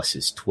TV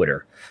Plus's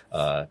Twitter.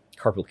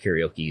 Carpool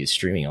Karaoke is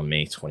streaming on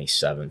May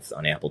 27th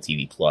on Apple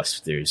TV Plus.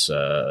 There's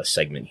a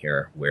segment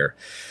here where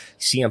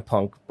CM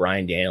Punk,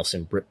 Bryan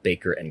Danielson, Britt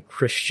Baker, and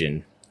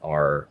Christian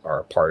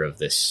are part of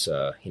this,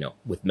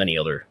 with many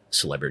other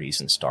celebrities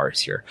and stars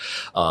here.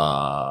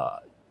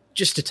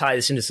 Just to tie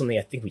this into something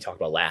I think we talked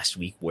about last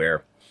week,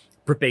 where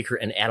Britt Baker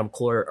and Adam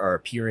Cole are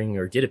appearing,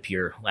 or did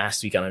appear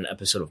last week on an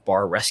episode of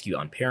Bar Rescue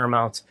on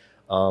Paramount.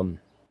 Does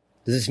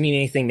this mean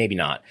anything? Maybe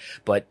not.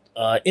 But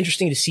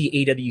interesting to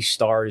see AEW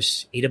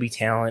stars, AEW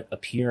talent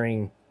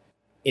appearing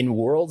in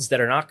worlds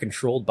that are not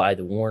controlled by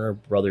the Warner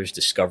Brothers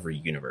Discovery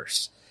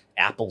universe.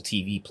 Apple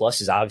TV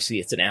Plus is obviously,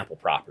 it's an Apple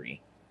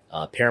property.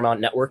 Paramount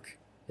Network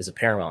is a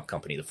Paramount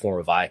company, the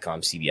former Viacom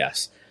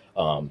CBS.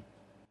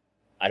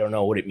 I don't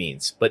know what it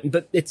means, but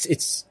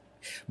it's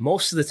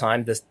most of the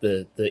time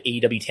the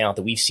AEW talent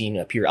that we've seen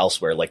appear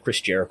elsewhere, like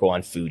Chris Jericho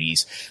on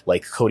Foodies,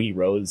 like Cody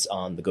Rhodes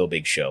on the Go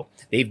Big Show.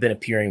 They've been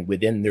appearing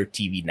within their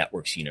TV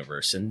network's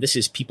universe, and this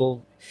is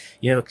people,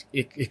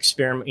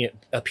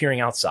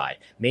 appearing outside.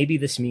 Maybe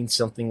this means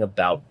something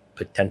about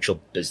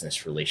potential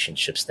business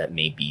relationships that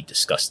may be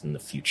discussed in the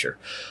future.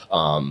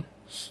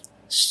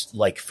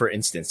 Like, for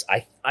instance,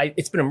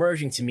 it's been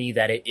emerging to me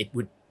that it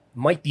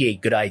might be a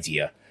good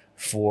idea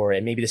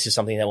and maybe this is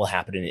something that will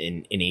happen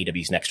in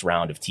AEW's next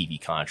round of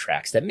TV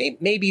contracts, that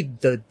maybe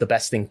the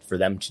best thing for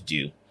them to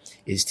do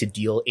is to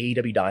deal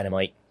AEW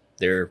Dynamite,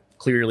 their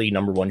clearly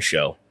number one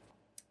show,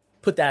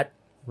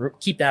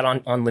 keep that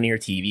on linear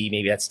TV.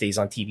 Maybe that stays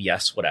on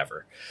TBS,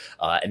 whatever.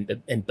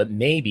 But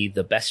maybe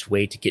the best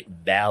way to get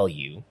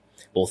value,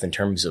 both in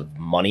terms of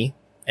money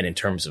and in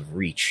terms of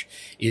reach,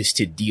 is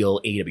to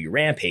deal AEW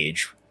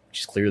Rampage,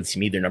 which is clearly to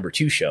me their number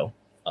 2 show,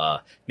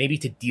 maybe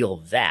to deal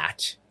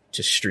that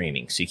to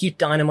streaming. So you keep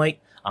Dynamite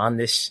on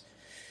this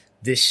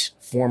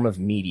form of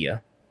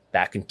media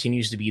that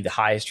continues to be the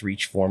highest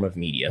reach form of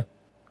media.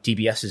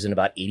 TBS is in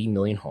about 80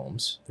 million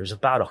homes. There's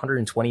about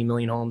 120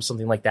 million homes,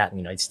 something like that in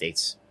the United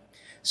States.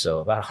 So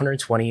about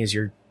 120 is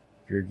your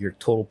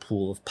total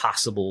pool of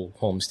possible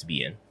homes to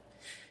be in.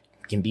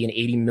 Can be in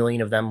 80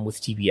 million of them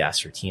with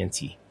TBS or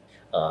TNT.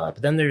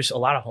 But then there's a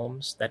lot of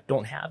homes that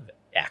don't have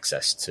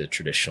access to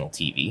traditional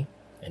TV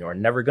and are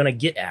never going to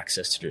get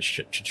access to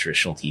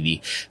traditional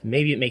TV.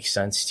 Maybe it makes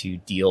sense to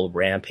deal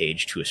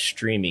Rampage to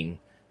a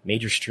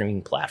major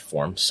streaming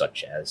platform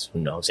such as, who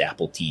knows,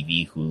 Apple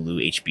TV,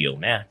 Hulu, HBO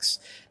Max,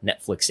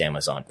 Netflix,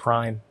 Amazon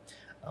Prime.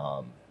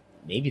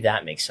 Maybe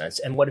that makes sense.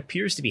 And what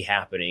appears to be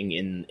happening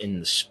in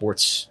the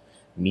sports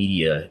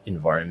media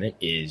environment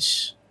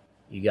is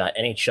you got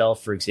NHL,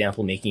 for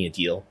example, making a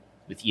deal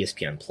with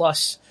ESPN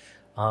Plus.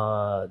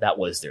 That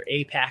was their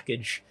A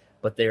package,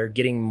 but they're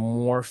getting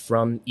more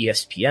from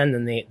ESPN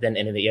than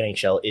any of the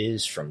NHL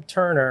is from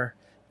Turner.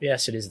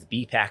 Yes, it is the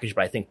B package,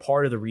 but I think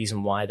part of the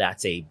reason why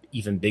that's a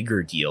even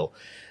bigger deal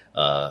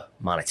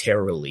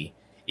monetarily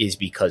is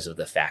because of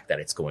the fact that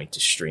it's going to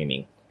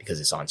streaming. Because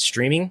it's on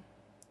streaming,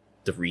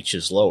 the reach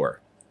is lower.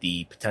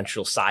 The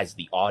potential size of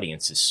the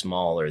audience is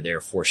smaller.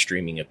 Therefore,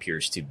 streaming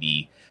appears to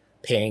be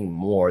paying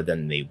more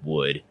than they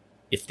would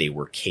if they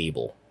were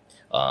cable.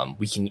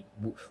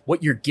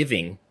 What you're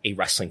giving a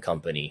wrestling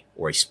company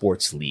or a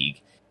sports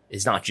league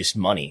is not just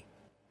money,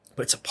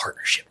 but it's a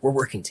partnership. We're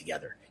working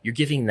together. You're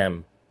giving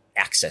them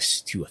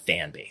access to a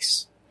fan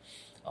base.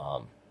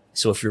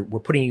 So if we're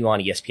putting you on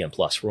ESPN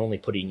Plus, we're only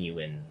putting you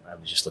in, I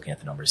was just looking at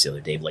the numbers the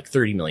other day, like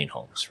 30 million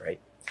homes,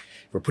 right?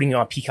 If we're putting you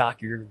on Peacock,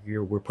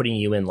 we're putting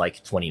you in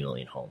like 20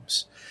 million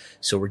homes.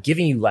 So we're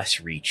giving you less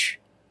reach.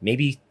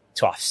 Maybe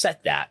to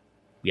offset that,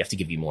 we have to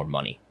give you more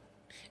money.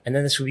 And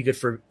then this would be good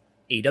for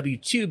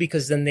AEW too,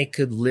 because then they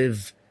could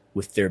live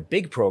with their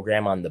big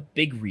program on the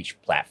big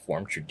reach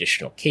platform,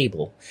 traditional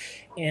cable,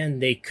 and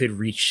they could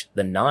reach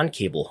the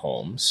non-cable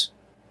homes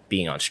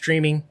being on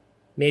streaming,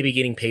 maybe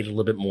getting paid a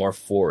little bit more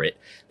for it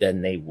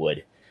than they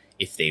would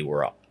if they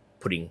were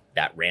putting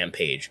that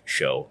Rampage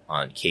show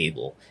on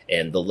cable.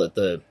 And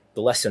the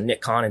lesson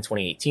Nick Khan in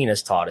 2018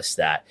 has taught us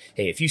that,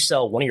 hey, if you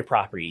sell one of your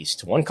properties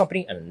to one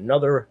company and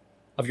another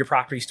of your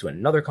properties to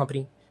another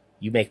company,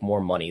 you make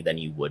more money than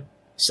you would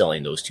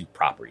selling those two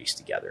properties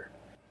together.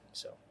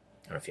 So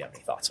I don't know if you have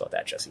any thoughts about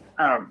that, Jesse.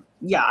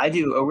 Yeah, I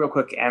do. A real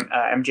quick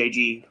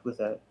MJG with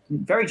a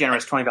very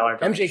generous $20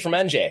 donation. MJ from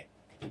NJ.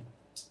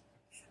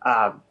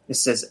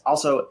 This says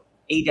also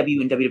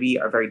AEW and WWE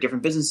are very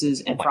different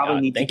businesses and probably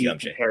need to be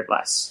compared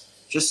less.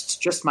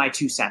 Just my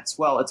 2 cents.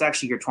 Well, it's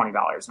actually your $20,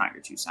 not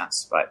your 2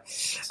 cents. But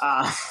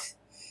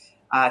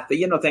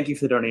thank you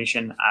for the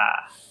donation.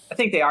 I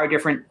think they are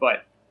different,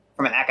 but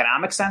from an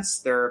economic sense,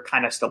 they're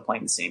kind of still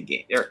playing the same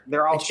game.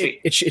 They're all.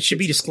 It should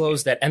be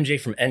disclosed that MJ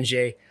from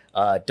NJ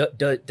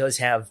does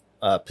have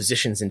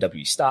positions in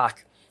W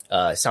stock,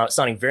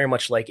 sounding very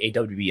much like a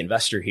WB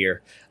investor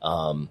here.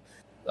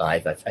 I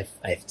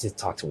did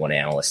talk to one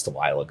analyst a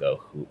while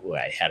ago who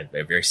I had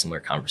a very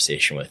similar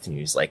conversation with, and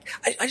he was like,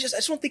 I just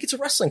don't think it's a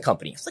wrestling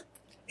company. It's like,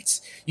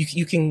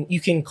 you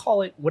can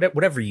call it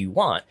whatever you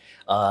want.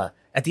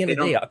 At the end of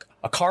the day,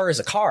 a car is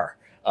a car.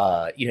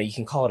 You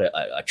can call it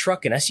a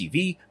truck, an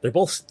SUV. They're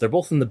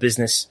both in the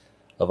business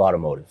of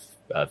automotive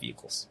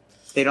vehicles.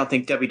 They don't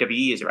think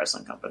WWE is a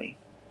wrestling company.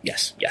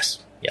 Yes.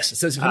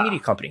 It's a media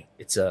company.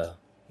 It's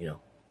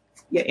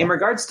Yeah, in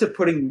regards to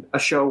putting a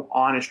show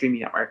on a streaming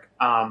network,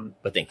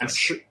 but thank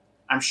you.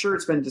 I'm sure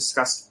it's been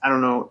discussed. I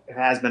don't know if it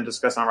has been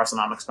discussed on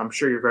Wrestlenomics, but I'm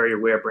sure you're very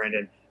aware,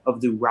 Brandon, of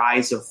the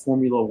rise of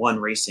Formula One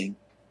racing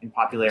in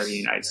popularity in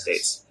the United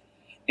States.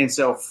 And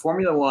so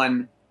Formula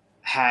One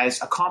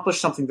has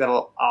accomplished something that a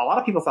lot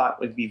of people thought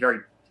would be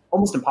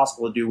almost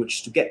impossible to do, which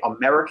is to get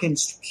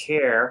Americans to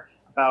care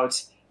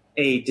about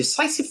a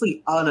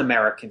decisively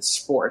un-American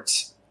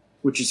sport,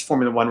 which is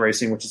Formula One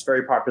racing, which is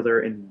very popular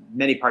in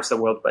many parts of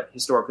the world, but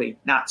historically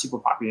not super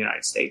popular in the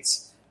United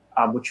States,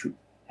 which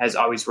has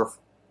always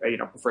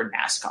preferred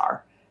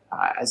NASCAR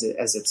as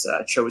its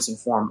chosen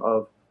form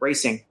of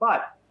racing.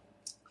 But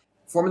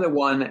Formula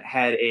One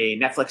had a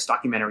Netflix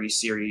documentary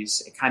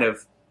series, a kind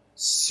of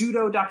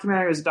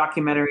pseudo-documentary as a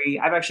documentary.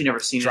 I've actually never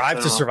seen Drive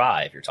it. to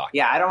Survive, you're talking.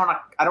 Yeah, I don't want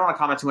to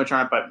comment too much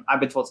on it, but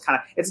I've been told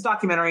it's a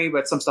documentary,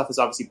 but some stuff is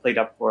obviously played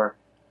up for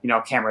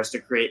cameras to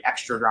create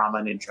extra drama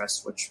and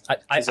interest. Which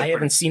I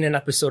haven't seen an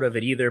episode of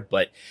it either,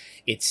 but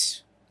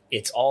it's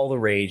all the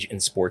rage in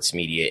sports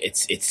media.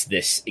 It's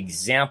this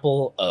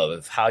example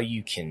of how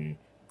you can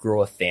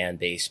grow a fan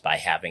base by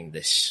having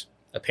this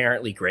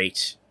apparently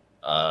great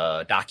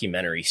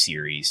documentary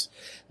series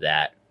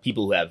that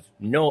people who have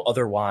no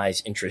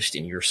otherwise interest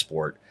in your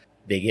sport,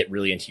 they get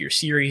really into your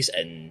series.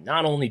 And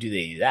not only do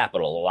they do that,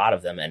 but a lot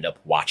of them end up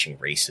watching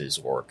races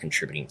or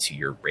contributing to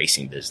your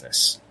racing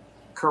business.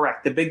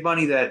 Correct. The big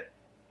money that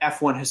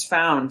F1 has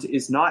found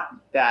is not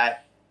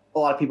that a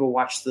lot of people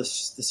watch the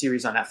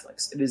series on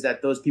Netflix. It is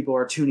that those people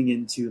are tuning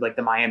into like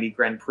the Miami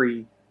Grand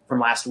Prix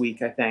from last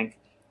week, I think,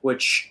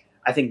 which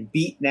I think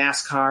beat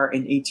NASCAR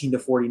in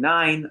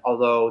 18-49,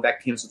 although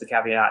that comes with the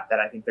caveat that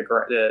I think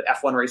the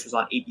F1 race was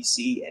on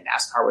ABC and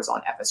NASCAR was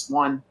on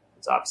FS1.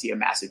 It's obviously a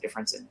massive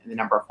difference in the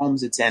number of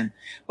homes it's in.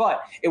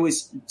 But it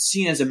was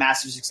seen as a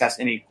massive success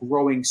in a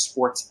growing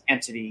sports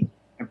entity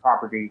and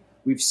property.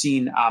 We've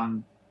seen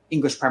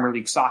English Premier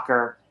League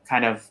soccer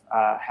kind of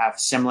have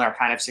similar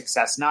kind of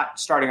success, not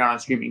starting out on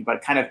streaming,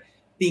 but kind of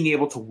being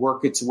able to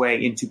work its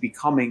way into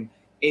becoming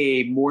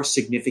a more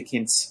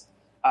significant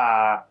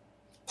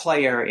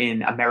player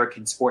in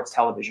American sports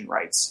television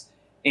rights.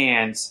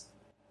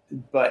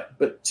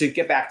 But to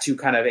get back to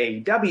kind of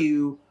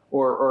AEW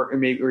or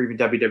even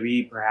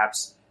WWE,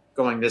 perhaps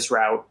going this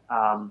route,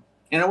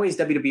 in ways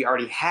WWE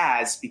already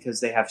has,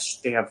 because they have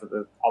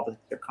all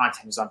their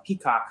content is on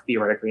Peacock.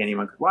 Theoretically,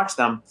 anyone could watch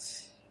them.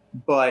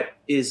 But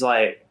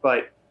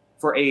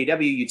for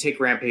AEW, you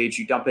take Rampage,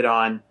 you dump it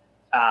on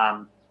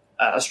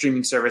a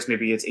streaming service.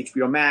 Maybe it's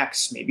HBO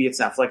Max, maybe it's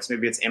Netflix,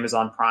 maybe it's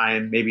Amazon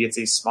Prime, maybe it's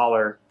a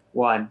smaller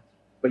one.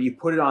 But you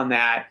put it on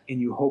that,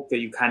 and you hope that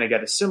you kind of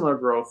get a similar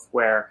growth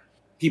where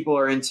people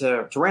are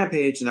into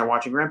Rampage and they're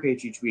watching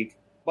Rampage each week.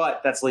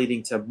 But that's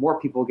leading to more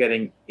people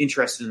getting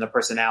interested in the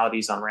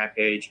personalities on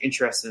Rampage,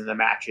 interested in the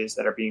matches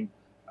that are being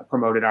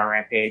promoted on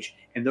Rampage,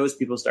 and those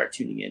people start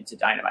tuning in to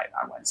Dynamite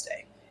on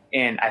Wednesday.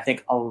 And I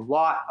think a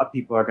lot of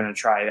people are going to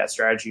try that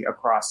strategy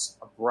across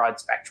a broad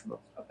spectrum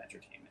of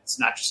entertainment. It's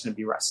not just going to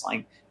be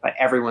wrestling, but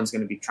everyone's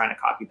going to be trying to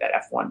copy that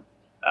F1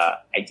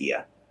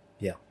 idea.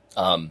 Yeah.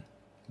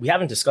 We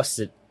haven't discussed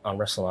it on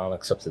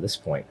Wrestlenomics up to this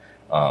point.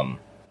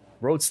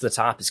 Road to the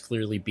Top is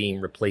clearly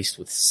being replaced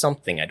with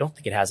something. I don't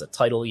think it has a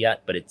title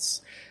yet, but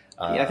it's...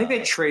 I think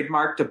they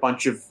trademarked a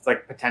bunch of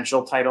like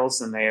potential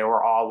titles, and they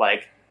were all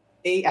like...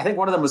 I think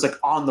one of them was like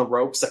On the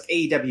Ropes, like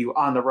AEW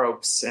On the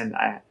Ropes, and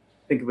I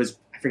think it was...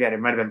 I forget, it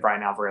might have been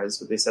Brian Alvarez,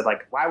 but they said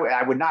like,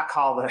 I would not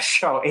call the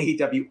show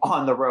AEW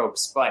On the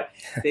Ropes, but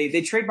they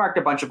trademarked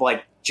a bunch of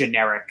like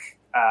generic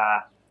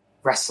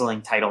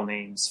wrestling title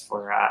names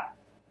for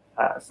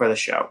the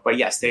show. But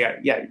yes, they are.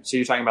 Yeah, so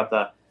you're talking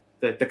about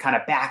the kind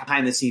of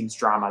behind the scenes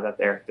drama that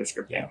they're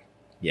scripting.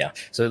 Yeah.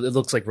 So it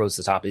looks like Road to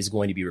the Top is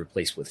going to be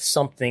replaced with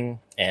something,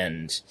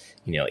 and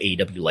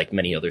AEW, like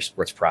many other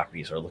sports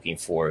properties, are looking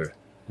for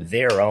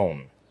their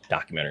own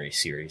documentary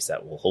series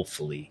that will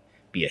hopefully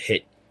be a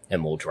hit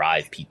and will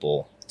drive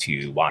people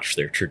to watch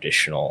their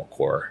traditional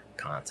core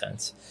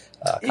content.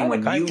 Kind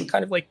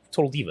of like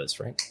Total Divas,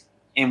 right?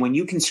 And when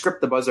you can script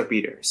the buzzer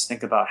beaters,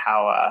 think about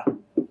how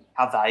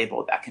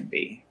valuable that can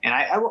be. And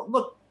I will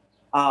look.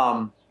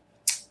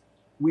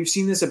 We've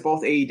seen this at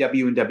both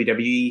AEW and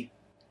WWE.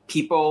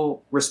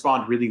 People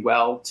respond really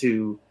well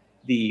to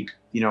the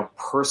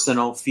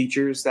personal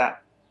features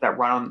that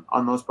run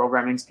on those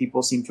programmings.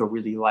 People seem to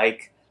really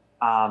like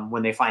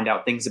when they find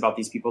out things about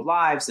these people's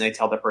lives and they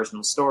tell their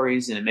personal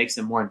stories, and it makes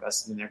them more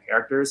invested in their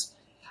characters.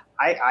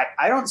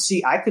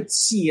 I could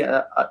see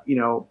it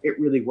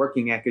really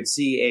working. I could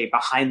see a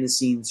behind the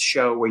scenes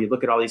show where you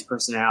look at all these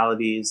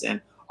personalities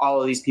and all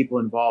of these people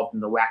involved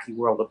in the wacky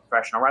world of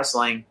professional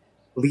wrestling,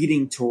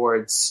 leading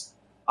towards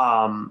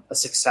a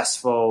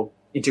successful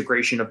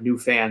integration of new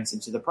fans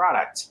into the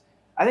product.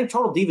 I think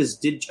Total Divas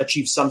did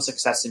achieve some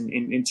success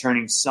in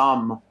turning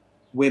some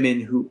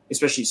women who,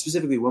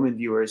 specifically women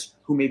viewers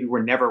who maybe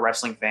were never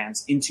wrestling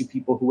fans, into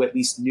people who at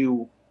least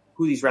knew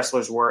who these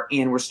wrestlers were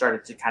and were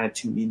started to kind of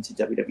tune into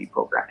WWE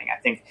programming. I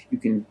think you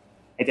can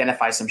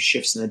identify some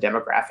shifts in the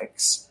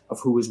demographics of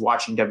who was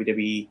watching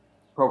WWE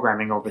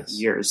programming over the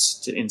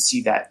years and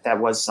see that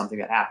was something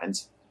that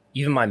happened.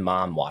 Even my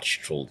mom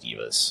watched Total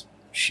Divas.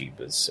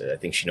 I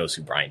think she knows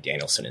who Bryan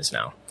Danielson is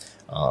now.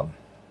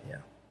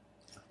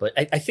 But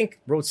I think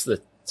Road to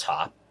the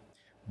Top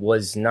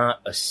was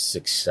not a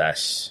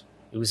success.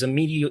 It was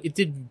it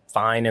did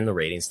fine in the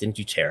ratings, didn't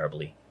do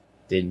terribly,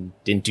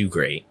 didn't do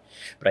great.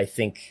 But I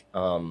think,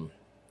 and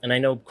I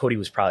know Cody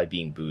was probably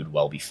being booed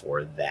well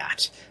before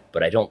that,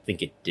 but I don't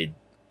think it did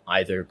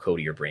either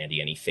Cody or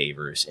Brandy any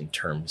favors in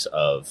terms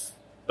of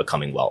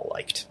becoming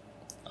well-liked.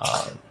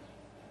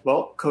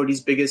 Well,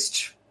 Cody's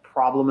biggest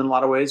problem in a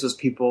lot of ways was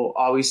people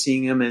always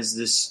seeing him as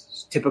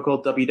this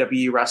typical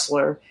WWE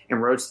wrestler,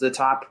 and Road to the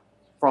Top,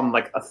 from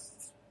like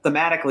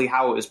thematically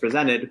how it was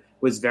presented,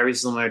 was very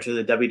similar to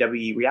the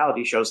WWE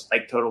reality shows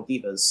like Total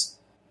Divas.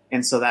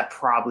 And so that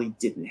probably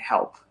didn't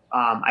help.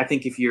 I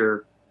think if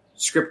you're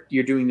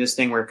doing this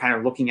thing where you're kind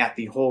of looking at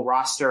the whole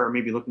roster, or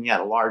maybe looking at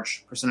a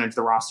large percentage of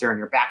the roster, and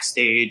you're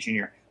backstage and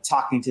you're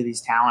talking to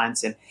these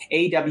talents, and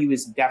AEW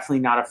is definitely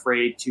not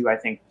afraid to, I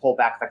think, pull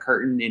back the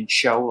curtain and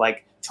show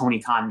like Tony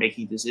Khan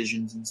making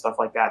decisions and stuff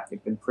like that.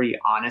 They've been pretty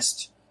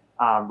honest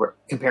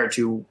compared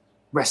to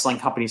wrestling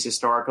companies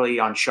historically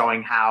on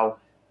showing how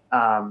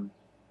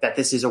that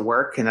this is a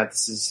work and that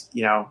this is,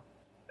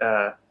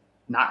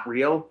 not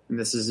real and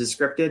this is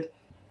scripted,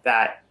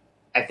 that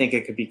I think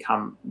it could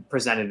become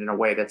presented in a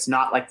way that's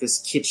not like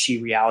this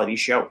kitschy reality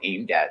show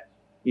aimed at,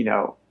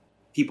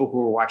 people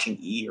who are watching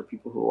E or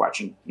people who are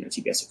watching,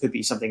 TBS. It could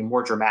be something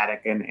more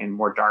dramatic and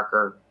more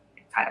darker,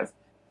 kind of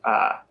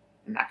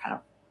in that kind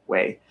of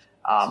way.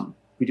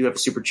 We do have a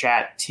super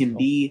chat. Tim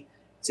B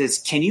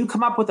says, can you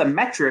come up with a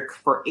metric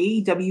for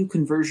AEW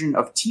conversion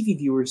of TV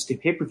viewers to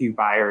pay-per-view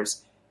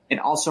buyers, and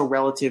also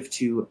relative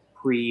to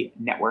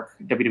pre-network,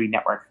 WWE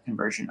network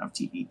conversion of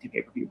TV to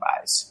pay-per-view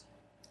buys?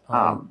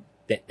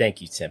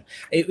 Thank you, Tim.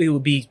 It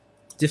would be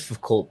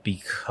difficult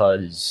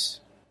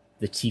because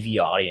the TV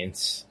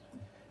audience,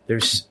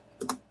 there's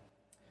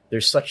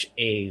such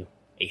a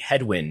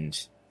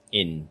headwind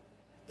in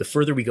the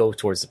further we go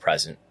towards the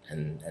present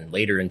and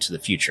later into the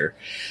future,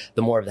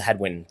 the more of the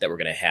headwind that we're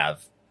going to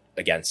have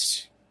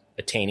against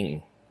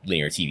attaining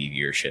linear TV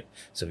viewership.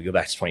 So if we go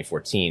back to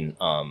 2014,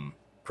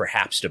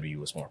 perhaps W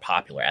was more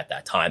popular at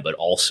that time, but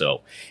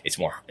also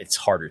it's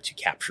harder to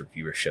capture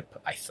viewership.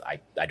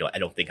 I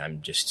don't think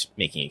I'm just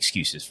making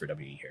excuses for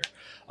W here.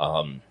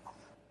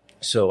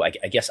 So I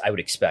guess I would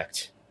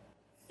expect,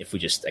 if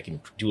I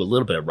can do a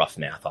little bit of rough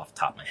math off the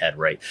top of my head,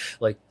 right?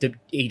 Like the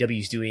AEW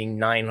is doing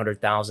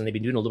 900,000. They've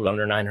been doing a little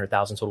under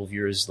 900,000 total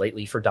viewers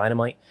lately for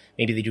Dynamite.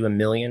 Maybe they do 1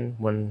 million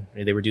when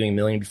they were doing 1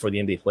 million before the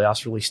NBA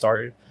playoffs really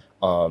started.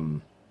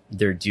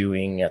 They're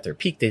doing, at their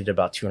peak, they did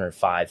about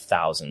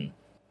 205,000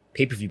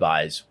 pay-per-view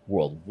buys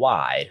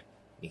worldwide.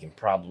 You can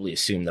probably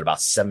assume that about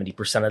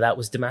 70% of that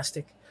was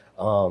domestic.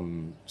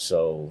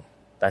 So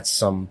that's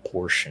some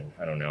portion.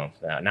 I don't know.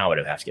 Now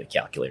I'd have to get a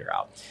calculator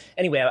out.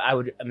 Anyway, I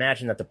would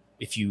imagine that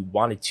if you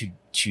wanted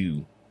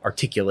to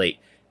articulate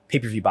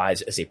pay-per-view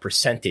buys as a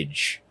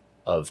percentage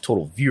of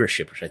total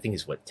viewership, which I think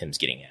is what Tim's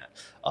getting at,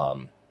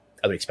 I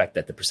would expect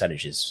that the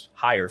percentage is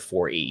higher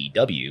for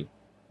AEW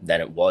than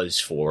it was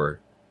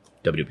for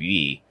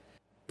WWE.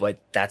 But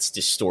that's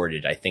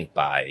distorted, I think,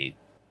 by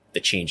the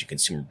change in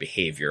consumer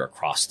behavior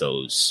across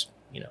those,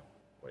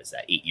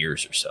 8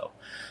 years or so.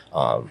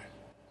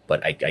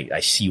 But I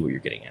see what you're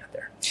getting at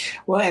there.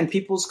 Well, and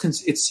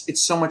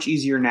it's so much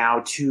easier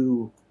now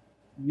to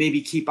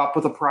maybe keep up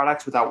with a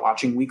product without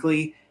watching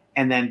weekly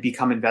and then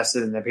become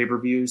invested in the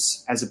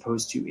pay-per-views, as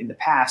opposed to in the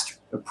past,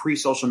 the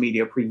pre-social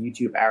media,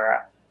 pre-YouTube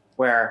era,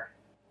 where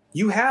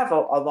you have a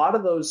lot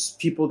of those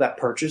people that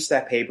purchased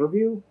that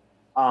pay-per-view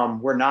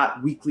were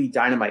not weekly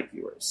Dynamite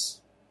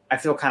viewers. I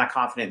feel kind of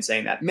confident in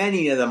saying that.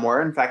 Many of them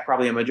were. In fact,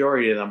 probably a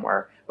majority of them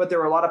were. But there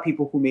were a lot of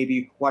people who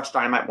maybe watch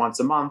Dynamite once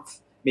a month,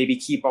 maybe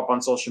keep up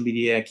on social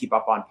media, keep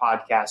up on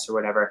podcasts or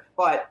whatever.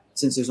 But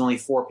since there's only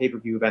 4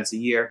 pay-per-view events a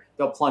year,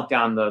 they'll plunk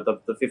down the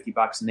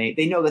 $50 and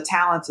they know the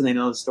talents and they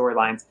know the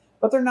storylines,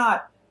 but they're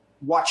not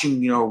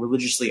watching,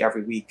 religiously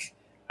every week.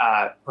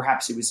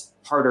 Perhaps it was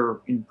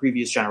harder in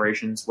previous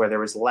generations where there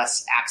was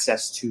less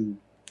access to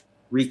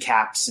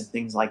recaps and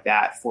things like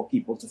that for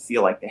people to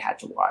feel like they had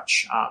to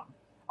watch.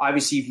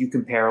 Obviously, if you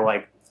compare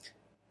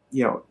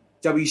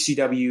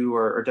WCW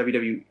or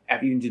WWF,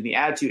 even in the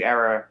Attitude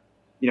Era,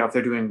 if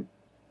they're doing,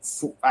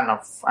 I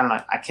don't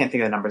know, I can't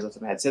think of the numbers off the top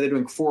of my head. Say they're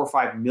doing 4 or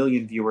 5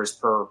 million viewers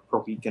per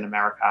week in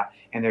America,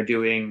 and they're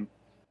doing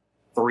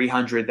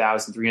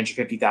 300,000,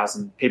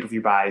 350,000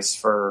 pay-per-view buys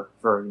for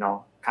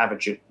kind of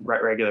a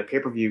regular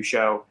pay-per-view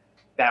show.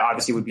 That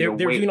obviously would be they're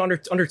doing under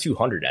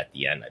 200 at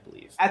the end, I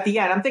believe. At the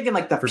end, I'm thinking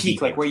like the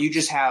peak, like where you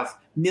just have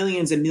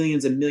millions and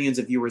millions and millions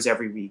of viewers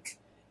every week,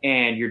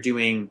 and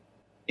during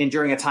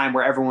a time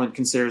where everyone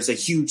considers a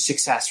huge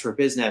success for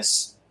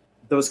business,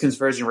 those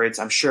conversion rates,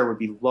 I'm sure, would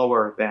be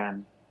lower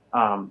than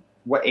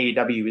what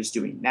AEW is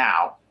doing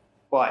now.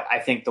 But I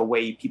think the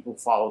way people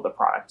follow the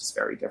product is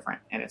very different,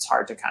 and it's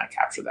hard to kind of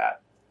capture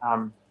that.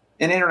 And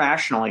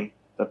internationally,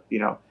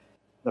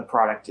 the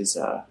product is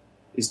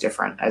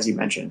different, as you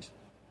mentioned,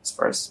 as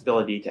far as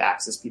ability to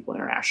access people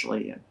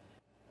internationally and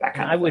that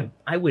kind of thing.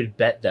 I would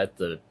bet that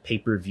the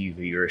pay-per-view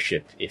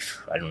viewership,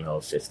 if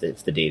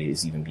the data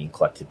is even being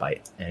collected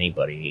by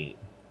anybody,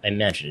 I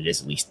imagine it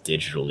is at least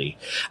digitally.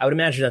 I would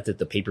imagine that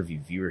the pay-per-view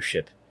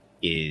viewership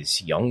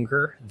is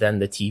younger than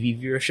the TV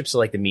viewership. So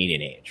like the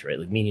median age, right?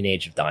 Like median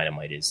age of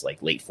Dynamite is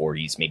like late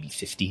 40s, maybe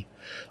 50.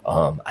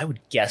 I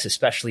would guess,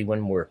 especially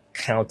when we're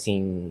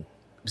counting,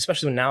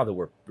 especially now that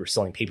we're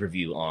selling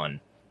pay-per-view on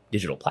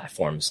digital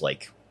platforms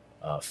like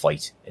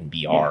Fight and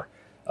BR,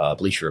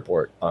 Bleacher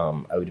Report,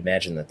 I would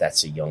imagine that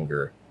that's a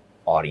younger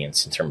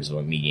audience in terms of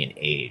a median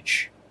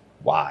age.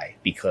 Why?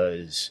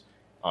 Because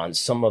on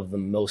some of the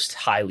most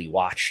highly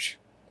watched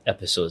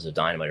episodes of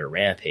Dynamite or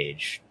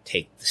Rampage,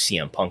 take the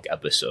CM Punk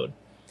episode,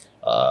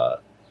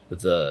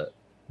 the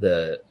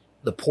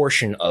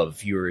portion of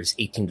viewers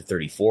 18 to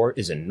 34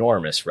 is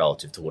enormous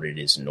relative to what it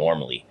is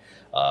normally.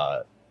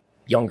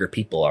 Younger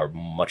people are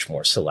much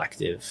more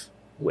selective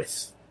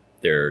with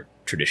their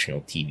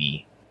traditional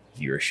TV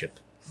viewership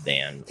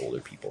than older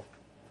people.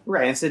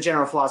 Right. It's the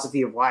general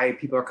philosophy of why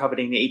people are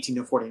coveting the 18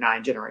 to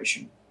 49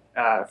 generation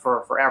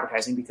for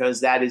advertising,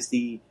 because that is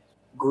the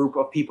group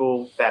of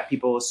people that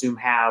people assume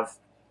have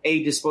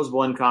A,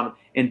 disposable income,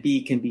 and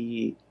B, can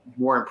be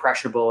more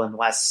impressionable and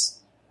less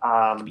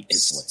can be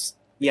influenced.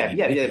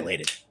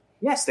 Manipulated.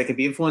 Yes, they could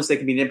be influenced. They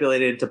can be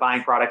manipulated to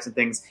buying products and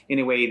things in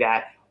a way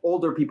that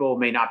older people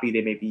may not be.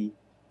 They may be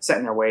set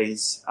in their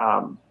ways.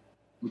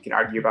 We can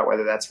argue about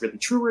whether that's really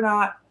true or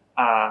not.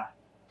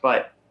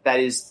 But that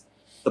is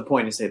the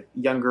point, is that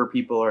younger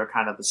people are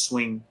kind of the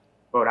swing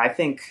vote. I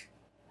think,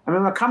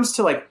 when it comes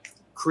to like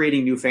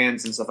creating new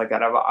fans and stuff like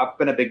that, I've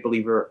been a big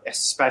believer,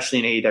 especially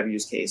in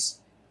AEW's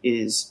case,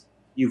 is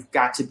you've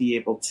got to be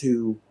able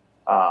to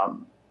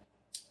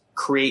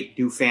create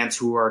new fans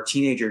who are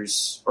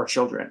teenagers or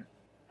children.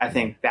 I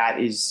think that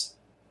is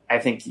I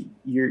think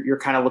you're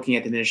kind of looking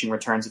at diminishing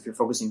returns if you're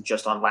focusing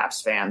just on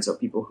lapsed fans or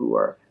people who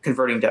are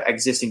converting to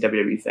existing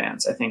WWE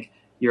fans. I think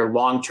your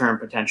long-term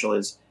potential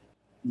is,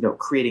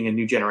 creating a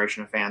new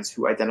generation of fans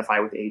who identify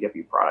with the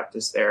AEW product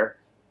as their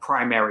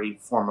primary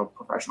form of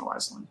professional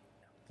wrestling.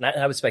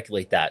 And I would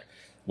speculate that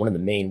one of the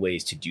main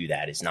ways to do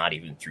that is not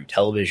even through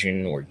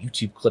television or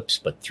YouTube clips,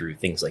 but through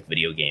things like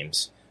video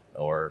games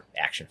or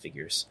action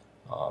figures.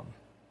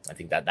 I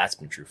think that's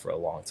been true for a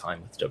long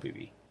time with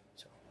WWE.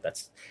 So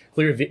that's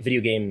clear.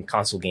 Video game,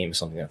 console game is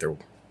something that they're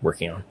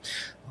working on.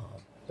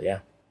 But yeah,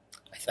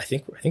 I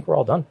think we're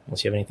all done.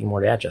 Unless you have anything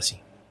more to add,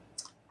 Jesse.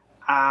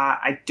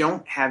 I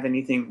don't have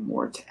anything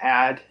more to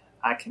add.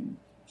 I can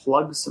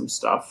plug some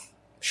stuff.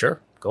 Sure,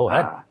 go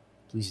ahead.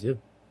 Please do.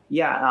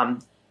 Yeah,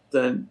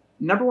 the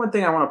number one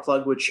thing I want to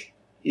plug, which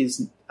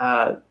is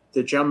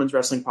the Gentleman's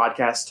Wrestling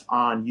Podcast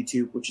on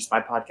YouTube, which is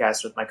my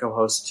podcast with my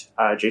co-host,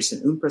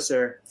 Jason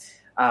Unpresser.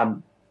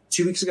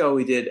 2 weeks ago,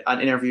 we did an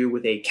interview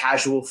with a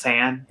casual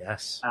fan.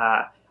 Yes.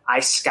 I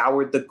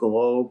scoured the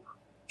globe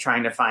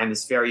trying to find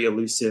this very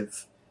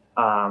elusive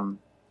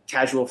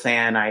casual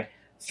fan. I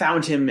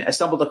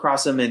stumbled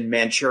across him in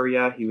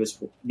Manchuria. He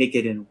was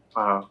naked and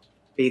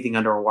bathing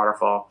under a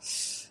waterfall.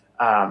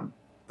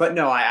 But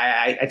no,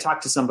 I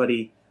talked to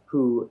somebody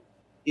who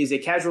is a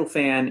casual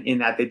fan in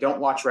that they don't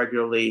watch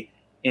regularly,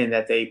 in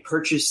that they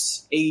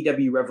purchased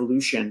AEW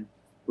Revolution,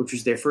 which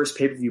was their first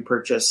pay-per-view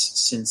purchase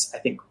since, I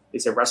think, they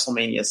said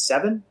WrestleMania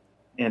 7.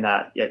 And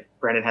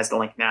Brandon has the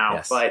link now.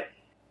 Yes. But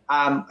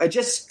I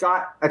just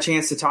got a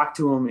chance to talk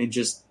to him and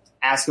just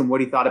ask him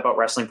what he thought about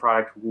wrestling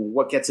product,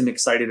 what gets him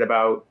excited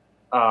about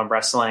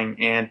wrestling.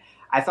 And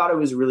I thought it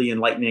was really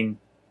enlightening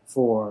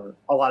for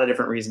a lot of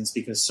different reasons,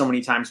 because so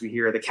many times we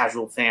hear the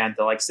casual fan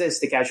that likes this,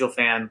 the casual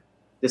fan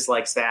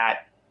dislikes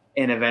that.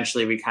 And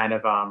eventually we kind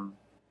of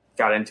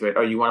got into it.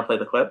 Oh, you want to play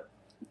the clip?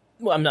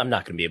 Well, I'm not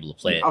going to be able to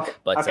play it. Okay.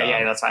 But,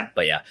 yeah, that's fine.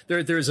 But yeah,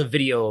 there's a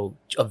video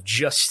of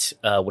just,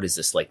 what is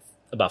this, like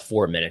about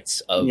 4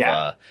 minutes of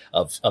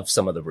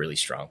some of the really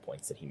strong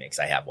points that he makes.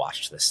 I have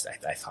watched this.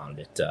 I found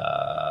it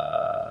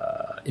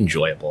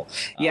enjoyable.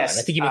 Yes.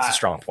 And I think he makes a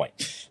strong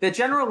point. The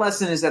general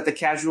lesson is that the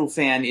casual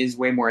fan is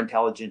way more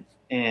intelligent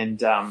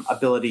and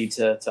ability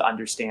to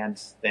understand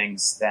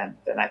things than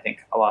I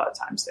think a lot of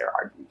times they're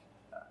argued.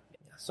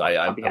 So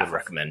I would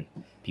recommend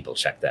people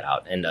check that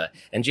out.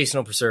 And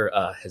Jason Opresser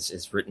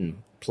has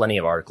written plenty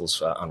of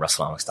articles on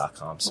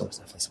Wrestlenomics.com. So it's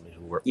definitely somebody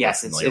who we're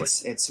familiar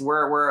with.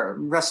 We're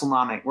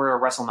Wrestlenomics. We're a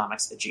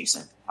Wrestlenomics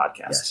adjacent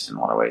podcast in a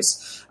lot of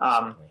ways.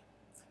 But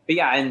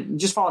yeah, and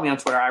just follow me on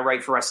Twitter. I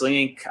write for Wrestling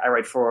Inc. I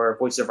write for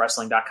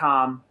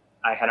voiceofwrestling.com.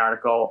 I had an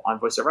article on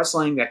Voice of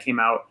Wrestling that came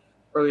out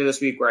earlier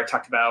this week where I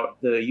talked about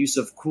the use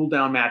of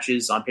cool-down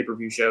matches on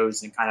pay-per-view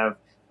shows and kind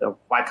of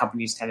why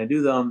companies tend to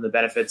do them, the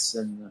benefits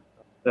and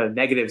the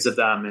negatives of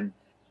them. And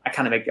I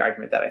kind of make the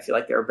argument that I feel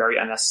like they're very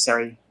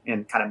unnecessary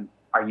and kind of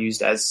are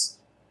used as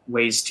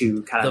ways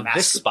to kind of the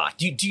Vis spot.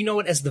 Do you know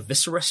it as the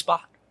Viscera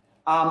spot?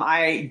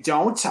 I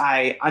don't.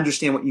 I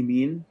understand what you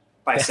mean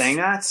by saying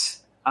that.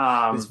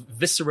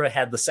 Viscera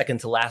had the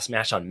second to last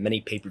match on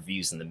many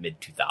pay-per-views in the mid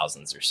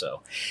 2000s or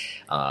so.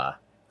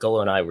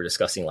 Gullo and I were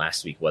discussing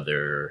last week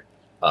whether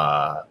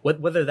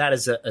that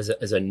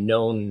is a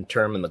known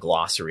term in the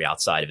glossary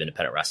outside of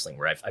independent wrestling,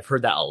 where I've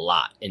heard that a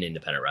lot in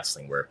independent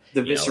wrestling, where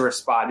the Viscera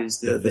spot is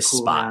the cool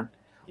spot.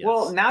 Yes.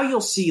 Well, now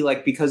you'll see,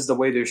 like, because the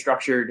way they're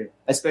structured,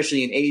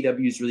 especially in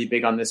AEW, is really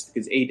big on this,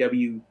 because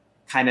AEW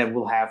kind of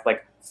will have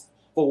like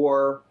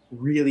 4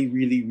 really,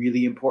 really,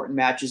 really important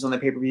matches on the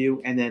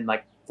pay-per-view, and then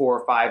like 4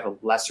 or 5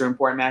 lesser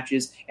important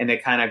matches, and they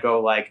kind of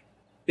go like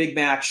big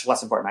match,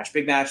 less important match,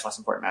 big match, less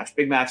important match,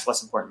 big match,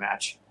 less important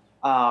match.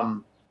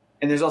 And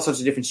there's all sorts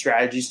of different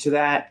strategies to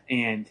that.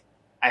 And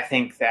I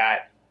think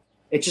that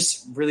it's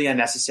just really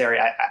unnecessary.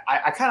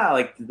 I kind of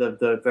like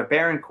the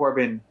Baron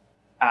Corbin,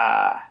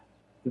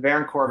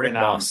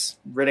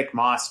 Riddick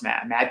Moss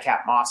match,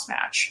 Madcap Moss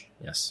match.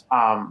 Yes.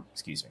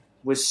 Excuse me.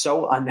 Was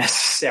so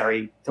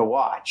unnecessary to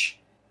watch.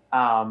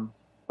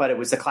 But it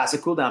was a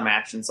classic cooldown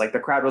match. And it's like the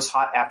crowd was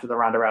hot after the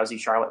Ronda Rousey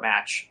Charlotte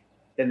match.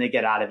 Then they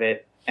get out of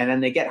it. And then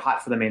they get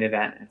hot for the main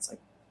event. And it's like,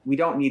 we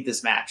don't need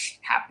this match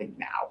happening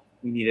now.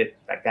 We need it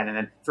back then, and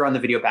then throw in the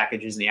video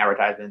packages and the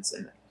advertisements.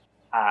 And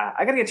I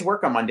got to get to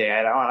work on Monday.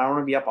 I don't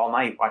want to be up all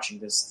night watching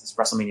this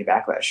WrestleMania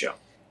Backlash show.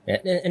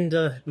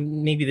 And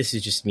maybe this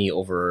is just me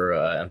over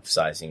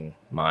emphasizing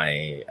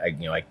I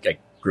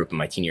grew up in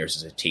my teen years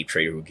as a tape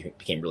trader who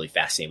became really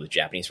fascinated with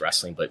Japanese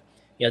wrestling. But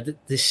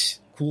this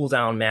cool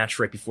down match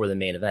right before the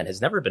main event has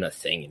never been a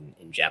thing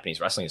in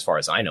Japanese wrestling, as far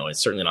as I know. It's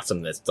certainly not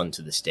something that's done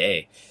to this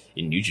day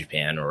in New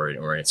Japan or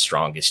in its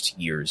strongest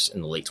years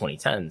in the late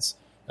 2010s.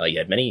 You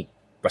had many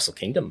Wrestle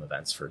Kingdom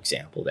events, for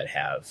example, that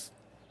have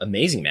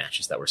amazing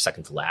matches that were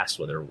second to last,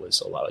 whether it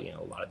was a lot of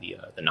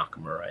the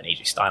Nakamura and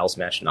AJ Styles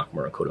match,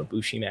 Nakamura and Kota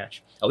Ibushi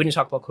match. We didn't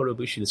talk about Kota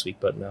Ibushi this week,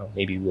 but no,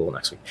 maybe we will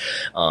next week.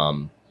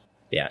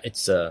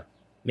 It's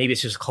maybe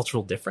it's just a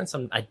cultural difference.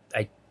 I'm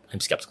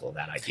skeptical of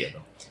that idea,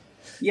 though.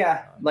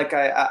 Yeah,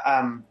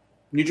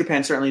 New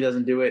Japan certainly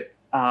doesn't do it.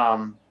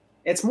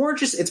 It's more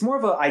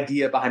of an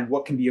idea behind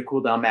what can be a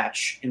cool down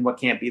match and what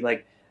can't be.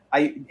 Like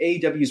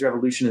AEW's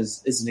Revolution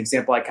is an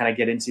example I kind of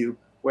get into,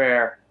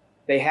 where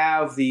they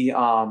have the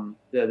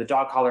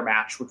dog collar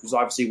match, which was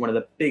obviously one of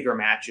the bigger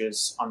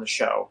matches on the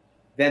show.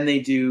 Then they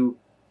do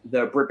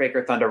the Britt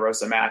Baker Thunder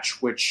Rosa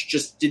match, which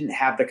just didn't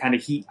have the kind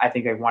of heat I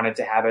think I wanted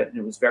to have it, and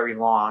it was very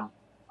long.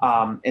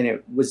 And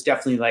it was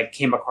definitely like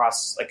came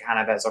across like kind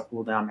of as a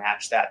cool down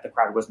match that the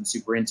crowd wasn't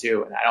super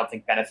into, and I don't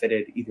think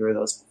benefited either of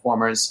those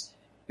performers.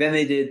 Then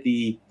they did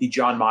the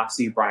John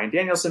Moxley Bryan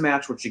Danielson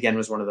match, which again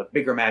was one of the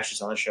bigger matches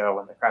on the show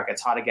when the crowd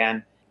gets hot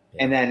again.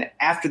 Yeah. And then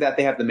after that,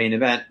 they have the main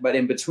event. But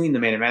in between the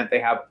main event, they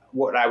have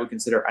what I would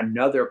consider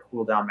another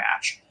cool down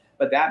match.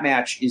 But that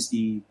match is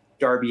the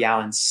Darby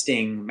Allin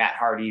Sting, Matt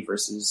Hardy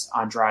versus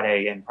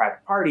Andrade and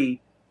Private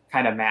Party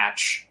kind of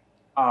match,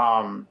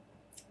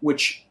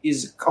 which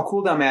is a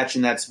cool down match,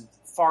 and that's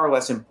far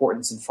less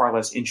importance and far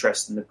less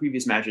interest than the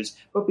previous matches.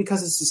 But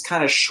because it's this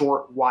kind of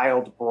short,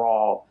 wild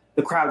brawl,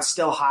 the crowd's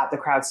still hot, the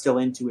crowd's still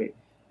into it.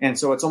 And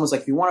so it's almost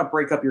like if you want to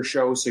break up your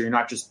show so you're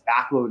not just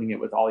backloading it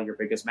with all your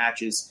biggest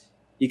matches,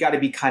 you got to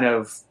be kind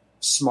of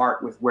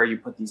smart with where you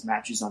put these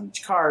matches on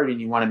each card,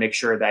 and you want to make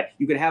sure that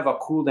you can have a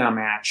cool down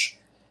match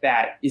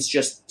that is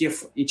just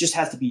different. It just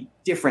has to be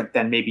different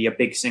than maybe a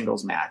big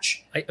singles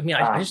match. I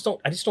just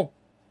don't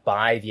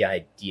buy the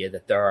idea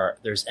that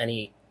there's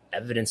any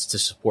evidence to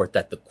support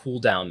that the cool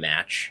down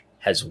match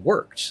has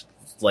worked.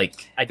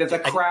 Like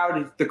the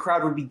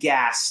crowd would be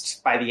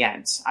gassed by the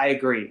end. I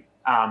agree.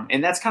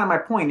 And that's kind of my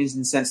point, is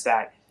in the sense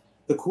that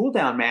the cool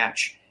down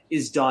match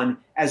is done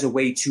as a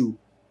way to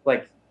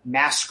like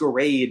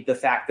masquerade the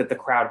fact that the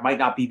crowd might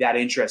not be that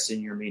interested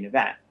in your main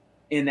event.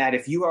 In that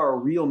if you are a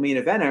real main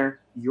eventer,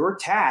 your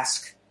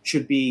task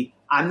should be,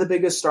 I'm the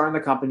biggest star in the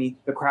company.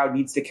 The crowd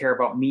needs to care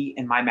about me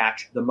and my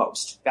match the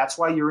most. That's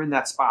why you're in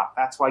that spot.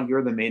 That's why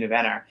you're the main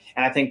eventer.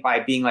 And I think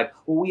by being like,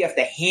 well, we have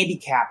to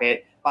handicap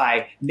it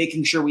by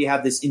making sure we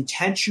have this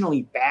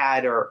intentionally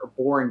bad or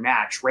boring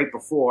match right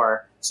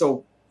before,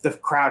 so the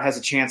crowd has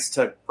a chance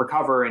to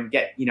recover and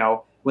get,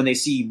 when they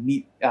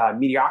see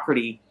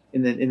mediocrity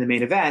in the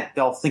main event,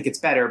 they'll think it's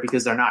better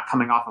because they're not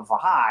coming off of a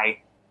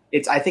high.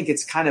 I think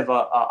it's kind of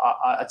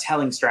a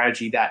telling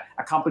strategy that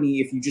a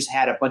company, if you just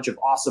had a bunch of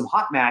awesome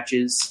hot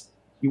matches,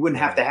 you wouldn't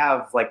have to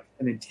have like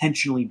an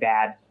intentionally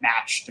bad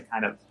match to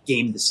kind of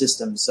game the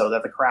system so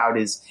that the crowd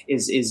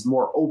is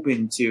more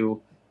open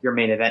to your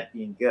main event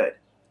being good.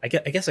 I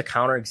guess a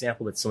counter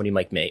example that somebody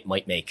might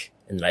make,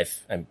 and that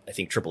I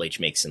think Triple H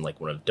makes in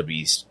like one of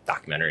WWE's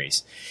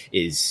documentaries,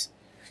 is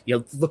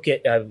look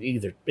at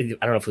either, I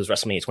don't know if it was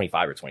WrestleMania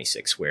 25 or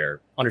 26,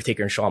 where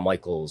Undertaker and Shawn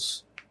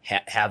Michaels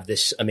have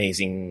this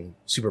amazing,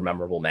 super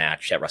memorable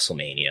match at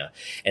WrestleMania,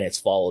 and it's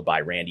followed by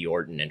Randy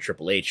Orton and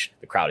Triple H.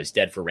 The crowd is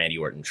dead for Randy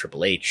Orton and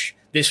Triple H.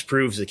 This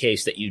proves the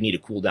case that you need a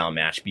cool down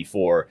match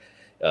before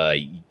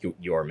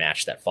your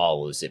match that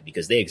follows it,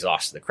 because they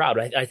exhausted the crowd.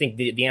 I think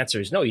the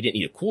answer is no, you didn't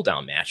need a cool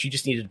down match. You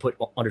just needed to put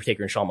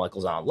Undertaker and Shawn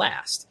Michaels on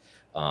last.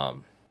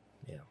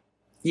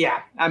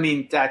 Yeah. I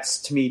mean, that's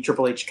to me,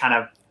 Triple H kind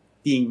of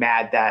being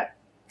mad that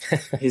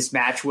his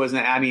match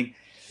wasn't,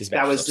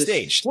 that was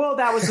staged. Well,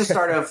 that was the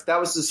start of,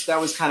 that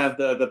was kind of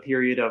the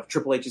period of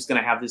Triple H is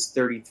going to have this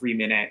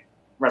 33-minute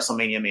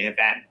WrestleMania main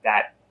event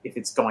that, if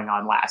it's going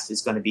on last,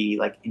 is going to be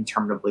like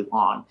interminably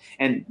long.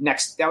 And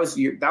next, that was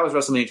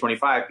WrestleMania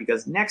 25,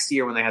 because next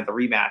year when they had the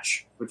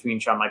rematch between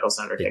Shawn Michaels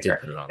and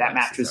Undertaker, that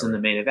match was in the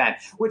main event.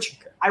 Which,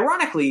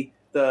 ironically,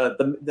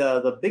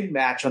 the big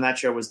match on that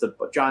show was the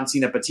John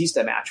Cena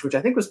Batista match, which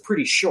I think was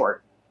pretty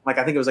short. Like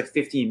I think it was like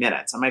 15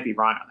 minutes. I might be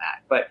wrong on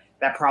that, but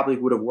that probably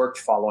would have worked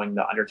following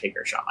the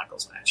Undertaker Shawn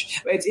Michaels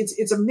match.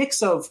 It's a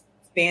mix of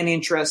fan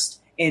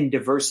interest and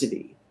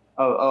diversity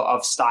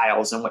of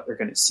styles and what they're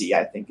going to see.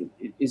 I think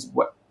it is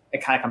what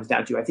it kind of comes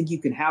down to. I think you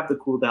can have the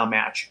cool down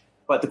match,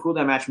 but the cool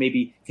down match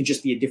maybe can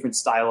just be a different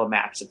style of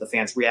match that the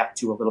fans react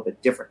to a little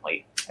bit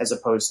differently, as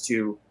opposed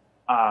to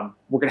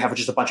we're going to have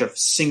just a bunch of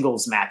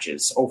singles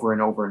matches over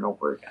and over and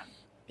over again.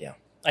 Yeah.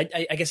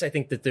 I guess I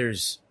think that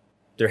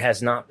there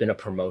has not been a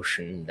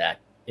promotion that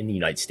in the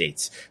United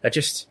States that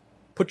just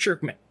put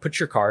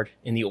your card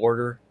in the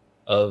order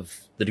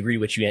of the degree to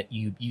which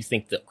you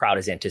think the crowd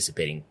is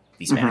anticipating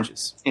these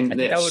matches. And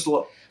that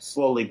would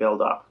slowly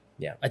build up.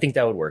 Yeah, I think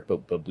that would work,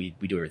 but we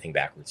do everything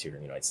backwards here in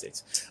the United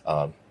States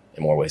in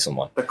more ways than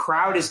one. The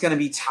crowd is going to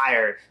be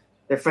tired.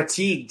 They're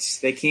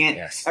fatigued. They can't.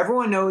 Yes.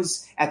 Everyone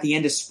knows at the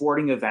end of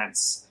sporting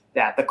events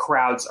that the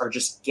crowds are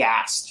just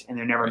gassed and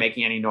they're never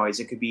making any noise.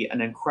 It could be an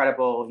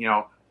incredible,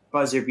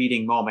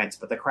 buzzer-beating moment,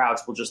 but the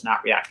crowds will just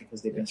not react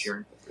because they've been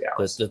cheering for 3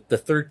 hours. The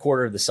third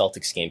quarter of the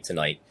Celtics game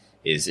tonight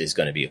is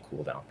going to be a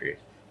cool down period.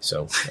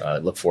 So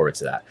look forward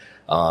to that.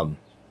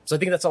 So I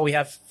think that's all we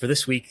have for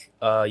this week.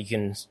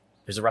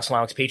 There's a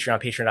Wrestlenomics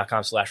Patreon,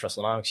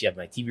 patreon.com/Wrestlenomics. You have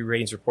my TV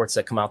ratings reports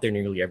that come out there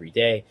nearly every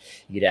day.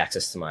 You get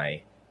access to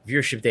my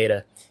viewership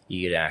data.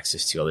 You get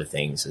access to other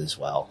things as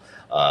well.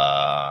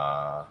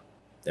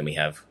 Then we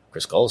have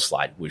Chris Gull's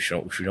slide, which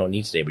we don't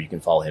need today, but you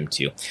can follow him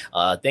too.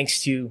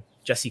 Thanks to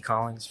Jesse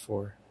Collins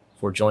for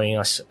joining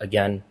us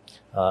again.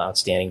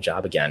 Outstanding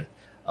job again.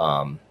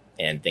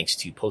 And thanks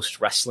to Post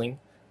Wrestling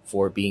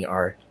for being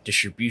our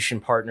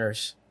distribution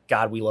partners.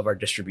 God, we love our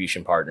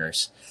distribution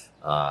partners.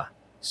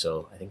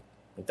 So I think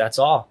that's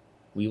all.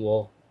 We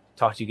will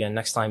talk to you again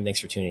next time. Thanks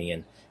for tuning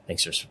in.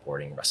 Thanks for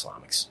supporting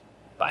Wrestlenomics.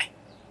 Bye.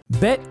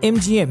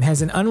 BetMGM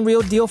has an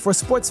unreal deal for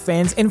sports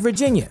fans in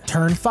Virginia.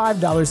 Turn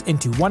 $5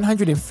 into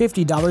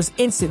 $150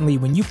 instantly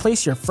when you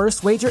place your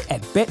first wager at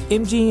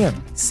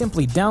BetMGM.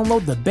 Simply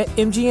download the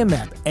BetMGM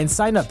app and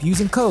sign up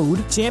using code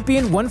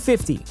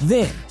Champion150.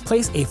 Then,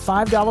 place a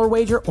 $5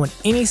 wager on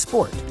any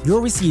sport.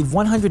 You'll receive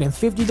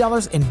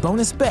 $150 in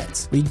bonus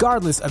bets,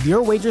 regardless of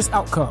your wager's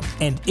outcome.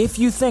 And if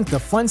you think the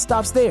fun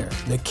stops there,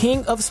 the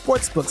king of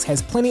sportsbooks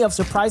has plenty of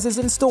surprises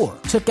in store.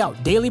 Check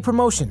out daily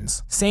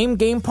promotions,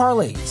 same-game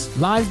parlays,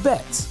 live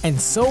bets, and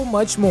so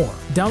much more.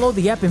 Download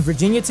the app in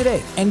Virginia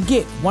today and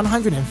get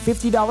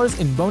 $150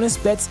 in bonus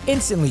bets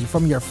instantly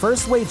from your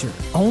first wager.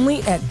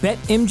 Only at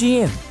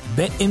BetMGM.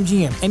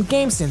 BetMGM and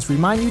GameSense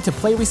remind you to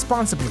play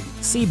responsibly.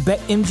 See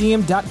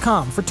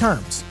BetMGM.com for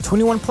terms.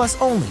 21 plus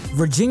only.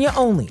 Virginia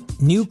only.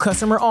 New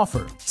customer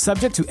offer.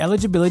 Subject to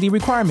eligibility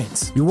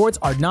requirements. Rewards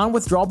are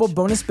non-withdrawable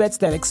bonus bets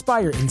that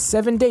expire in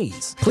 7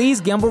 days. Please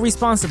gamble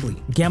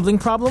responsibly. Gambling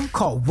problem?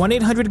 Call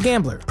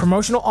 1-800-GAMBLER.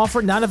 Promotional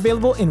offer not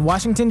available in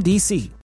Washington, D.C.